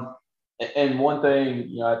 And one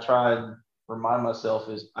thing, I try and remind myself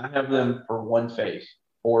is I have them for one phase,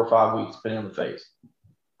 4 or 5 weeks, depending on the phase.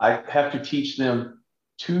 I have to teach them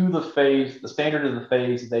to the phase, the standard of the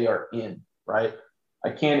phase they are in, right? I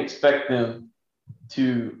can't expect them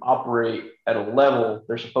to operate at a level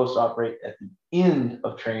they're supposed to operate at the end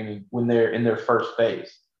of training when they're in their first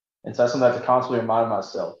phase. And so that's something I have to constantly remind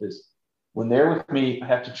myself is when they're with me, I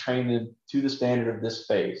have to train them to the standard of this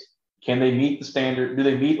phase. Can they meet the standard? Do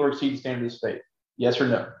they meet or exceed the standard of this phase? Yes or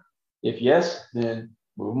no? If yes, then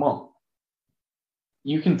move them on.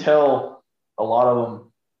 You can tell a lot of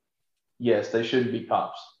them, yes, they shouldn't be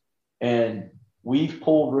cops. And we've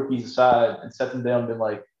pulled rookies aside and set them down and been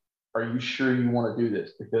like, are you sure you want to do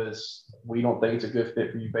this? Because we don't think it's a good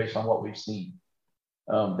fit for you based on what we've seen.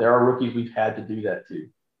 There are rookies we've had to do that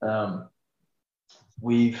to.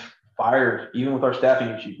 We've fired, even with our staffing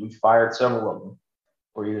issues, we've fired several of them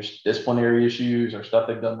for either disciplinary issues or stuff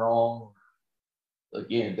they've done wrong.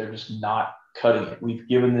 Again, they're just not cutting it. We've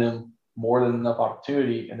given them more than enough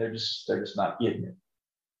opportunity, and they're just not getting it.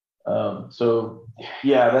 So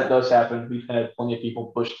yeah, that does happen. We've had plenty of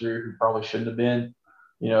people push through who probably shouldn't have been.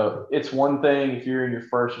 It's one thing if you're in your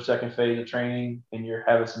first or second phase of training and you're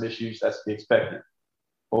having some issues, that's to be expected.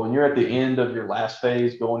 But when you're at the end of your last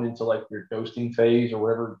phase, going into like your ghosting phase or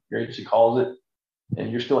whatever your agency calls it, and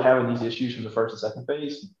you're still having these issues from the first and second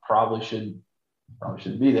phase, you probably shouldn't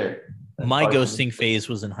be there. My ghosting phase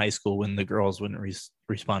was in high school when the girls wouldn't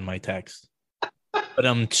respond my text. But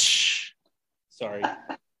sorry.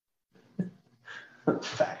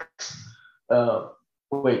 Facts.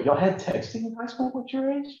 Wait, y'all had texting in high school at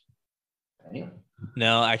your age? Damn.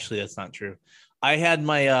 No, actually, that's not true. I had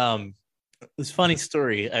my this funny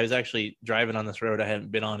story. I was actually driving on this road I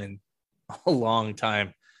hadn't been on in a long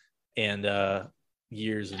time, and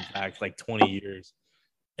years, in fact, like 20 years.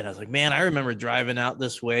 And I was like, man, I remember driving out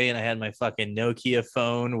this way, and I had my fucking Nokia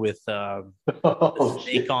phone with a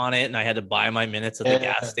snake on it, and I had to buy my minutes at the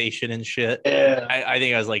gas station and shit. Yeah. I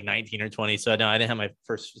think I was like 19 or 20, so no, I didn't have my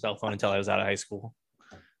first cell phone until I was out of high school.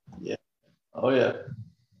 Yeah. Oh yeah.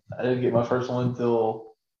 I didn't get my first one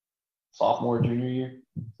until sophomore, junior year.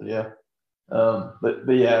 So yeah. But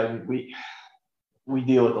yeah, we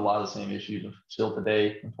deal with a lot of the same issues still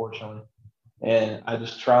today, unfortunately. And I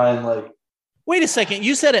just try and like. Wait a second.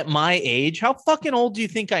 You said at my age. How fucking old do you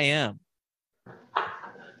think I am? I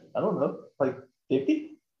don't know, like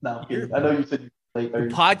 50? No, I know you said you're late 30s.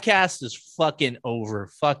 The podcast is fucking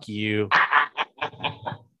over. Fuck you.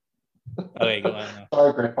 Okay, go on now.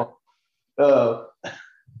 Sorry, Grandpa. I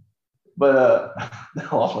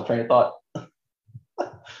lost my train of thought.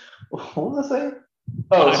 What was I saying?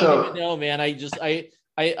 I don't even know, man. I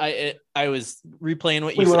was replaying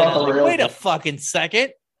what you said. I was like, wait a fucking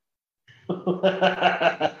second.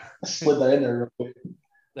 Slid that in there real quick.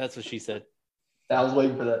 That's what she said. I was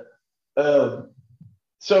waiting for that.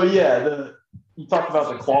 So yeah, you talked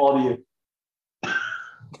about the quality of.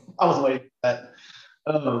 I was waiting for that.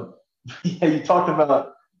 Yeah, you talked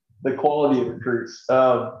about the quality of recruits.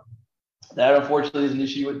 That unfortunately is an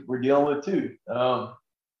issue we're dealing with too.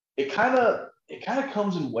 It kind of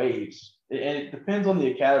comes in waves, and it depends on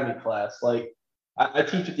the academy class. Like I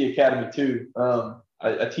teach at the academy too.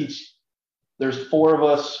 I teach. There's 4 of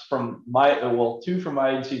us from 2 from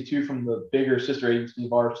my agency, 2 from the bigger sister agency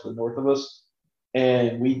of ours to the north of us,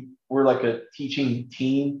 and we're like a teaching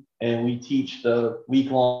team, and we teach the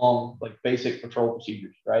week-long like basic patrol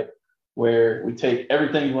procedures, right? Where we take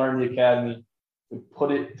everything you learn in the academy, we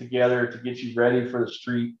put it together to get you ready for the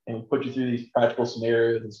street, and we put you through these practical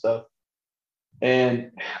scenarios and stuff.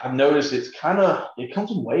 And I've noticed it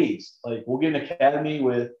comes in waves. Like we'll get an academy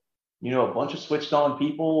with, a bunch of switched on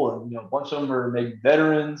people, and, a bunch of them are maybe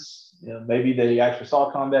veterans, maybe they actually saw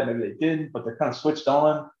combat, maybe they didn't, but they're kind of switched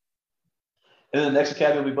on. And then the next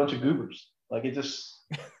academy will be a bunch of goobers. Like it just.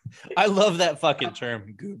 I love that fucking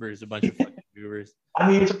term, goobers, a bunch of fucking goobers. I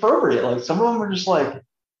mean, it's appropriate. Like some of them are just like,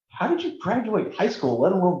 how did you graduate high school,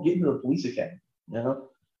 let alone get into the police academy?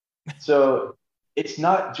 So it's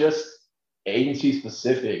not just agency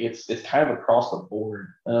specific. It's kind of across the board.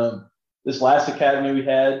 This last academy we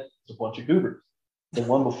had was a bunch of goobers. The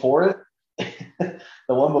one before it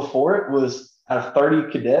was out of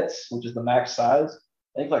 30 cadets, which is the max size.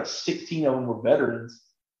 I think like 16 of them were veterans,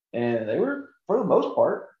 and they were, for the most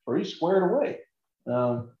part, pretty squared away.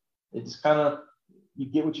 It just kind of, you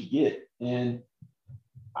get what you get. And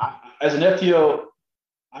as an FTO,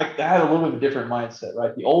 I had a little bit of a different mindset,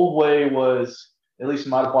 right? The old way was, at least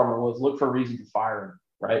in my department, was look for a reason to fire him,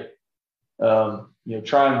 right?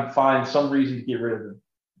 Try and find some reason to get rid of him.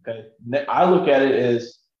 Okay. I look at it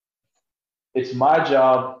as it's my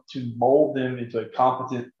job to mold them into a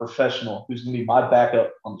competent professional who's going to be my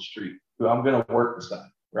backup on the street, who I'm going to work beside,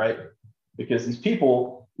 right? Because these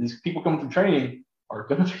people coming from training are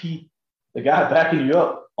going to be the guy backing you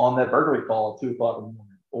up on that burglary call at 2:00 in the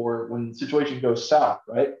morning, or when the situation goes south,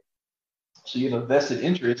 right? So you have a vested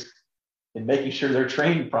interest in making sure they're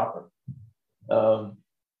trained properly.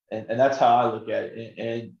 And that's how I look at it.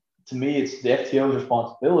 And to me, it's the FTO's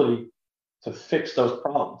responsibility to fix those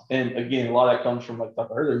problems. And again, a lot of that comes from, like I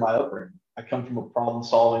talked earlier, my upbringing. I come from a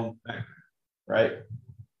problem-solving background, right?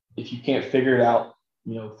 If you can't figure it out,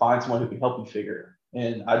 find someone who can help you figure it out.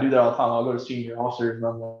 And I do that all the time. I'll go to senior officers and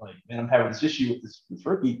I'm like, man, I'm having this issue with this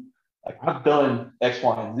rookie. Like, I've done X,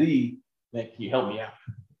 Y, and Z. Man, can you help me out,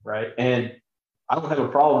 right? And I don't have a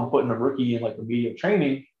problem putting a rookie in like remedial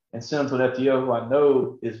training and send them to an FTO who I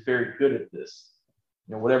know is very good at this.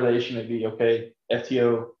 Whatever the issue may be. Okay,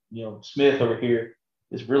 FTO, Smith over here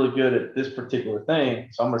is really good at this particular thing,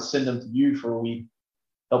 so I'm going to send them to you for a week,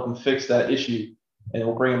 help them fix that issue, and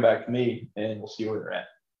we'll bring them back to me, and we'll see where they're at.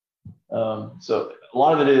 So a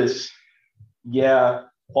lot of it is,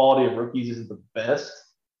 quality of rookies isn't the best,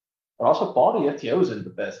 but also quality of FTOs isn't the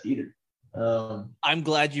best either. I'm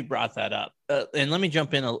glad you brought that up. And let me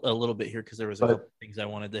jump in a little bit here because there was a couple things I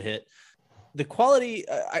wanted to hit. The quality,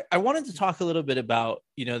 I wanted to talk a little bit about,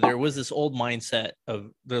 there was this old mindset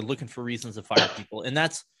of they're looking for reasons to fire people. And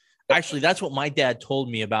that's, Actually, that's what my dad told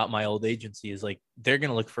me about my old agency is like, they're going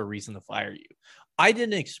to look for a reason to fire you. I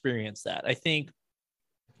didn't experience that. I think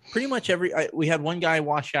pretty much we had one guy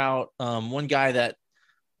wash out, one guy that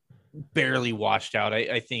barely washed out.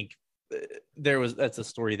 I think that's a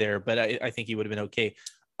story there, but I think he would have been okay.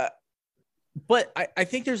 But I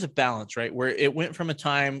think there's a balance, right? Where it went from a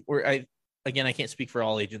time where I can't speak for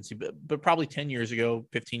all agency, but probably 10 years ago,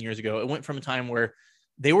 15 years ago, it went from a time where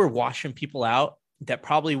they were washing people out that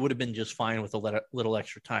probably would have been just fine with a little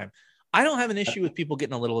extra time. I don't have an issue with people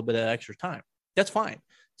getting a little bit of extra time. That's fine.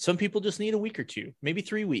 Some people just need a week or two, maybe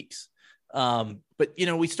 3 weeks. But,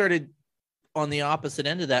 we started on the opposite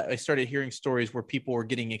end of that. I started hearing stories where people were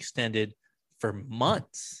getting extended for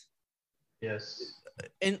months. Yes.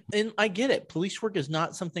 And I get it. Police work is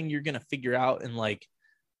not something you're going to figure out in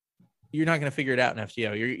you're not going to figure it out in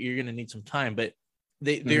FTO. You're going to need some time, but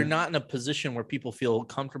they're not in a position where people feel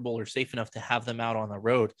comfortable or safe enough to have them out on the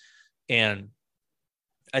road. And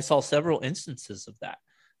I saw several instances of that.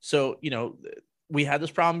 So, we had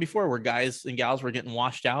this problem before where guys and gals were getting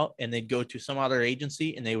washed out and they'd go to some other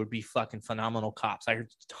agency and they would be fucking phenomenal cops. I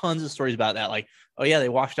heard tons of stories about that. Like, oh yeah, they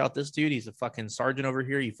washed out this dude. He's a fucking sergeant over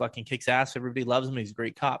here. He fucking kicks ass. Everybody loves him. He's a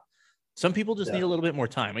great cop. Some people just need a little bit more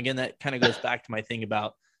time. Again, that kind of goes back to my thing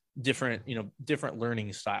about different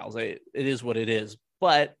learning styles. It is what it is.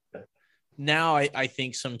 But now I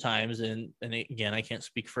think sometimes, and again, I can't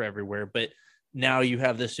speak for everywhere, but now you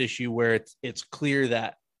have this issue where it's clear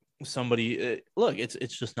that somebody, look,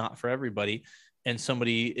 it's just not for everybody. And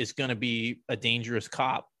somebody is going to be a dangerous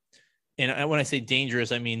cop. And when I say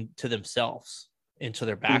dangerous, I mean to themselves and to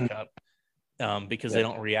their backup, because they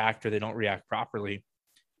don't react or they don't react properly.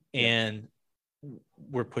 And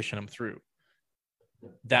we're pushing them through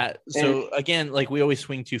that. So again, like we always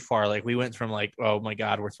swing too far. Like we went from oh my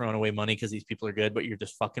God, we're throwing away money because these people are good, but you're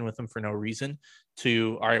just fucking with them for no reason,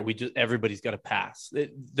 to, all right, everybody's got to pass.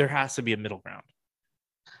 There has to be a middle ground.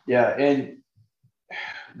 Yeah. And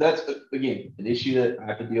that's, again, an issue that I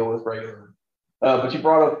have to deal with regularly. But you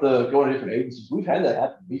brought up the going to different agencies. We've had that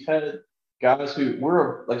happen. We've had guys who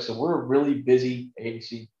we're a really busy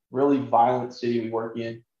agency, really violent city we work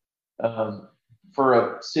in. For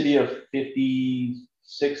a city of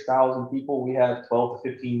 56,000 people, we have 12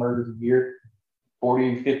 to 15 murders a year,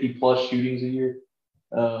 40, 50 plus shootings a year.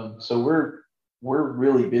 So we're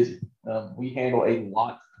really busy. We handle a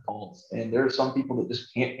lot of calls, and there are some people that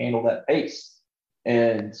just can't handle that pace.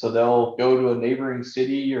 And so they'll go to a neighboring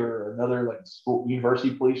city or another school,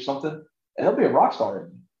 university police, something, and they'll be a rock star.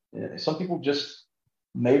 And some people just,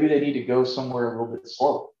 maybe they need to go somewhere a little bit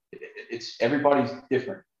slow. It's everybody's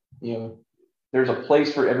different. There's a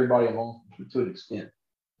place for everybody in law enforcement to an extent.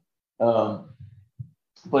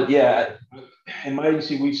 But yeah, in my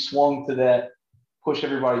agency, we've swung to that, push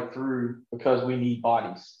everybody through because we need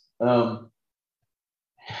bodies.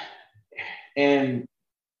 And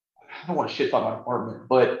I don't want to shit talk my department,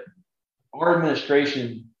 but our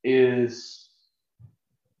administration is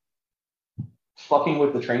fucking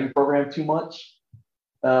with the training program too much.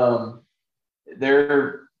 They're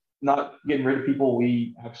not getting rid of people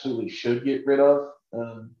we absolutely should get rid of.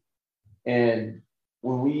 And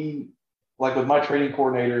when with my training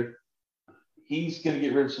coordinator, he's going to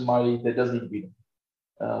get rid of somebody that doesn't need to be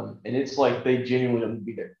there. And it's they genuinely don't need to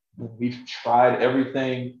be there. We've tried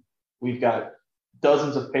everything. We've got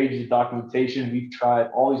dozens of pages of documentation. We've tried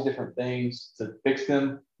all these different things to fix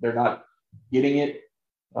them. They're not getting it,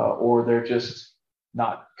 or they're just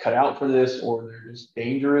not cut out for this, or they're just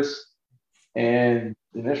dangerous. And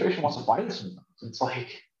the administration wants to fight us sometimes. It's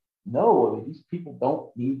no, these people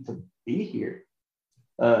don't need to be here.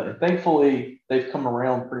 And thankfully, they've come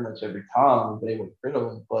around pretty much every time. We've been able to get rid of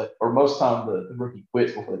them, or most time the rookie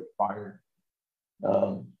quits before they get fired.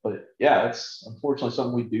 But yeah, it's unfortunately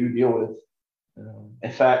something we do deal with.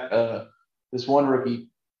 In fact, this one rookie,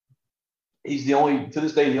 he's to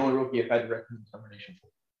this day, the only rookie I've had to recommend termination for.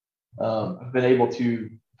 I've been able to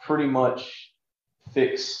pretty much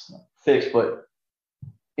fix, but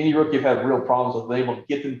any rookie I've had real problems with, been able to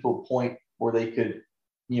get them to a point where they could,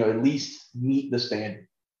 at least meet the standard.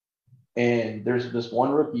 And there's this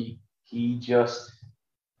one rookie, he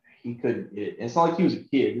couldn't get it. And it's not like he was a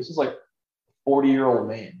kid. This is 40-year-old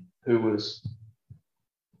man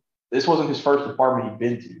this wasn't his first department he'd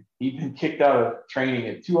been to. He'd been kicked out of training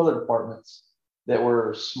at 2 other departments that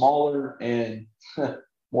were smaller and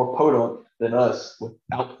more potent than us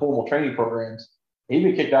without formal training programs. He'd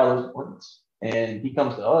been kicked out of those departments. And he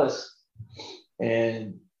comes to us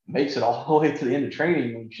and makes it all the way to the end of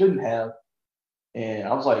training when he shouldn't have. And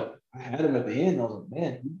I was I had him at the end. I was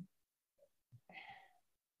man,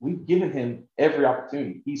 we've given him every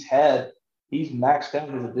opportunity. He's had he's maxed out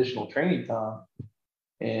his additional training time,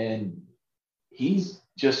 and he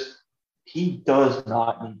does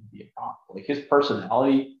not need to be a cop. Like his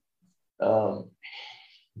personality,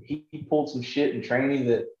 he pulled some shit in training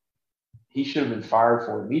that he should have been fired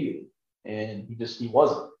for immediately, and he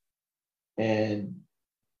wasn't. And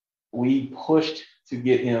we pushed to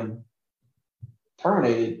get him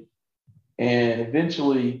terminated, and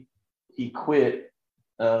eventually he quit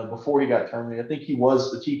before he got terminated. I think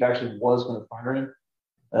the chief actually was going to fire him,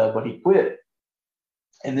 but he quit.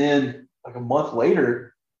 And then like a month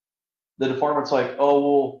later, the department's like, oh,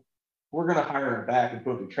 well, we're going to hire him back and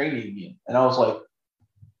put him through training again. And I was like,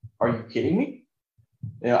 are you kidding me?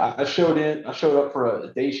 I showed up for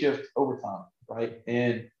a day shift overtime, right?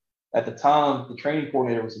 And at the time, the training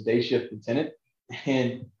coordinator was a day shift lieutenant.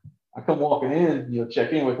 And I come walking in,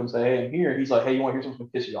 check in with him, say, hey, I'm here. He's like, hey, you want to hear something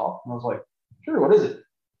to piss you off? And I was like, sure, what is it?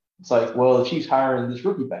 It's like, well, the chief's hiring this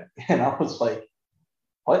rookie back. And I was like,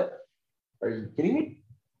 what? Are you kidding me?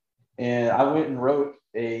 And I went and wrote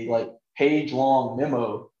a page-long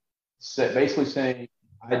memo basically saying,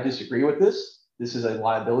 I disagree with this. This is a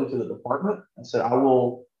liability to the department. I said, I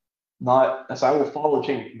will follow the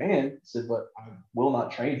chain of command. I said, but I will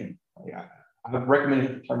not train him. I've recommended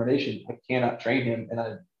him for termination. I cannot train him, and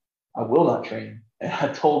I will not train him. And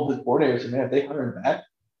I told the coordinator, I said, man, if they hire him back,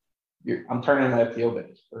 I'm turning in my FTO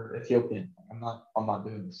badge or FTO pin. I'm not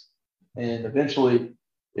doing this. And eventually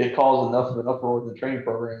it caused enough of an uproar in the training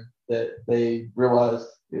program that they realized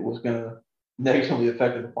it was going to negatively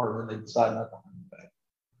affect the department, and they decided not to hire him back.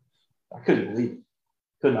 I couldn't believe it.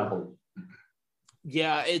 Could not believe it.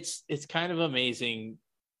 Yeah, it's kind of amazing.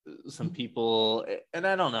 Some people, and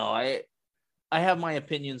I don't know, I have my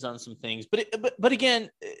opinions on some things, but again,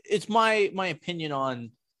 it's my opinion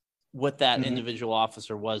on what that individual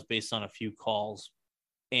officer was based on a few calls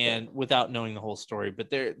and without knowing the whole story. But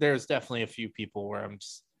there's definitely a few people where I'm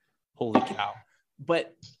just, holy cow.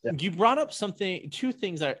 But you brought up two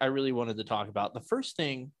things I really wanted to talk about. The first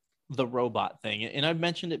thing, the robot thing, and I've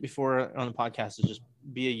mentioned it before on the podcast, is just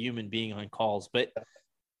be a human being on calls. But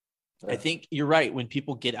I think you're right. When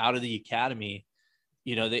people get out of the academy,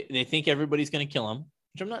 they think everybody's going to kill them,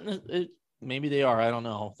 which I'm not. Maybe they are. I don't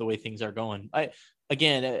know the way things are going.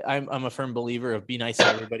 I'm a firm believer of be nice to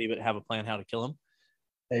everybody, but have a plan how to kill them.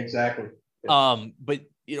 Exactly. But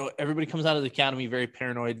everybody comes out of the academy very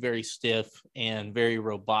paranoid, very stiff, and very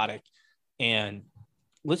robotic. And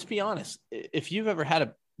let's be honest, if you've had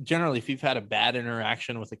a bad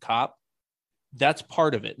interaction with a cop, that's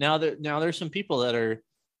part of it. Now there's some people that are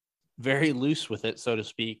very loose with it, so to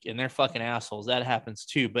speak, and they're fucking assholes. That happens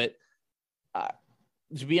too. But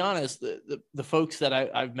to be honest, the folks that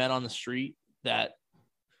I've met on the street that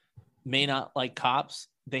may not like cops,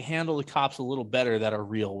 they handle the cops a little better that are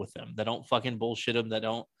real with them. That don't fucking bullshit them. That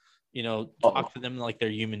don't, talk to them like they're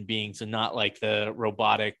human beings and not like the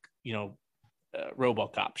robotic,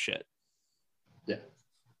 RoboCop shit. Yeah.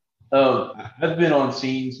 I've been on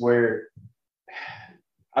scenes where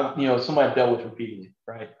somebody I've dealt with repeatedly,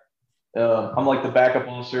 right? I'm like the backup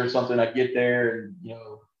officer or something. I get there and,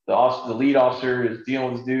 the lead officer is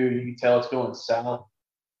dealing with this dude. You can tell it's going south.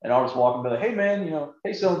 And I'll just walk and be like, hey, man,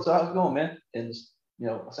 hey, so-and-so, how's it going, man? And just,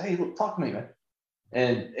 I say, hey, look, talk to me, man.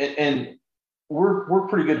 And we're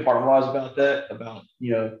pretty good department-wise about that, about,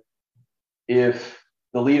 if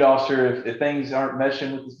the lead officer, if things aren't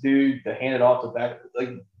meshing with this dude, to hand it off to back,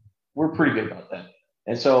 we're pretty good about that.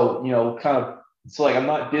 And so, it's like, I'm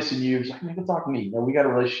not dissing you. It's like, man, go talk to me. We got a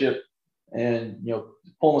relationship, and,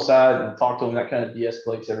 pull them aside and talk to them. That kind of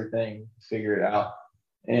de-escalates everything, figure it out.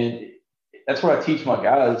 And that's what I teach my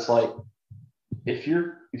guys. It's like, if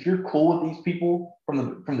you're cool with these people from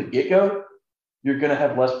the get-go, you're going to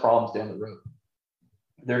have less problems down the road.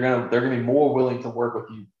 They're going to be more willing to work with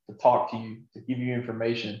you, to talk to you, to give you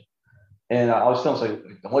information. And I always tell them,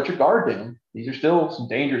 like, don't let your guard down. These are still some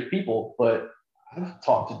dangerous people, but I've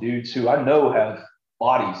talked to dudes who I know have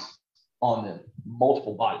bodies on them,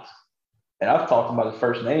 multiple bodies. And I've talked to them by the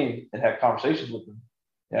first name and had conversations with them.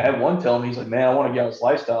 And I had one tell me, he's like, man, I want to get out of this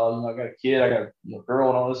lifestyle. I got a kid, I got a girl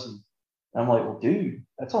and all this. And I'm like, well, dude,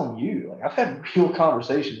 that's on you. Like, I've had real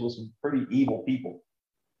conversations with some pretty evil people.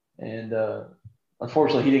 And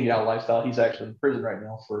unfortunately, he didn't get out of the lifestyle. He's actually in prison right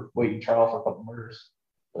now for waiting trial for a couple of murders.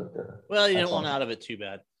 But he didn't want out of it too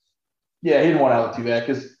bad. Yeah, he didn't want out of it too bad,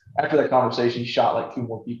 because after that conversation, he shot like 2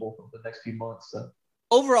 more people for the next few months. So.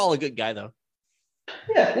 Overall, a good guy, though.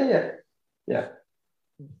 Yeah.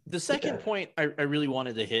 The second point I really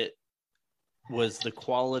wanted to hit was the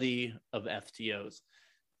quality of FTOs.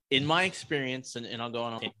 In my experience, and I'll go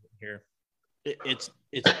on here, it's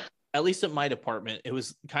at least at my department, it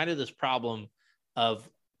was kind of this problem of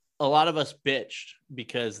a lot of us bitched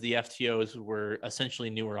because the FTOs were essentially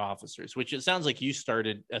newer officers, which it sounds like you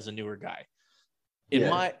started as a newer guy. In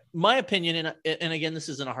my opinion, and again, this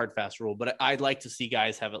isn't a hard fast rule, but I'd like to see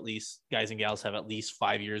guys and gals have at least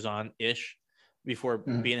 5 years on ish before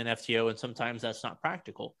being an FTO. And sometimes that's not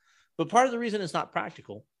practical. But part of the reason it's not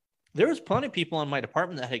practical, there was plenty of people in my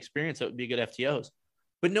department that had experience that would be good FTOs,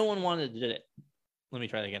 but no one wanted to do it. Let me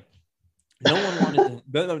try that again. No one wanted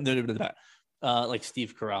to, like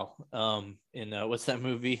Steve Carell in what's that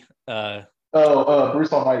movie?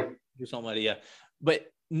 Bruce Almighty. Bruce Almighty, yeah. But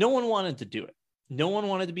no one wanted to do it. No one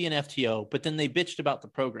wanted to be an FTO, but then they bitched about the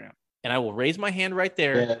program. And I will raise my hand right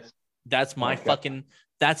there. Yes. That's my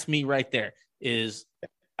that's me right there. Is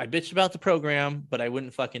I bitched about the program, but I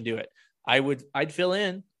wouldn't fucking do it. I'd fill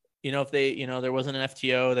in, if they, there wasn't an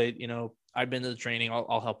FTO, I've been to the training,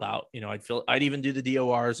 I'll help out. I'd even do the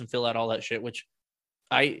DORs and fill out all that shit, which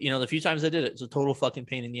the few times I did it, it's a total fucking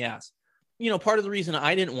pain in the ass. Part of the reason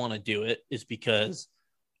I didn't want to do it is because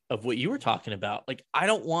of what you were talking about. Like, I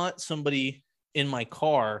don't want somebody in my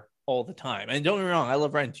car all the time. And don't get me wrong, I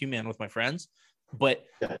love riding 2-man with my friends, but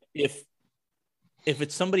if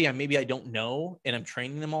it's somebody I don't know and I'm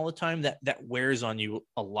training them all the time, that wears on you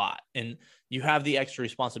a lot. And you have the extra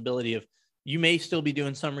responsibility of, you may still be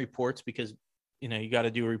doing some reports because, you got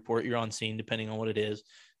to do a report, you're on scene depending on what it is.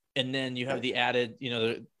 And then you have the added,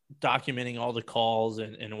 the documenting all the calls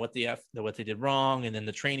and what they did wrong. And then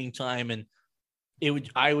the training time. And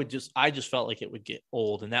I just felt like it would get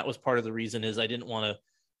old. And that was part of the reason is I didn't want to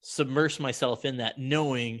submerge myself in that,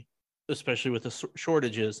 knowing, especially with the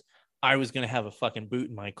shortages, I was going to have a fucking boot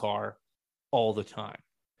in my car all the time.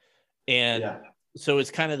 And so it's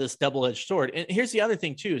kind of this double-edged sword. And here's the other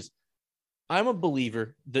thing too, is I'm a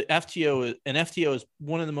believer an FTO is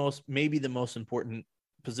one of maybe the most important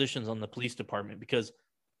positions on the police department, because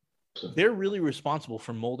they're really responsible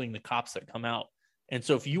for molding the cops that come out. And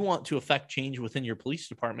so if you want to affect change within your police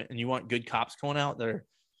department and you want good cops going out there,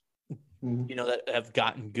 that have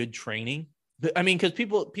gotten good training, because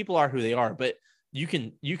people are who they are, but you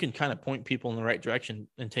can kind of point people in the right direction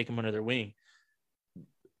and take them under their wing.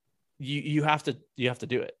 You have to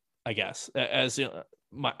do it, I guess.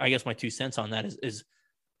 I guess my 2 cents on that is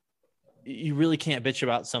you really can't bitch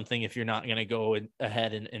about something if you're not going to go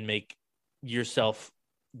ahead and make yourself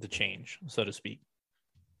the change, so to speak.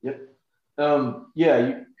 Yep. You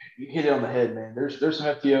hit it on the head, man. There's some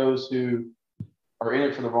FTOs who are in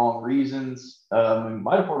it for the wrong reasons. In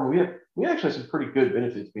my department, we actually have some pretty good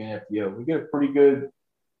benefits being an FTO. We get a pretty good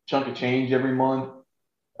chunk of change every month.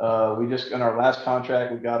 We just, in our last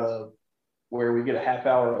contract, we got where we get a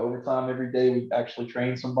half-hour overtime every day. We actually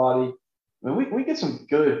train somebody. We get some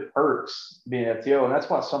good perks being an FTO, and that's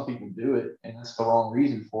why some people do it, and that's the wrong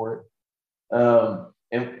reason for it.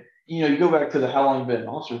 You go back to how long you've been an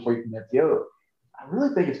officer before you become an FTO. I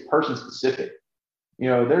really think it's person specific.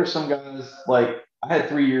 There's some guys, like I had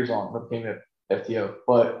 3 years on when I became an FTO,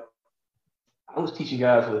 but I was teaching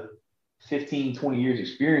guys with 15, 20 years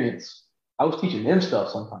experience. I was teaching them stuff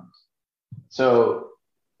sometimes. So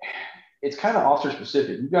it's kind of officer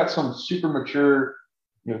specific. You've got some super mature,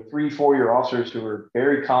 3-4 year officers who are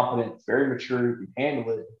very competent, very mature, who can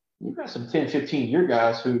handle it. You've got some 10, 15 year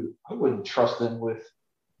guys who I wouldn't trust them with,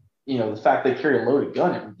 the fact they carry a loaded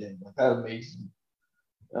gun every day. Like, that amazes me.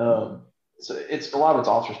 So it's a lot of it's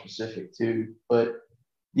officer specific too. But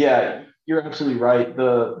yeah, you're absolutely right.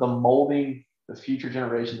 The molding the future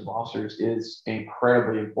generations of officers is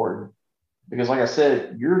incredibly important, because like I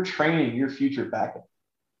said, you're training your future backup.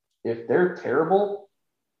 If they're terrible,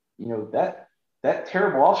 that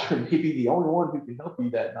terrible officer may be the only one who can help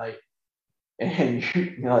you that night. And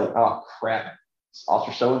you're like, oh crap,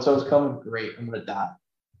 officer so-and-so is coming. Great, I'm going to die.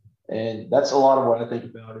 And that's a lot of what I think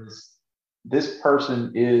about is this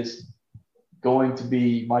person is going to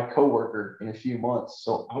be my coworker in a few months.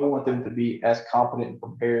 So I want them to be as competent and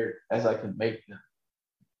prepared as I can make them.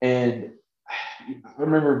 And I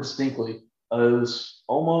remember distinctly, it was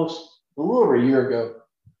almost a little over a year ago.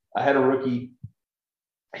 I had a rookie.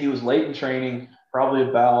 He was late in training,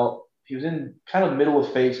 he was in kind of middle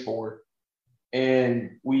of phase 4.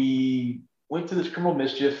 And we went to this criminal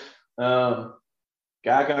mischief.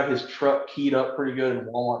 Guy got his truck keyed up pretty good in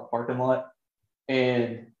a Walmart parking lot.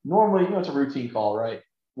 And normally, it's a routine call, right?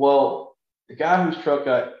 Well, the guy whose truck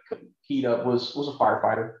got keyed up was a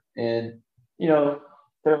firefighter. And,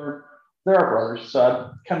 they're our brothers. So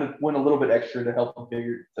I kind of went a little bit extra to help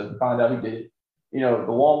him to find out who did it. The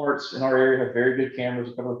Walmarts in our area have very good cameras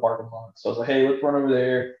that cover the parking lot. So I was like, hey, let's run over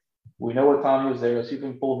there. We know what time he was there. Let's see if we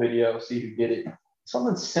can pull video, see who did it.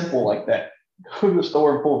 Something simple like that. Go to the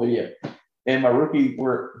store and pull video. And my rookie,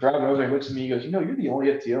 we're driving over, and he looks at me, he goes, you're the only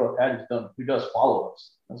FTO I've had who does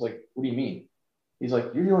follow-ups. I was like, what do you mean? He's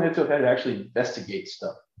like, you're the only FTO I've had to actually investigate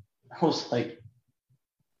stuff. I was like,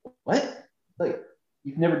 what? Like,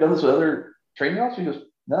 you've never done this with other training officers? He goes,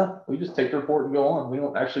 no, we just take the report and go on. We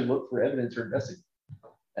don't actually look for evidence or investigate.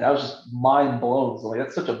 And I was just mind blown. So like,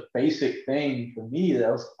 that's such a basic thing for me that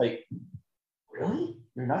I was like, really?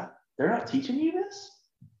 They're not teaching you this?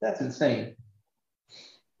 That's insane.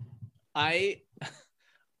 I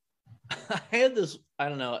had this, I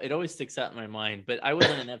don't know, it always sticks out in my mind, but I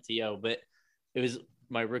wasn't an FTO, but it was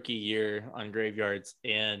my rookie year on graveyards.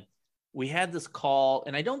 And we had this call,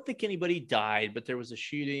 and I don't think anybody died, but there was a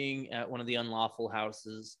shooting at one of the unlawful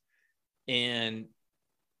houses, and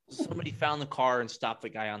somebody found the car and stopped the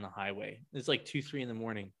guy on the highway. It's like 2-3 in the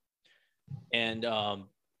morning. And,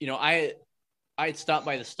 I had stopped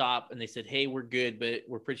by the stop, and they said, hey, we're good, but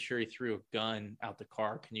we're pretty sure he threw a gun out the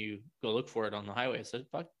car. Can you go look for it on the highway? I said,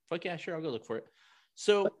 fuck yeah, sure. I'll go look for it.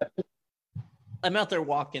 So I'm out there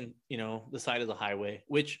walking, the side of the highway,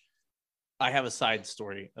 which I have a side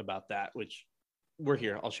story about that, which we're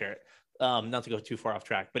here. I'll share it. Not to go too far off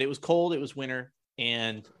track, but it was cold. It was winter.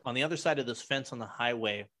 And on the other side of this fence on the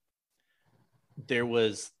highway, there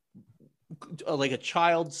was like a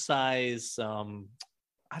child size,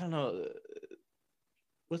 I don't know,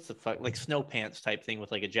 what's the fuck, like snow pants type thing with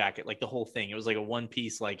like a jacket, like the whole thing. It was like a one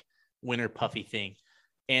piece, like winter puffy thing.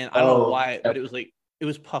 And I don't know why, but it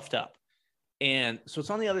was puffed up. And so it's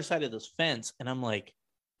on the other side of this fence. And I'm like,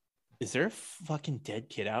 is there a fucking dead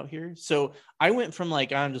kid out here? So I went from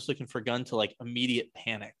like, I'm just looking for a gun to like immediate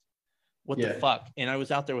panic. What the fuck? And I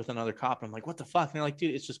was out there with another cop. And I'm like, what the fuck? And they're like,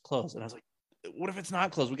 dude, it's just closed. And I was like, what if it's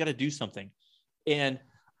not closed? We got to do something. And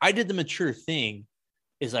I did the mature thing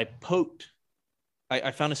is I poked,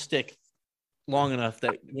 I found a stick long enough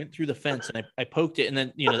that went through the fence, and I poked it, and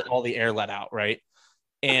then, all the air let out. Right.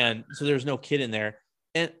 And so there was no kid in there.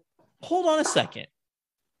 And hold on a second.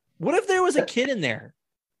 What if there was a kid in there?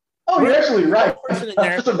 Oh, you're absolutely right.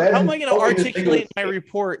 How am I going to articulate in my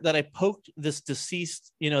report that I poked this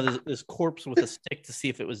deceased, this corpse with a stick to see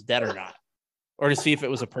if it was dead or not, or to see if it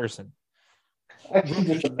was a person?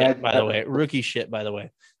 Rookie shit, by the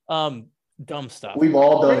way. Dumb stuff. We've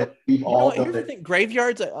all done it. Here's the thing.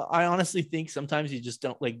 Graveyards, I honestly think sometimes you just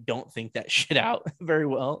don't think that shit out very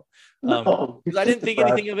well. Because I didn't think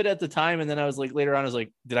anything of it at the time, and then I was like, later on, I was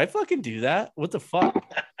like, did I fucking do that? What the fuck?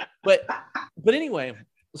 But anyway,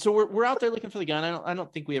 so we're out there looking for the gun. I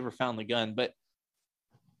don't think we ever found the gun, but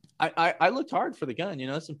I looked hard for the gun.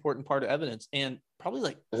 That's an important part of evidence. And probably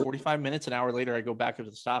like 45 minutes, an hour later, I go back up to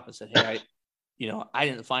the stop and said, hey, I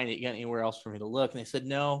didn't find it. You got anywhere else for me to look? And they said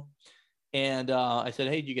no. And I said,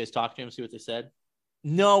 hey, did you guys talk to him, see what they said?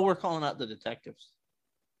 No, we're calling out the detectives.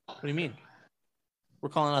 What do you mean? We're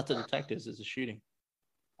calling out the detectives. It's a shooting.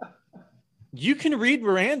 You can read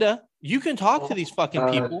Miranda. You can talk to these fucking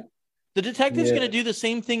people. The detective's going to do the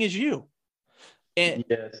same thing as you. And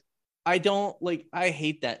I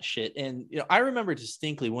hate that shit. And, I remember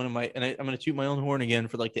distinctly one of my, and I'm going to toot my own horn again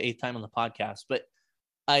for like the 8th time on the podcast, but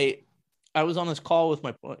I was on this call with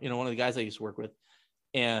my, one of the guys I used to work with,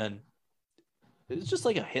 and it's just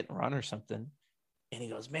like a hit and run or something. And he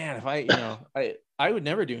goes, man, if I would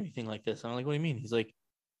never do anything like this. I'm like, what do you mean? He's like,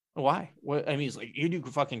 why? What? I mean, he's like, you do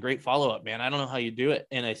fucking great follow-up, man. I don't know how you do it.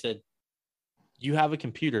 And I said, you have a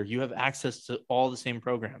computer. You have access to all the same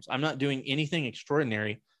programs. I'm not doing anything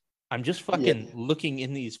extraordinary. I'm just fucking looking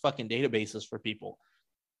in these fucking databases for people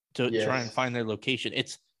to try and find their location.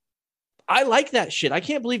 I like that shit. I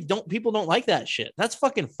can't believe people don't like that shit. That's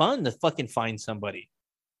fucking fun to fucking find somebody.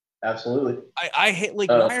 Absolutely. I hate,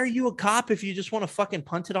 why are you a cop if you just want to fucking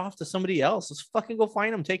punt it off to somebody else? Let's fucking go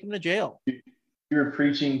find them, take them to jail. You're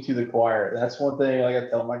preaching to the choir. That's one thing I got to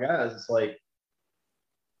tell my guys. It's like,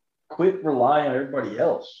 quit relying on everybody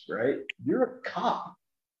else, right? You're a cop.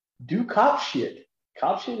 Do cop shit.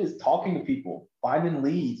 Cop shit is talking to people, finding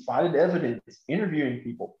leads, finding evidence, interviewing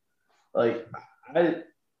people.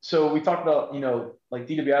 So we talked about, like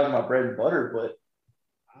DWI is my bread and butter,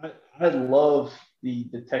 but I love the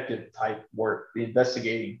detective type work, the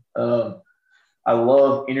investigating. I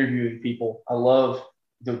love interviewing people. I love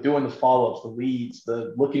doing the follow-ups, the leads,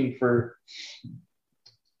 the looking for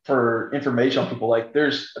information on people. Like,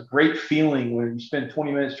 there's a great feeling when you spend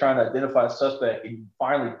 20 minutes trying to identify a suspect and you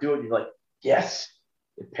finally do it. And you're like, yes,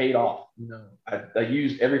 it paid off. I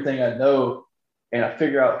used everything I know and I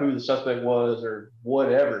figure out who the suspect was or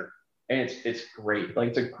whatever. And it's great. Like,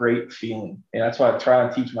 it's a great feeling. And that's why I try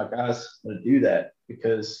and teach my guys how to do that,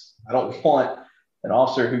 because I don't want an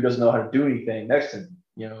officer who doesn't know how to do anything next to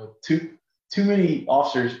me. Too many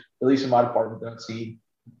officers, at least in my department, that I've seen,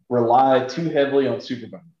 rely too heavily on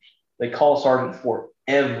supervisors. They call sergeant for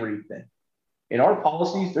everything. In our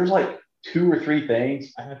policies, there's like 2 or 3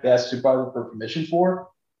 things I have to ask supervisor for permission for.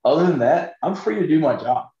 Other than that, I'm free to do my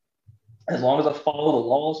job as long as I follow the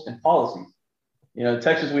laws and policies. In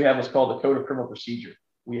Texas, we have what's called the Code of Criminal Procedure.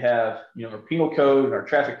 We have, our penal code and our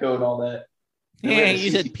traffic code and all that. Yeah,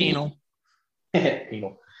 you said penal.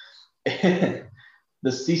 Penal. The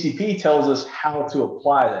CCP tells us how to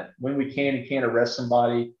apply that, when we can and can't arrest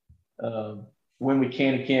somebody, when we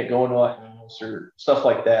can and can't go into a house or stuff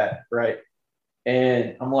like that, right?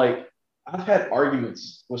 And I'm like, I've had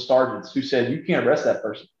arguments with sergeants who said, you can't arrest that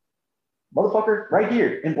person. Motherfucker, right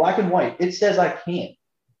here in black and white, it says I can't.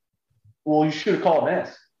 Well, you should have called an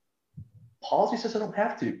S. Policy says I don't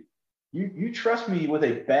have to. You trust me with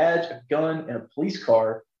a badge, a gun, and a police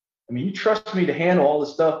car. I mean, you trust me to handle all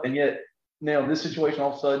this stuff, and yet, in this situation,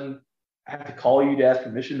 all of a sudden, I have to call you to ask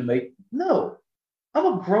permission to make. No,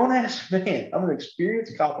 I'm a grown-ass man. I'm an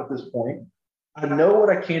experienced cop at this point. I know what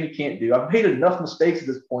I can and can't do. I've made enough mistakes at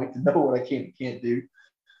this point to know what I can and can't do.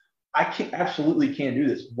 I absolutely can't do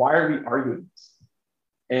this. Why are we arguing this?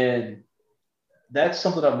 And that's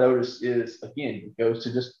something I've noticed is, again, it goes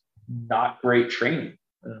to just not great training.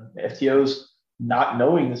 FTOs not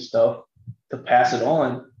knowing this stuff to pass it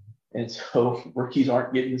on. And so rookies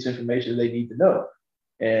aren't getting this information they need to know.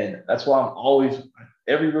 And that's why I'm always,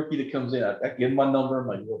 every rookie that comes in, I give them my number. I'm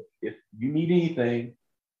like, look, if you need anything,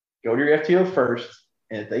 go to your FTO first.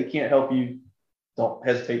 And if they can't help you, don't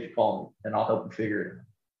hesitate to call me and I'll help you figure it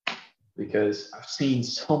out. Because I've seen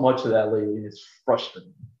so much of that lately and it's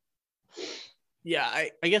frustrating. Yeah,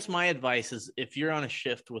 I guess my advice is if you're on a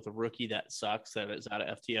shift with a rookie that sucks, that is out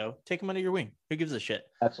of FTO, take him under your wing. Who gives a shit?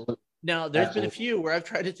 Absolutely. Now, there's been a few where I've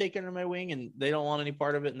tried to take under my wing and they don't want any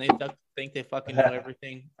part of it and they think they fucking know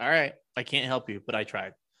everything. All right, I can't help you, but I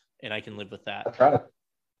tried and I can live with that.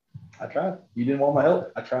 I tried. You didn't want my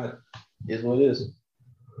help. I tried. It is what it is.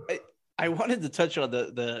 I wanted to touch on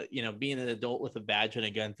the being an adult with a badge and a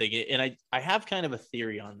gun thing. And I have kind of a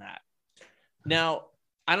theory on that. Now,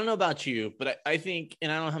 I don't know about you, but I think,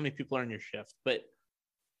 and I don't know how many people are in your shift, but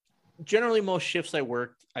generally most shifts I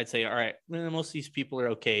worked, I'd say, all right, most of these people are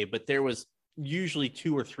okay, but there was usually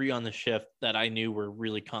 2 or 3 on the shift that I knew were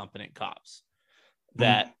really competent cops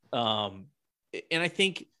that, and I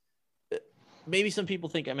think maybe some people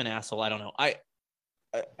think I'm an asshole. I don't know.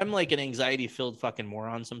 I'm like an anxiety filled fucking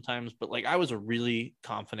moron sometimes, but like I was a really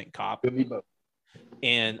confident cop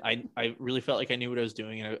and I really felt like I knew what I was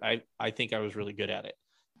doing. And I think I was really good at it.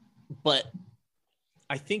 But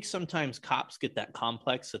I think sometimes cops get that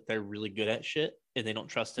complex that they're really good at shit and they don't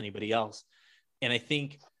trust anybody else. And I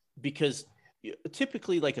think because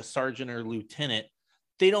typically like a sergeant or lieutenant,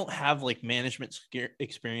 they don't have like management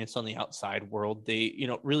experience on the outside world. They,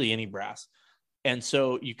 really any brass. And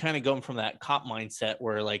so you kind of go from that cop mindset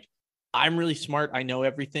where like, I'm really smart. I know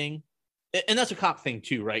everything. And that's a cop thing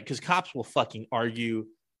too, right? Because cops will fucking argue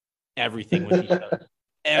everything with each other.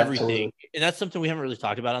 Everything. Absolutely. And that's something we haven't really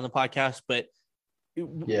talked about on the podcast, but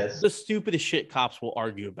yes, the stupidest shit cops will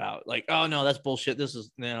argue about. Like, oh no, that's bullshit. This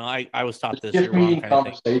is, I was taught this. Shift meeting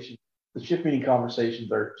conversations. The shift meeting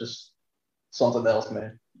conversations are just something else,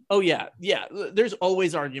 man. Oh yeah. Yeah. There's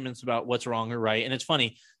always arguments about what's wrong or right. And it's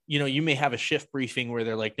funny, you may have a shift briefing where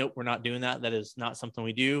they're like, nope, we're not doing that. That is not something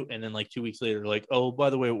we do. And then like 2 weeks later, they're like, oh, by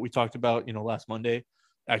the way, what we talked about, last Monday,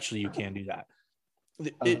 actually you can do that.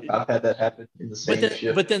 I've had that happen in the same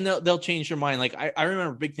shift. But then they'll change their mind. Like I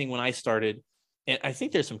remember a big thing when I started, and I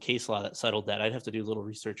think there's some case law that settled that. I'd have to do a little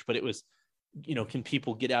research, but it was, can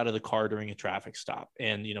people get out of the car during a traffic stop?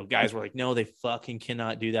 And, guys were like, no, they fucking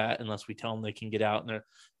cannot do that unless we tell them they can get out. And they're,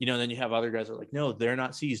 then you have other guys that are like, no, they're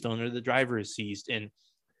not seized. Only the driver is seized. And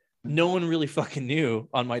no one really fucking knew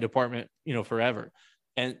on my department, forever.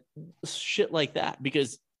 And shit like that,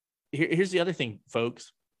 because here's the other thing,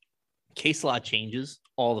 folks. Case law changes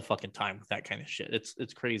all the fucking time with that kind of shit.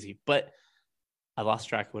 It's crazy. But I lost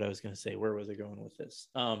track of what I was going to say. Where was I going with this?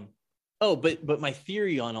 But my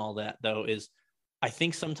theory on all that though is I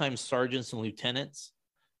think sometimes sergeants and lieutenants,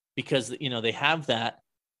 because they have that,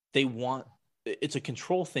 they want, it's a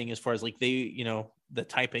control thing as far as like they, the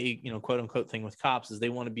type A, quote unquote thing with cops is they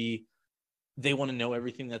want to know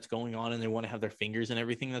everything that's going on and they want to have their fingers in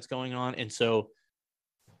everything that's going on. And so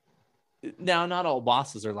now not all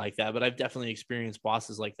bosses are like that, but I've definitely experienced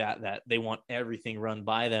bosses like that they want everything run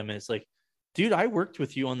by them. And it's like, dude, I worked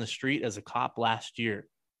with you on the street as a cop last year.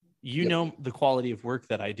 You know the quality of work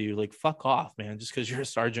that I do. Like, fuck off, man. Just because you're a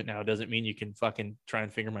sergeant now doesn't mean you can fucking try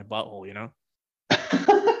and finger my butthole,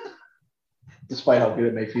 Despite how good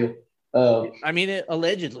it may feel. I mean, it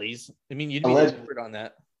allegedly. I mean, you'd be the expert on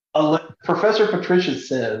that. Professor Patricia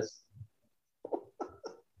says.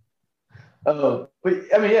 But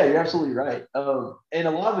I mean, yeah, you're absolutely right. And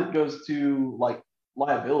a lot of it goes to like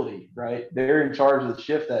liability, right? They're in charge of the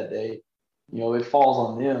shift that day. It falls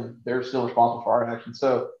on them. They're still responsible for our actions.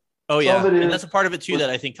 So Oh some yeah, of it and is, that's a part of it too that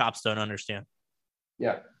I think cops don't understand.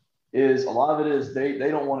 yeah, is a lot of it is they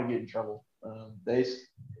don't want to get in trouble.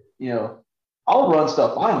 I'll run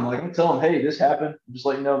stuff by them. Like I'm telling them, hey, this happened. Just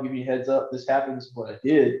let you know, give you a heads up. This happens. What I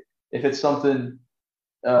did. If it's something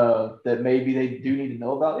that maybe they do need to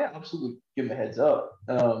know about, yeah, absolutely give them a heads up.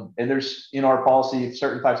 And there's in our policy, if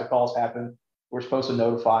certain types of calls happen, we're supposed to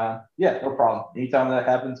notify them. Yeah, no problem. Anytime that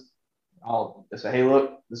happens, I'll say, hey,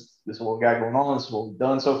 look, this is what we got going on. This is what we've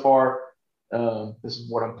done so far. This is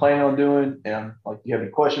what I'm planning on doing. And I'm like, do you have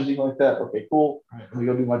any questions, anything like that? Okay, cool. All right, let me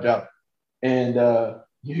go do my job. And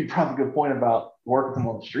you brought up a good point about working them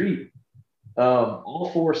on the street.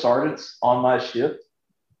 All 4 sergeants on my shift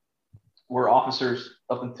were officers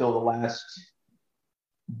up until the last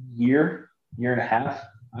year and a half.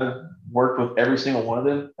 I've worked with every single one of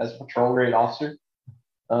them as a patrol grade officer.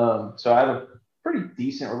 So I have a pretty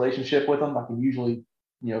decent relationship with them. I can usually,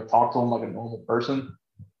 talk to them like a normal person.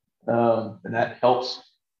 And that helps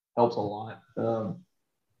a lot. But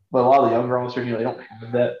a lot of the younger officers, they don't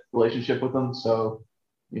have that relationship with them. So,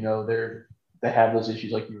 they have those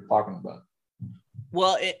issues like you were talking about.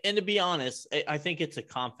 Well, and to be honest, I think it's a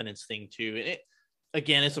confidence thing too. And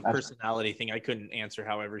again, it's a personality thing. I couldn't answer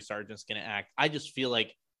how every sergeant's going to act. I just feel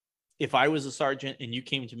like if I was a sergeant and you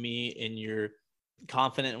came to me and you're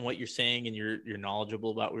confident in what you're saying and you're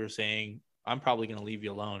knowledgeable about what you're saying, I'm probably going to leave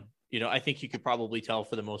you alone. I think you could probably tell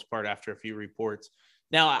for the most part after a few reports.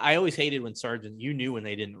 Now, I always hated when sergeants, you knew when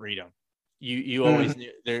they didn't read them. You always knew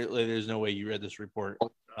there's no way you read this report.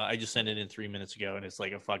 I just sent it in 3 minutes ago and it's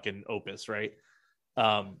like a fucking opus, right?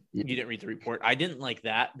 You didn't read the report. I didn't like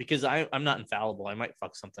that because I'm not infallible. I might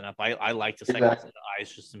fuck something up. I like to second set the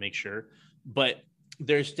eyes just to make sure. But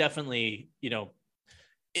there's definitely,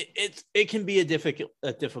 it can be a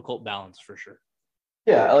difficult balance for sure.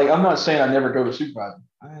 Yeah, like I'm not saying I never go to supervisor.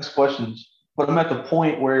 I ask questions, but I'm at the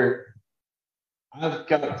point where I've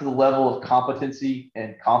got to the level of competency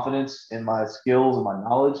and confidence in my skills and my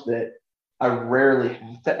knowledge that I rarely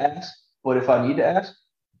have to ask. But if I need to ask,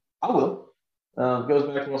 I will. It goes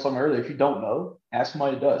back to what I was talking earlier. If you don't know, ask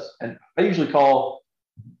somebody who does. And I usually call,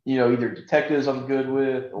 either detectives I'm good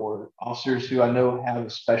with or officers who I know have a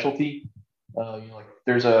specialty. Like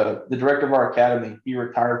there's the director of our academy. He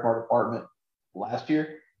retired from our department last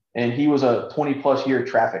year, and he was a 20+ year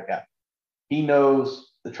traffic guy. He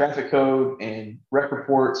knows the traffic code and rec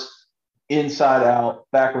reports inside out,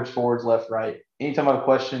 backwards, forwards, left, right. Anytime I have a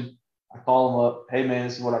question, I call him up. Hey man,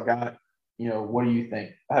 this is what I got. What do you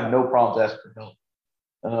think? I have no problems asking for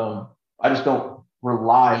help. I just don't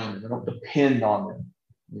rely on them. I don't depend on them.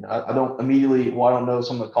 I don't immediately, I don't know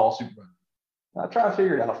someone to call supervisor. I try to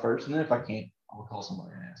figure it out first, and then if I can't, I'll call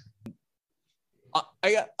somebody and ask.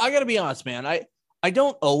 I got to be honest, man. I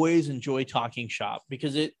don't always enjoy talking shop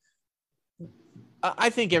because I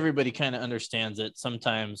think everybody kind of understands it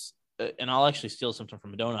sometimes. And I'll actually steal something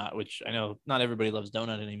from a donut, which I know not everybody loves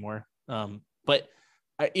donut anymore. But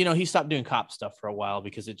he stopped doing cop stuff for a while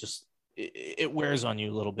because it wears on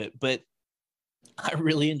you a little bit, but I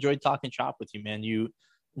really enjoyed talking shop with you, man. You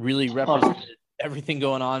really represented everything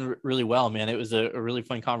going on really well, man. It was a really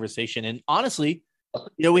fun conversation. And honestly,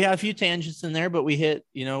 we had a few tangents in there, but we hit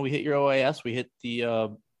your OAS, we hit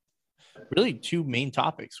the really 2 main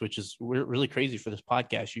topics, which is really crazy for this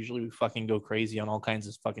podcast. Usually we fucking go crazy on all kinds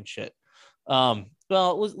of fucking shit. Well,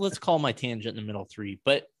 let's call my tangent in the middle 3,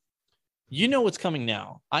 but what's coming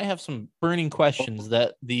now. I have some burning questions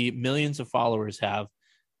that the millions of followers have,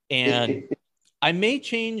 and I may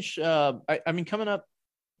change. Coming up,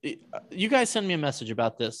 you guys send me a message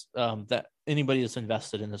about this, that anybody that's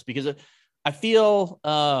invested in this, because I feel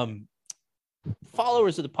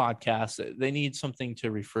followers of the podcast, they need something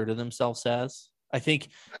to refer to themselves as. I think,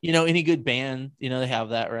 any good band, they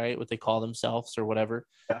have that, right? What they call themselves or whatever.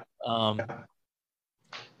 I've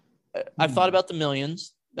thought about the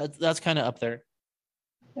millions. That's kind of up there.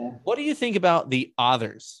 Yeah. What do you think about the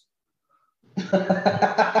others?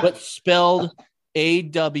 But spelled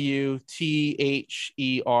AWTHERS.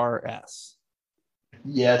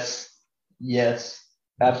 Yes,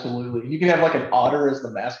 absolutely. You can have like an otter as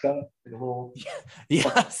the mascot, like a little.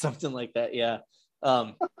 Yeah, something like that. Yeah,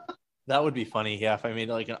 that would be funny. Yeah, if I made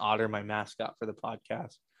like an otter my mascot for the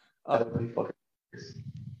podcast. That would be fucking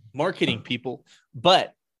marketing people,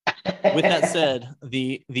 but. With that said,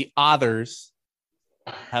 the others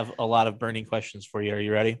have a lot of burning questions for you. Are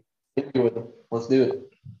you ready? Let's do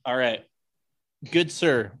it. All right. Good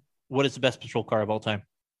sir, what is the best patrol car of all time?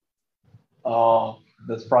 Oh,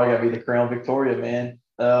 that's probably gotta be the Crown Victoria, man.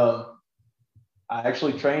 I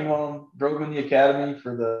actually trained one, drove in the academy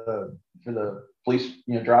for the police,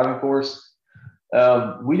 driving course.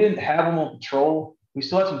 We didn't have them on patrol. We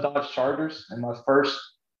still had some Dodge Chargers, and my first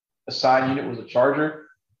assigned unit was a Charger.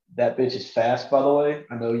 That bitch is fast, by the way.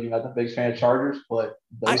 I know you're not the biggest fan of Chargers, but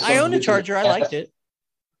those I sons owned of a bitches are Charger. I liked fast. it.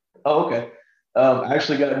 Oh, okay. I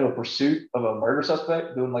actually got into a pursuit of a murder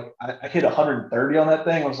suspect doing like I hit 130 on that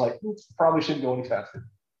thing. I was like, probably shouldn't go any faster.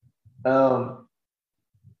 Um,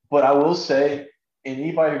 but I will say, and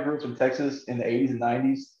anybody who grew up in Texas in the 80s and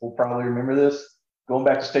 90s will probably remember this. Going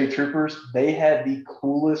back to state troopers, they had the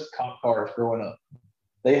coolest cop cars growing up.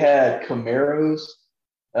 They had Camaros.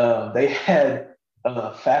 They had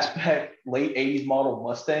fastback late 80s model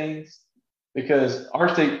Mustangs because our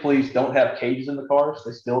state police don't have cages in the cars.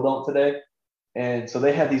 They still don't today. And so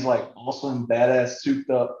they had these like awesome, badass, souped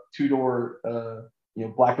up two-door,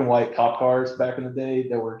 black and white cop cars back in the day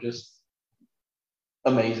that were just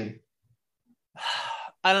amazing.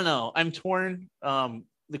 I don't know. I'm torn.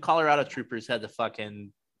 The Colorado Troopers had the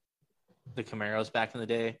Camaros back in the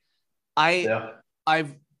day. Yeah.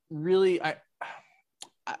 I've really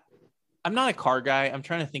I'm not a car guy. I'm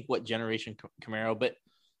trying to think what generation Camaro, but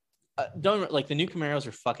don't like the new Camaros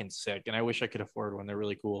are fucking sick, and I wish I could afford one. They're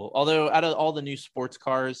really cool. Although out of all the new sports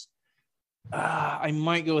cars, I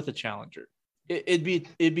might go with the Challenger. It'd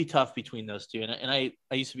be tough between those two, and I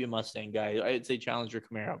used to be a Mustang guy. I'd say Challenger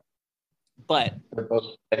Camaro, but They're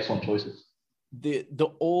both excellent choices. the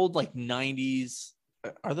old like 90s,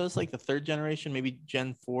 are those like the third generation, maybe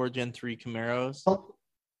Gen 4, Gen 3 Camaros?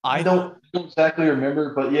 I don't exactly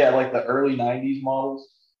remember, but yeah, like the early 90s models.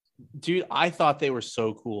 Dude, I thought they were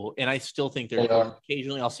so cool, and I still think they're They cool. are.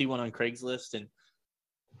 Occasionally I'll see one on Craigslist, and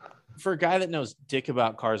for a guy that knows dick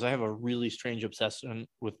about cars, I have a really strange obsession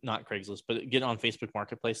with not Craigslist, but getting on Facebook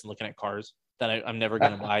Marketplace and looking at cars that I'm never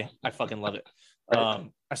gonna buy. I fucking love it.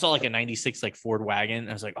 I saw like a 96 like Ford wagon, and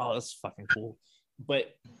I was like, oh, that's fucking cool.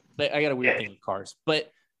 But I got a weird thing with cars.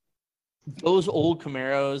 But those old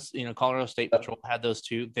Camaros, Colorado State Patrol had those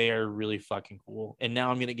too. They are really fucking cool. And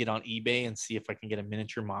now I'm gonna get on eBay and see if I can get a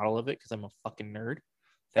miniature model of it because I'm a fucking nerd.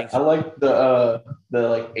 Thanks. I like the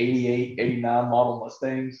like 88, 89 model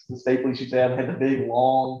Mustangs. The state police used to have had the big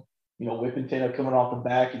long, whip antenna coming off the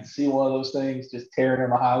back and see one of those things just tearing on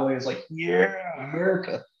the highway. It's like, yeah,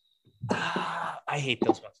 America. I hate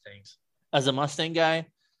those Mustangs. As a Mustang guy,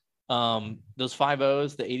 those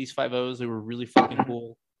 5.0s, the 80s 5.0s, they were really fucking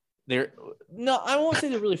cool. I won't say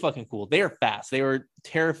they're really fucking cool. They are fast. They were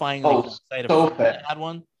terrifying. So fast. Had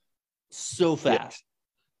one so fast,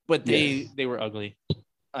 but they were ugly.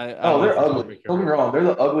 They're ugly. Don't get me wrong. They're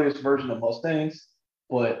the ugliest version of Mustangs.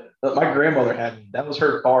 But my grandmother had them. That was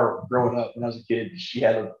her car growing up when I was a kid. She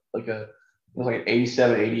had it was like an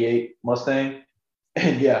 87, 88 Mustang.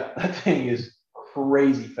 And yeah, that thing is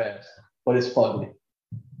crazy fast, but it's fun.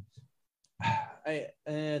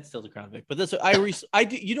 It's still the Crown Vic, but I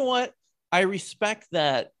do. You know what? I respect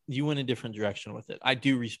that you went a different direction with it. I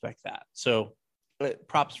do respect that. So,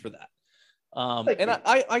 props for that. And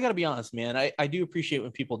I got to be honest, man. I do appreciate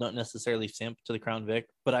when people don't necessarily simp to the Crown Vic,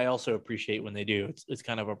 but I also appreciate when they do. It's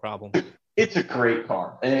kind of a problem. It's a great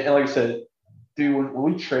car, and like I said, dude,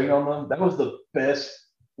 when we trained on them, that was the best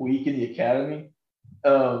week in the academy.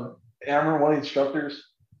 And I remember one of the instructors,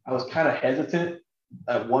 I was kind of hesitant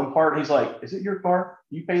at one part. He's like, "Is it your car?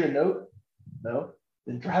 You pay the note? No,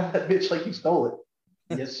 then drive that bitch like you stole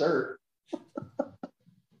it." Yes, sir.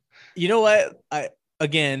 You know what? I'm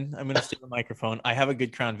going to steal the microphone. I have a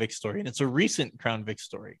good Crown Vic story, and it's a recent Crown Vic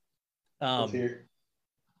story. Let's hear.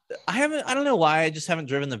 I don't know why. I just haven't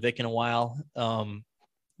driven the Vic in a while.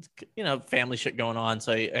 Family shit going on.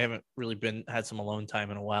 So I haven't really had some alone time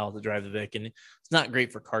in a while to drive the Vic, and it's not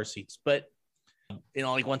great for car seats, but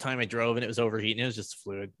like one time I drove and it was overheating. It was just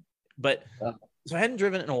fluid, but so I hadn't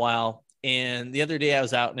driven it in a while. And the other day I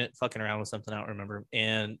was out and fucking around with something I don't remember.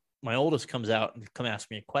 And my oldest comes out and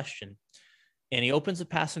ask me a question. And he opens the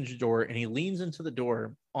passenger door and he leans onto the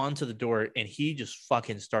door, and he just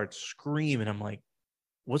fucking starts screaming. I'm like,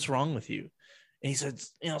 what's wrong with you? And he said,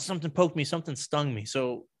 something poked me, something stung me.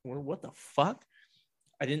 So what the fuck?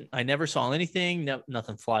 I never saw anything,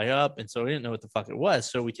 nothing fly up. And so I didn't know what the fuck it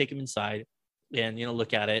was. So we take him inside and,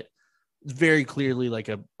 look at it very clearly, like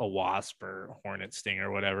a wasp or a hornet sting or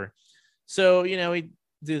whatever. So, we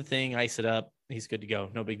do the thing, ice it up. He's good to go.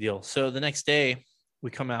 No big deal. So the next day we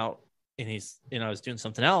come out and he's, I was doing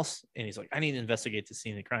something else. And he's like, I need to investigate the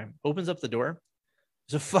scene of the crime. Opens up the door.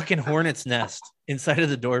 There's a fucking hornet's nest inside of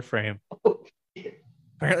the door frame.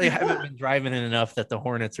 Apparently, I haven't been driving it enough that the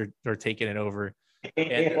Hornets are taking it over. And,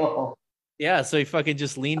 Damn. yeah, so he fucking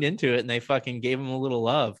just leaned into it, and they fucking gave him a little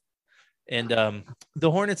love. And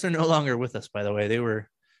the Hornets are no longer with us, by the way. They were,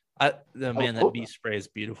 that bee spray is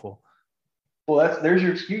beautiful. Well, there's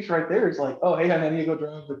your excuse right there. It's like, oh, hey, I need to go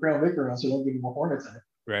drive the Crown Vic around so don't get any more Hornets in it.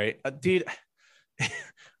 Right, dude.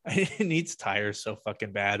 It needs tires so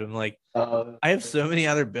fucking bad. I'm like, I have so many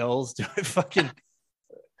other bills. Do I fucking?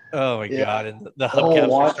 Oh my god! And the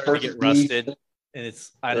hubcaps are starting to get rusted, and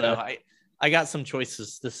it's I don't know. I got some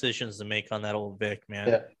decisions to make on that old Vic, man.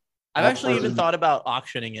 Yeah. I've actually even thought about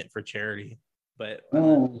auctioning it for charity, but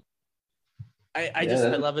I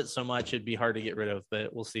love it so much it'd be hard to get rid of.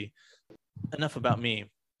 But we'll see. Enough about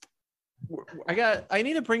me. I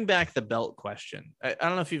need to bring back the belt question. I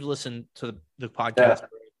don't know if you've listened to the podcast.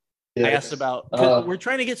 Yeah. I asked about, 'cause we're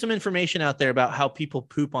trying to get some information out there about how people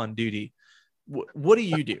poop on duty. What do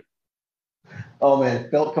you do? Oh man,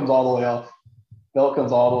 belt comes all the way off.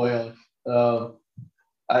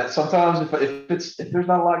 Sometimes if there's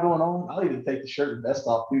not a lot going on, I'll even take the shirt and vest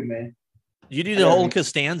off too, man. You do the whole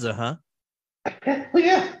Costanza, huh? Well,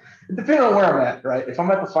 yeah. Depending on where I'm at, right? If I'm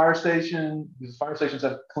at the fire station, because fire stations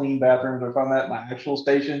have clean bathrooms, or if I'm at my actual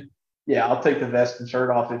station, yeah, I'll take the vest and shirt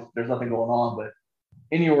off if there's nothing going on. But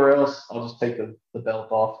anywhere else, I'll just take the belt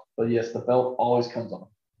off. But yes, the belt always comes on.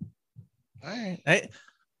 All right.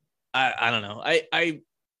 I don't know.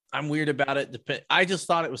 I'm weird about it. I just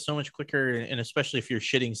thought it was so much quicker, and especially if you're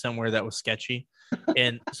shitting somewhere that was sketchy.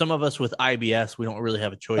 And some of us with IBS, we don't really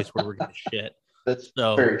have a choice where we're going to shit. That's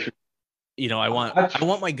very true. You know, I want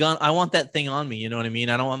my gun. I want that thing on me. You know what I mean?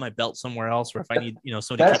 I don't want my belt somewhere else. Or if I need,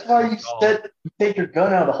 somebody. That's why you take your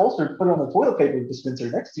gun out of the holster and put it on the toilet paper dispenser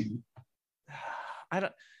next to you. I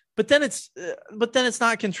don't. But then it's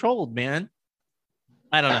not controlled, man.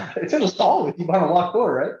 I don't know. It's in a stall with you behind a locked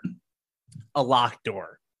door, right? A locked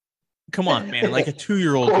door. Come on, man. Like a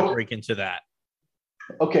 2-year-old could break into that.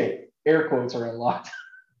 Okay, air quotes are unlocked.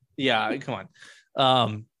 Yeah, come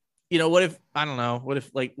on. What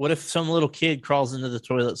if some little kid crawls into the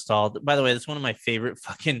toilet stall? By the way, that's one of my favorite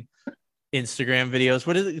fucking Instagram videos.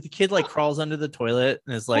 What is it? The kid like crawls under the toilet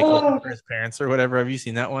and is like looking for his parents or whatever. Have you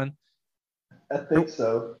seen that one? I think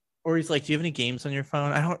so. Or he's like, "Do you have any games on your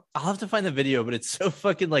phone?" I'll have to find the video, but it's so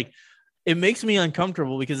fucking like, it makes me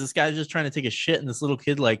uncomfortable because this guy's just trying to take a shit and this little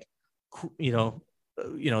kid like,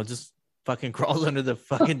 just fucking crawls under the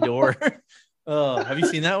fucking door. Oh, have you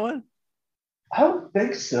seen that one? I don't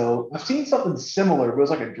think so. I've seen something similar, but it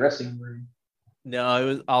was like a dressing room. No, it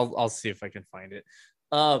was. I'll see if I can find it.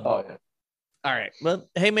 Yeah. All right. Well,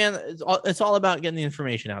 hey man, it's all about getting the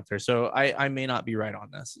information out there. So I may not be right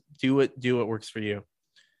on this. Do what works for you.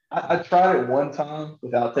 I tried it one time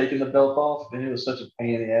without taking the belt off, and it was such a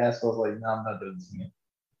pain in the ass. I was like, no, I'm not doing this again.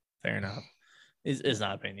 Fair enough. It's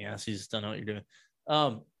not a pain in the ass. You just don't know what you're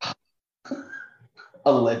doing.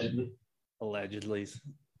 Allegedly.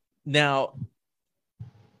 Now,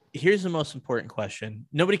 here's the most important question.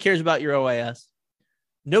 Nobody cares about your OAS.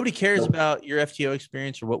 Nobody cares about your FTO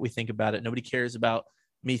experience or what we think about it. Nobody cares about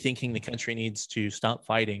me thinking the country needs to stop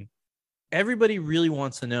fighting. Everybody really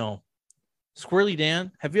wants to know, Squirrely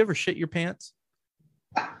Dan, have you ever shit your pants?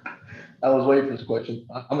 I was waiting for this question.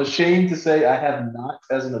 I'm ashamed to say I have not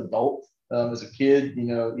as an adult. As a kid,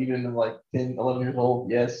 even like 10, 11 years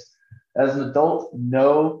old, yes. As an adult,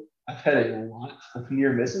 no. I've had a lot of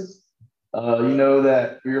near misses.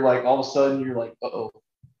 That you're like, all of a sudden, you're like, uh-oh.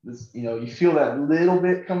 This, you feel that little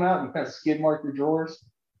bit come out. You kind of skid mark your drawers.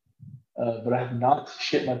 But I have not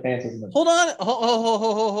shit my pants as an adult.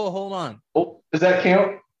 Hold on. Oh, does that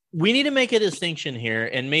count? We need to make a distinction here,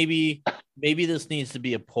 and maybe this needs to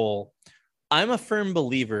be a poll. I'm a firm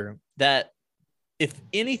believer that if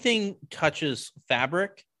anything touches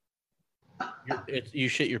fabric, you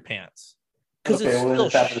shit your pants because it's still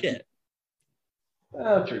shit.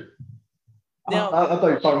 True. Now, I thought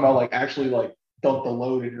you were talking about like actually like dump the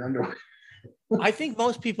load in your underwear. I think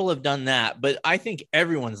most people have done that, but I think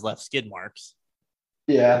everyone's left skid marks.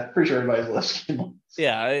 Yeah, pretty sure everybody's left skid marks.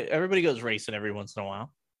 Yeah, everybody goes racing every once in a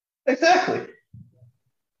while. Exactly.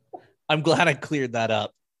 I'm glad I cleared that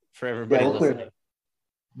up for everybody listening.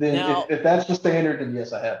 Then now, if that's the standard, then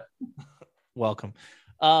yes, I have. Welcome.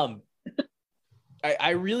 I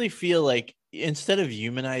really feel like instead of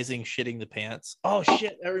humanizing shitting the pants, oh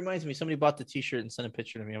shit, that reminds me, somebody bought the t-shirt and sent a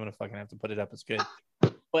picture to me. I'm gonna fucking have to put it up. It's good.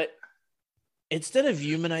 But instead of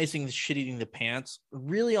humanizing the shitting the pants,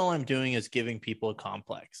 really all I'm doing is giving people a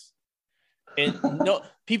complex. And no,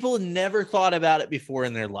 people never thought about it before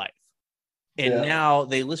in their life. And now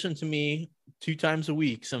they listen to me 2 times a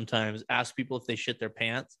week, sometimes ask people if they shit their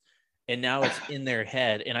pants. and now it's in their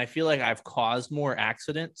head. And I feel like I've caused more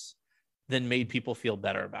accidents than made people feel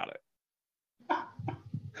better about it.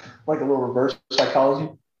 Like a little reverse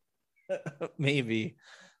psychology. Maybe.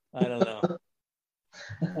 I don't know.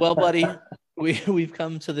 Well, buddy, we've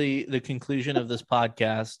come to the conclusion of this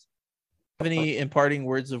podcast. Have any imparting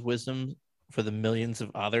words of wisdom for the millions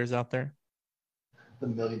of others out there? The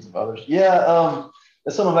millions of others. Yeah,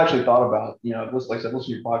 that's something I've actually thought about. You know, like I said,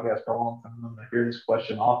 listen to your podcast for a long time. I hear this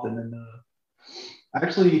question often, and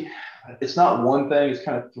actually, it's not one thing. It's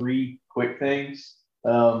kind of three quick things.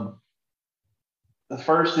 The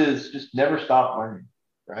first is just never stop learning.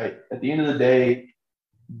 Right. At the end of the day,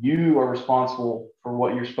 you are responsible for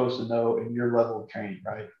what you're supposed to know in your level of training.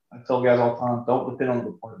 Right. I tell guys all the time, don't depend on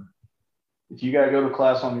the department. If you got to go to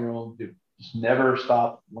class on your own, just never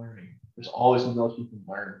stop learning. There's always something else you can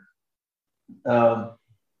learn.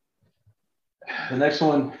 The next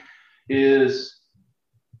one is,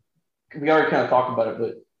 we already kind of talked about it,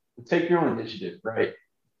 but take your own initiative, right?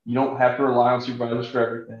 You don't have to rely on supervisors for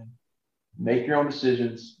everything. Make your own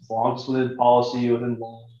decisions, as long as it's within policy, within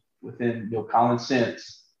law, within common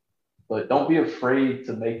sense. But don't be afraid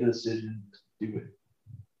to make the decision to do it.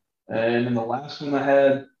 And then the last one I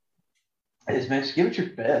had is, man, just give it your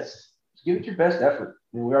best. Just give it your best effort.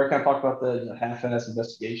 We already kind of talked about the half-ass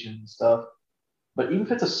investigation and stuff. But even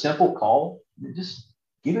if it's a simple call, just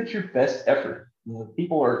give it your best effort.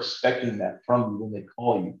 People are expecting that from you when they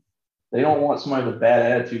call you. They don't want somebody with a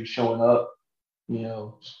bad attitude showing up,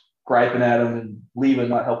 griping at them and leaving,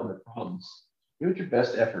 not helping their problems. Give it your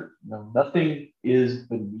best effort. Nothing is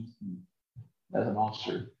beneath you as an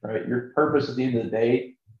officer, right? Your purpose at the end of the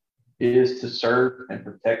day is to serve and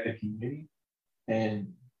protect the community.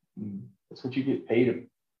 And that's what you get paid,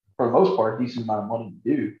 for the most part, a decent amount of money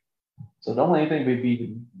to do. So don't let anything be beneath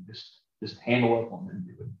you. Just handle up on it and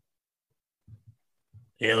do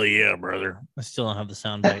it. Hell yeah, brother. I still don't have the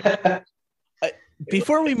sound bite.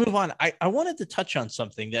 Before we move on, I wanted to touch on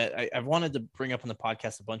something that I've wanted to bring up on the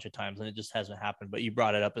podcast a bunch of times, and it just hasn't happened. But you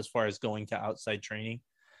brought it up as far as going to outside training.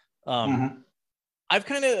 I've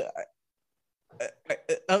kind of,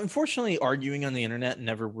 unfortunately, arguing on the internet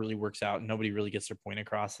never really works out. Nobody really gets their point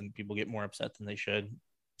across, and people get more upset than they should.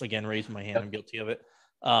 Again, raise my hand. I'm guilty of it.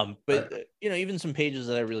 But even some pages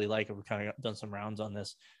that I really like have kind of done some rounds on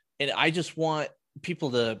this, and I just want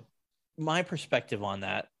people to, my perspective on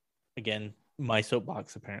that, again, my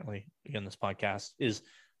soapbox, apparently, again, this podcast is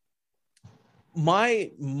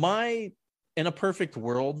my in a perfect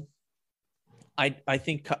world, I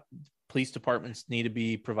think police departments need to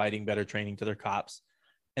be providing better training to their cops,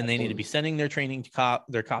 and they need to be sending their training to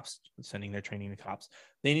sending their training to cops.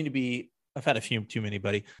 They need to be, I've had a few too many,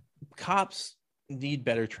 buddy. Cops need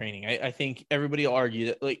better training. I think everybody will argue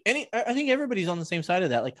that, I think everybody's on the same side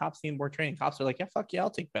of that. Like, cops need more training. Cops are like, yeah, fuck yeah,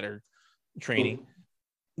 I'll take better training.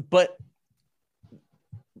 But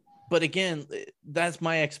again, that's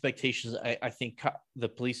my expectations. I think the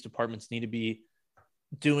police departments need to be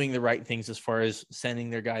doing the right things as far as sending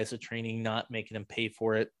their guys to training, not making them pay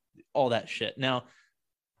for it, all that shit. Now,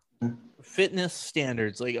 fitness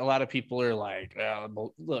standards, like, a lot of people are like,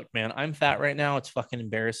 look, man, I'm fat right now. It's fucking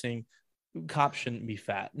embarrassing. Cops shouldn't be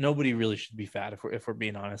fat. Nobody really should be fat, if we're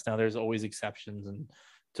being honest. Now, there's always exceptions, and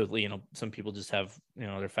some people just have,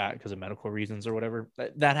 they're fat because of medical reasons or whatever.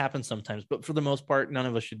 That happens sometimes, but for the most part, none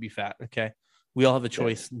of us should be fat. Okay. We all have a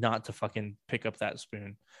choice not to fucking pick up that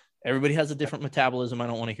spoon. Everybody has a different metabolism. I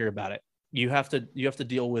don't want to hear about it. You have to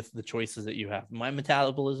deal with the choices that you have. My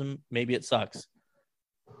metabolism, maybe it sucks.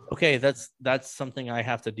 Okay. That's something I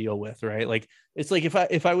have to deal with. Right. Like, it's like,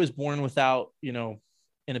 if I was born without,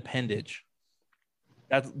 an appendage,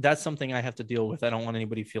 that's something I have to deal with. I don't want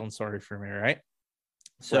anybody feeling sorry for me. Right.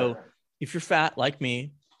 So if you're fat like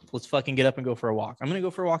me, let's fucking get up and go for a walk. I'm going to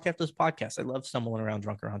go for a walk after this podcast. I love stumbling around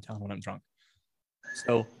drunk around town when I'm drunk.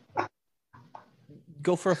 So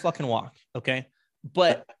go for a fucking walk. Okay.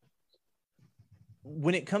 But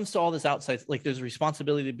when it comes to all this outside, like, there's a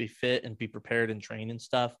responsibility to be fit and be prepared and train and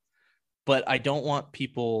stuff. But I don't want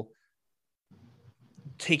people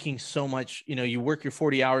taking so much, you work your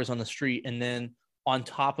 40 hours on the street, and then on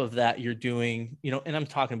top of that, you're doing, and I'm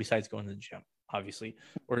talking besides going to the gym, obviously,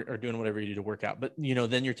 or doing whatever you do to work out. But,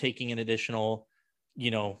 then you're taking an additional,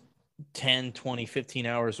 10, 20, 15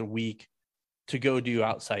 hours a week to go do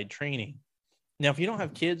outside training. Now, if you don't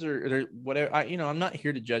have kids or whatever, I'm not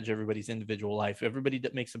here to judge everybody's individual life. Everybody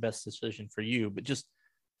that makes the best decision for you, but just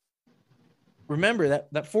remember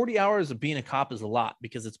that 40 hours of being a cop is a lot,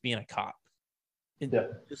 because it's being a cop. Yeah.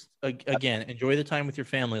 Just again, enjoy the time with your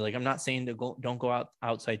family. Like, I'm not saying don't go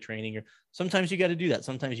outside training, or sometimes you got to do that.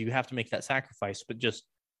 Sometimes you have to make that sacrifice, but just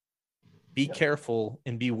Be careful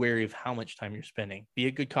and be wary of how much time you're spending. Be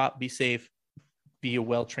a good cop, be safe, be a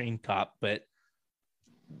well-trained cop, but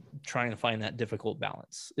trying to find that difficult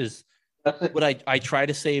balance is what I try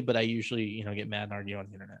to say, but I usually, get mad and argue on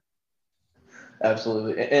the internet.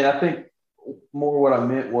 Absolutely. And I think more what I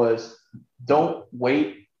meant was don't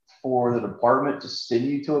wait for the department to send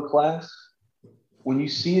you to a class. When you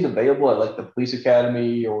see it available at like the police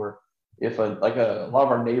academy, or if a lot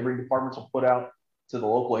of our neighboring departments will put out to the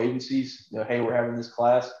local agencies, hey, we're having this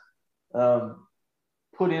class,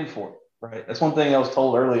 put in for it, right? That's one thing I was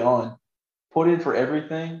told early on. Put in for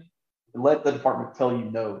everything and let the department tell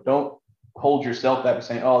you no. Don't hold yourself back by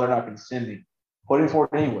saying, oh, they're not going to send me. Put in for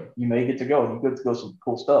it anyway. You may get to go, and you get to go some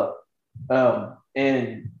cool stuff. That's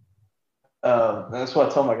what I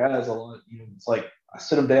tell my guys a lot. It's like I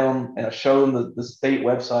sit them down and I show them the state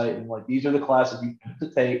website, and like, these are the classes you have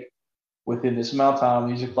to take within this amount of time.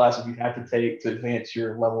 These are classes you have to take to advance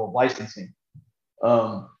your level of licensing.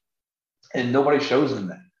 And nobody shows them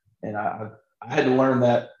that. And I had to learn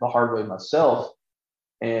that the hard way myself.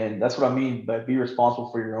 And that's what I mean by be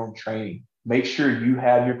responsible for your own training. Make sure you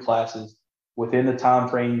have your classes within the time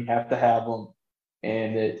frame you have to have them,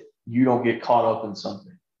 and that you don't get caught up in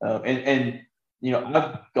something.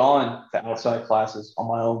 I've gone to outside classes on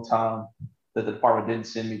my own time that the department didn't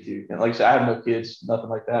send me to. And like I said, I have no kids, nothing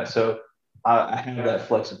like that. So I have that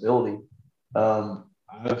flexibility.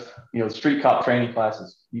 Street cop training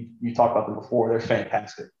classes, you talked about them before. They're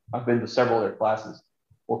fantastic. I've been to several of their classes.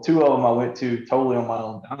 Well, 2 of them I went to totally on my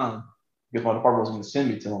own time because my department wasn't going to send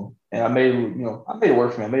me to them. And I made it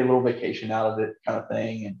work for me. I made a little vacation out of it, kind of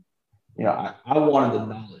thing. And, I wanted the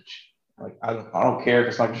knowledge. Like, I don't care if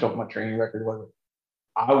it's not going to show up my training record or whatever.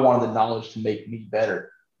 I wanted the knowledge to make me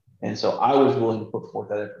better. And so I was willing to put forth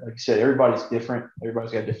that effort. Like you said, everybody's different.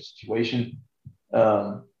 Everybody's got a different situation.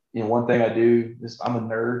 One thing I do is I'm a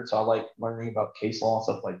nerd, so I like learning about case law and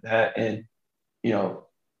stuff like that. And,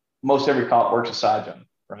 most every cop works a side job,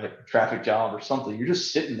 right? A traffic job or something. You're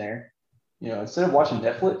just sitting there, instead of watching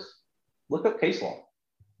Netflix, look up case law.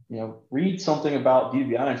 Read something about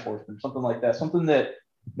DWI enforcement, something like that, something that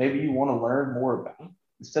maybe you want to learn more about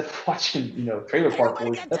instead of watching, Trailer Park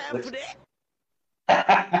Boys Netflix.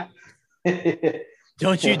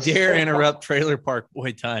 Don't you dare interrupt Trailer Park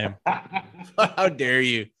Boy time. How dare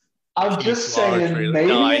you? I'm just saying,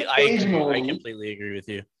 maybe occasionally. I completely agree with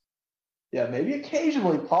you. Yeah, maybe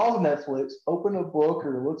occasionally pause Netflix, open a book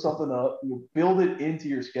or look something up. You build it into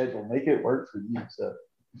your schedule, make it work for you. So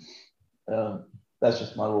that's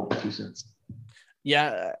just my little 2 cents.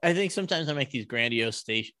 Yeah, I think sometimes I make these grandiose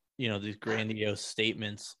statements,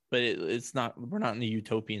 but it's not. We're not in a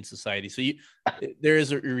utopian society, so there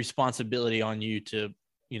is a responsibility on you to,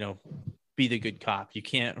 be the good cop. You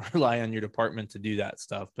can't rely on your department to do that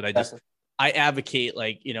stuff. But I advocate,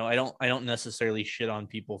 I don't necessarily shit on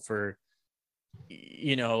people for,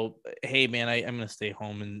 hey man, I'm gonna stay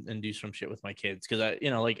home and do some shit with my kids, because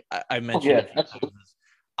I mentioned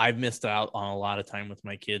I've missed out on a lot of time with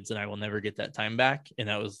my kids, and I will never get that time back. And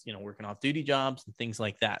that was, working off duty jobs and things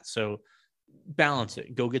like that. So balance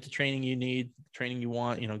it. Go get the training you need, training you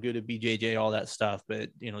want, go to BJJ, all that stuff. But,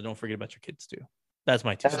 don't forget about your kids too. That's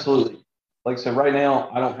my 2 cents. Absolutely. Like I said, right now,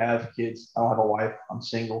 I don't have kids. I don't have a wife. I'm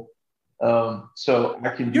single. So I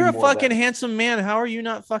can do You're a more fucking handsome man. How are you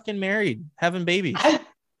not fucking married, having babies? I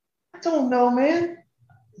don't know, man.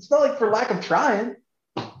 It's not like for lack of trying.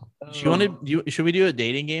 Should we do a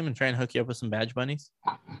dating game and try and hook you up with some badge bunnies?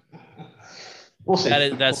 We'll see.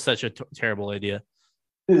 That's such a terrible idea.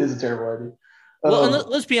 It is a terrible idea. Well, and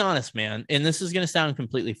let's be honest, man. And this is going to sound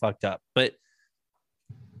completely fucked up, but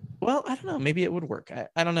well, I don't know. Maybe it would work.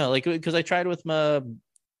 I don't know. Because I tried with a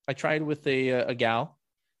gal,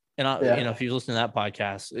 and if you listen to that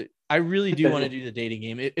podcast, I really do want to do the dating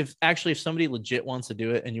game. If somebody legit wants to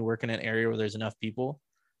do it, and you work in an area where there's enough people,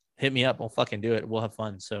 hit me up. We'll fucking do it. We'll have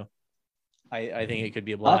fun. So I think it could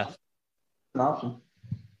be a blast. An option.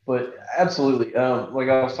 But absolutely. Like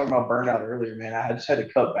I was talking about burnout earlier, man, I just had to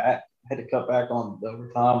cut back. I had to cut back on the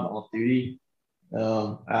overtime, off duty.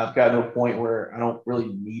 I've gotten to a point where I don't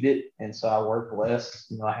really need it. And so I work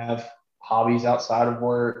less. I have hobbies outside of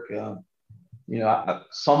work.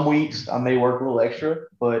 Some weeks I may work a little extra,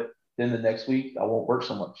 but then the next week I won't work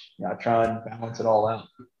so much. I try and balance it all out.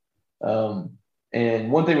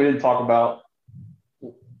 And one thing we didn't talk about,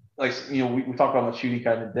 we talked about my shooting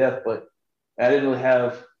kind of death, but I didn't really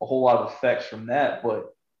have a whole lot of effects from that.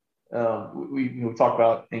 But we talked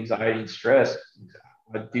about anxiety and stress.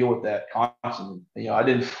 I deal with that constantly. I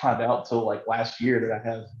didn't find out until like last year that I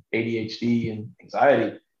have ADHD and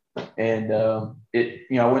anxiety. And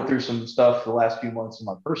I went through some stuff for the last few months in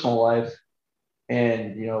my personal life,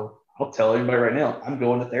 and I I'll tell everybody right now, I'm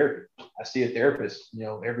going to therapy. I see a therapist,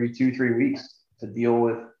 every 2-3 weeks to deal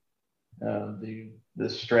with the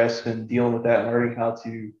stress and dealing with that and learning how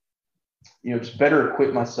to, just better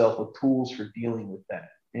equip myself with tools for dealing with that.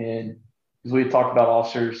 And because we had talked about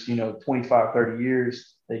officers, 25, 30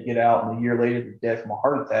 years, they get out and a year later they're dead from a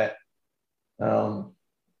heart attack.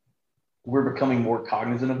 We're becoming more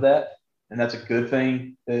cognizant of that. And that's a good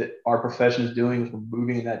thing that our profession is doing, is we're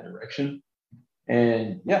moving in that direction.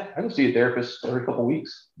 And yeah, I go see a therapist every couple of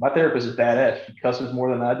weeks. My therapist is badass. She cusses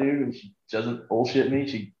more than I do, and she doesn't bullshit me.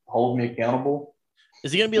 She holds me accountable.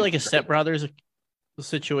 Is it going to be like a Step Brothers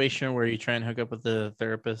situation where you try and hook up with the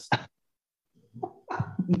therapist?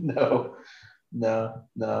 No, not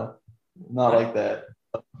like that.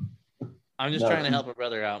 I'm just trying to help a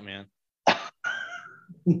brother out, man.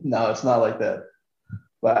 No, it's not like that.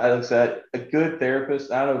 But I would say a good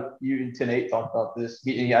therapist. I know you and 10-8 talked about this.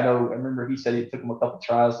 I remember he said it took him a couple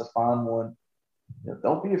tries to find one.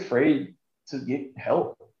 Don't be afraid to get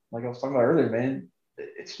help. Like I was talking about earlier, man,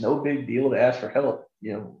 it's no big deal to ask for help.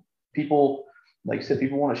 People, like you said,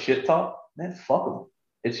 people want to shit talk. Man, fuck them.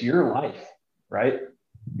 It's your life, right?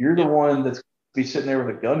 You're the one that's be sitting there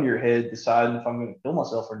with a gun to your head deciding if I'm going to kill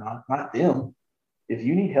myself or not them. If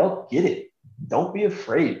you need help, get it. Don't be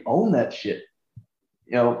afraid. Own that shit.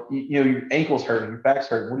 Your ankle's hurting, your back's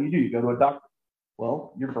hurting. What do? You go to a doctor.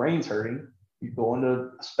 Well, your brain's hurting. You go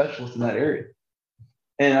into a specialist in that area.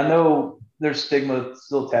 And I know there's stigma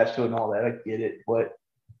still attached to it and all that. I get it. But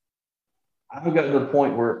I've gotten to the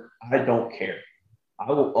point where I don't care.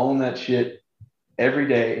 I will own that shit every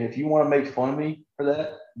day. And if you want to make fun of me for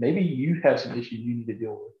that, maybe you have some issues you need to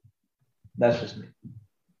deal with. That's just me.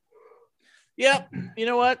 Yeah. You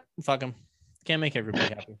know what? Fuck them. Can't make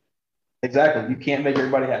everybody happy. Exactly. You can't make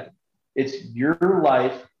everybody happy. It's your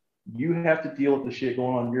life. You have to deal with the shit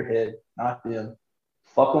going on in your head, not them.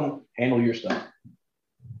 Fuck them. Handle your stuff.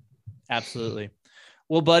 Absolutely.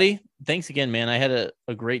 Well, buddy, thanks again, man. I had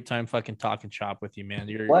a great time fucking talking shop with you, man.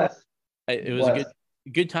 It was a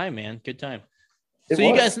good time, man. Good time.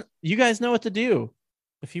 You guys know what to do.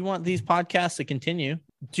 If you want these podcasts to continue,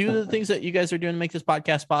 do the things that you guys are doing to make this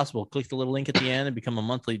podcast possible. Click the little link at the end and become a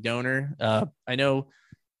monthly donor. I know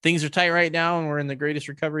things are tight right now and we're in the greatest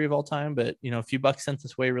recovery of all time, but a few bucks sent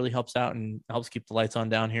this way really helps out and helps keep the lights on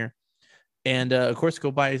down here. And of course, go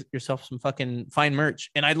buy yourself some fucking fine merch.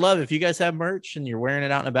 And I'd love if you guys have merch and you're wearing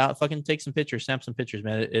it out and about, fucking take some pictures, snap some pictures,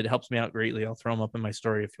 man. It helps me out greatly. I'll throw them up in my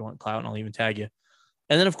story if you want clout, and I'll even tag you.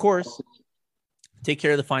 And then of course, take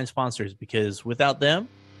care of the fine sponsors, because without them,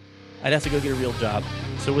 I'd have to go get a real job.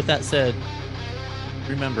 So with that said,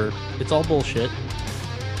 remember, it's all bullshit.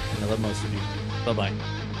 And I love most of you. Bye-bye.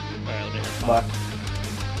 All right, let me have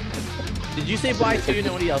Bye. Did you say bye too?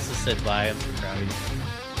 Nobody else has said bye. I'm so proud of you.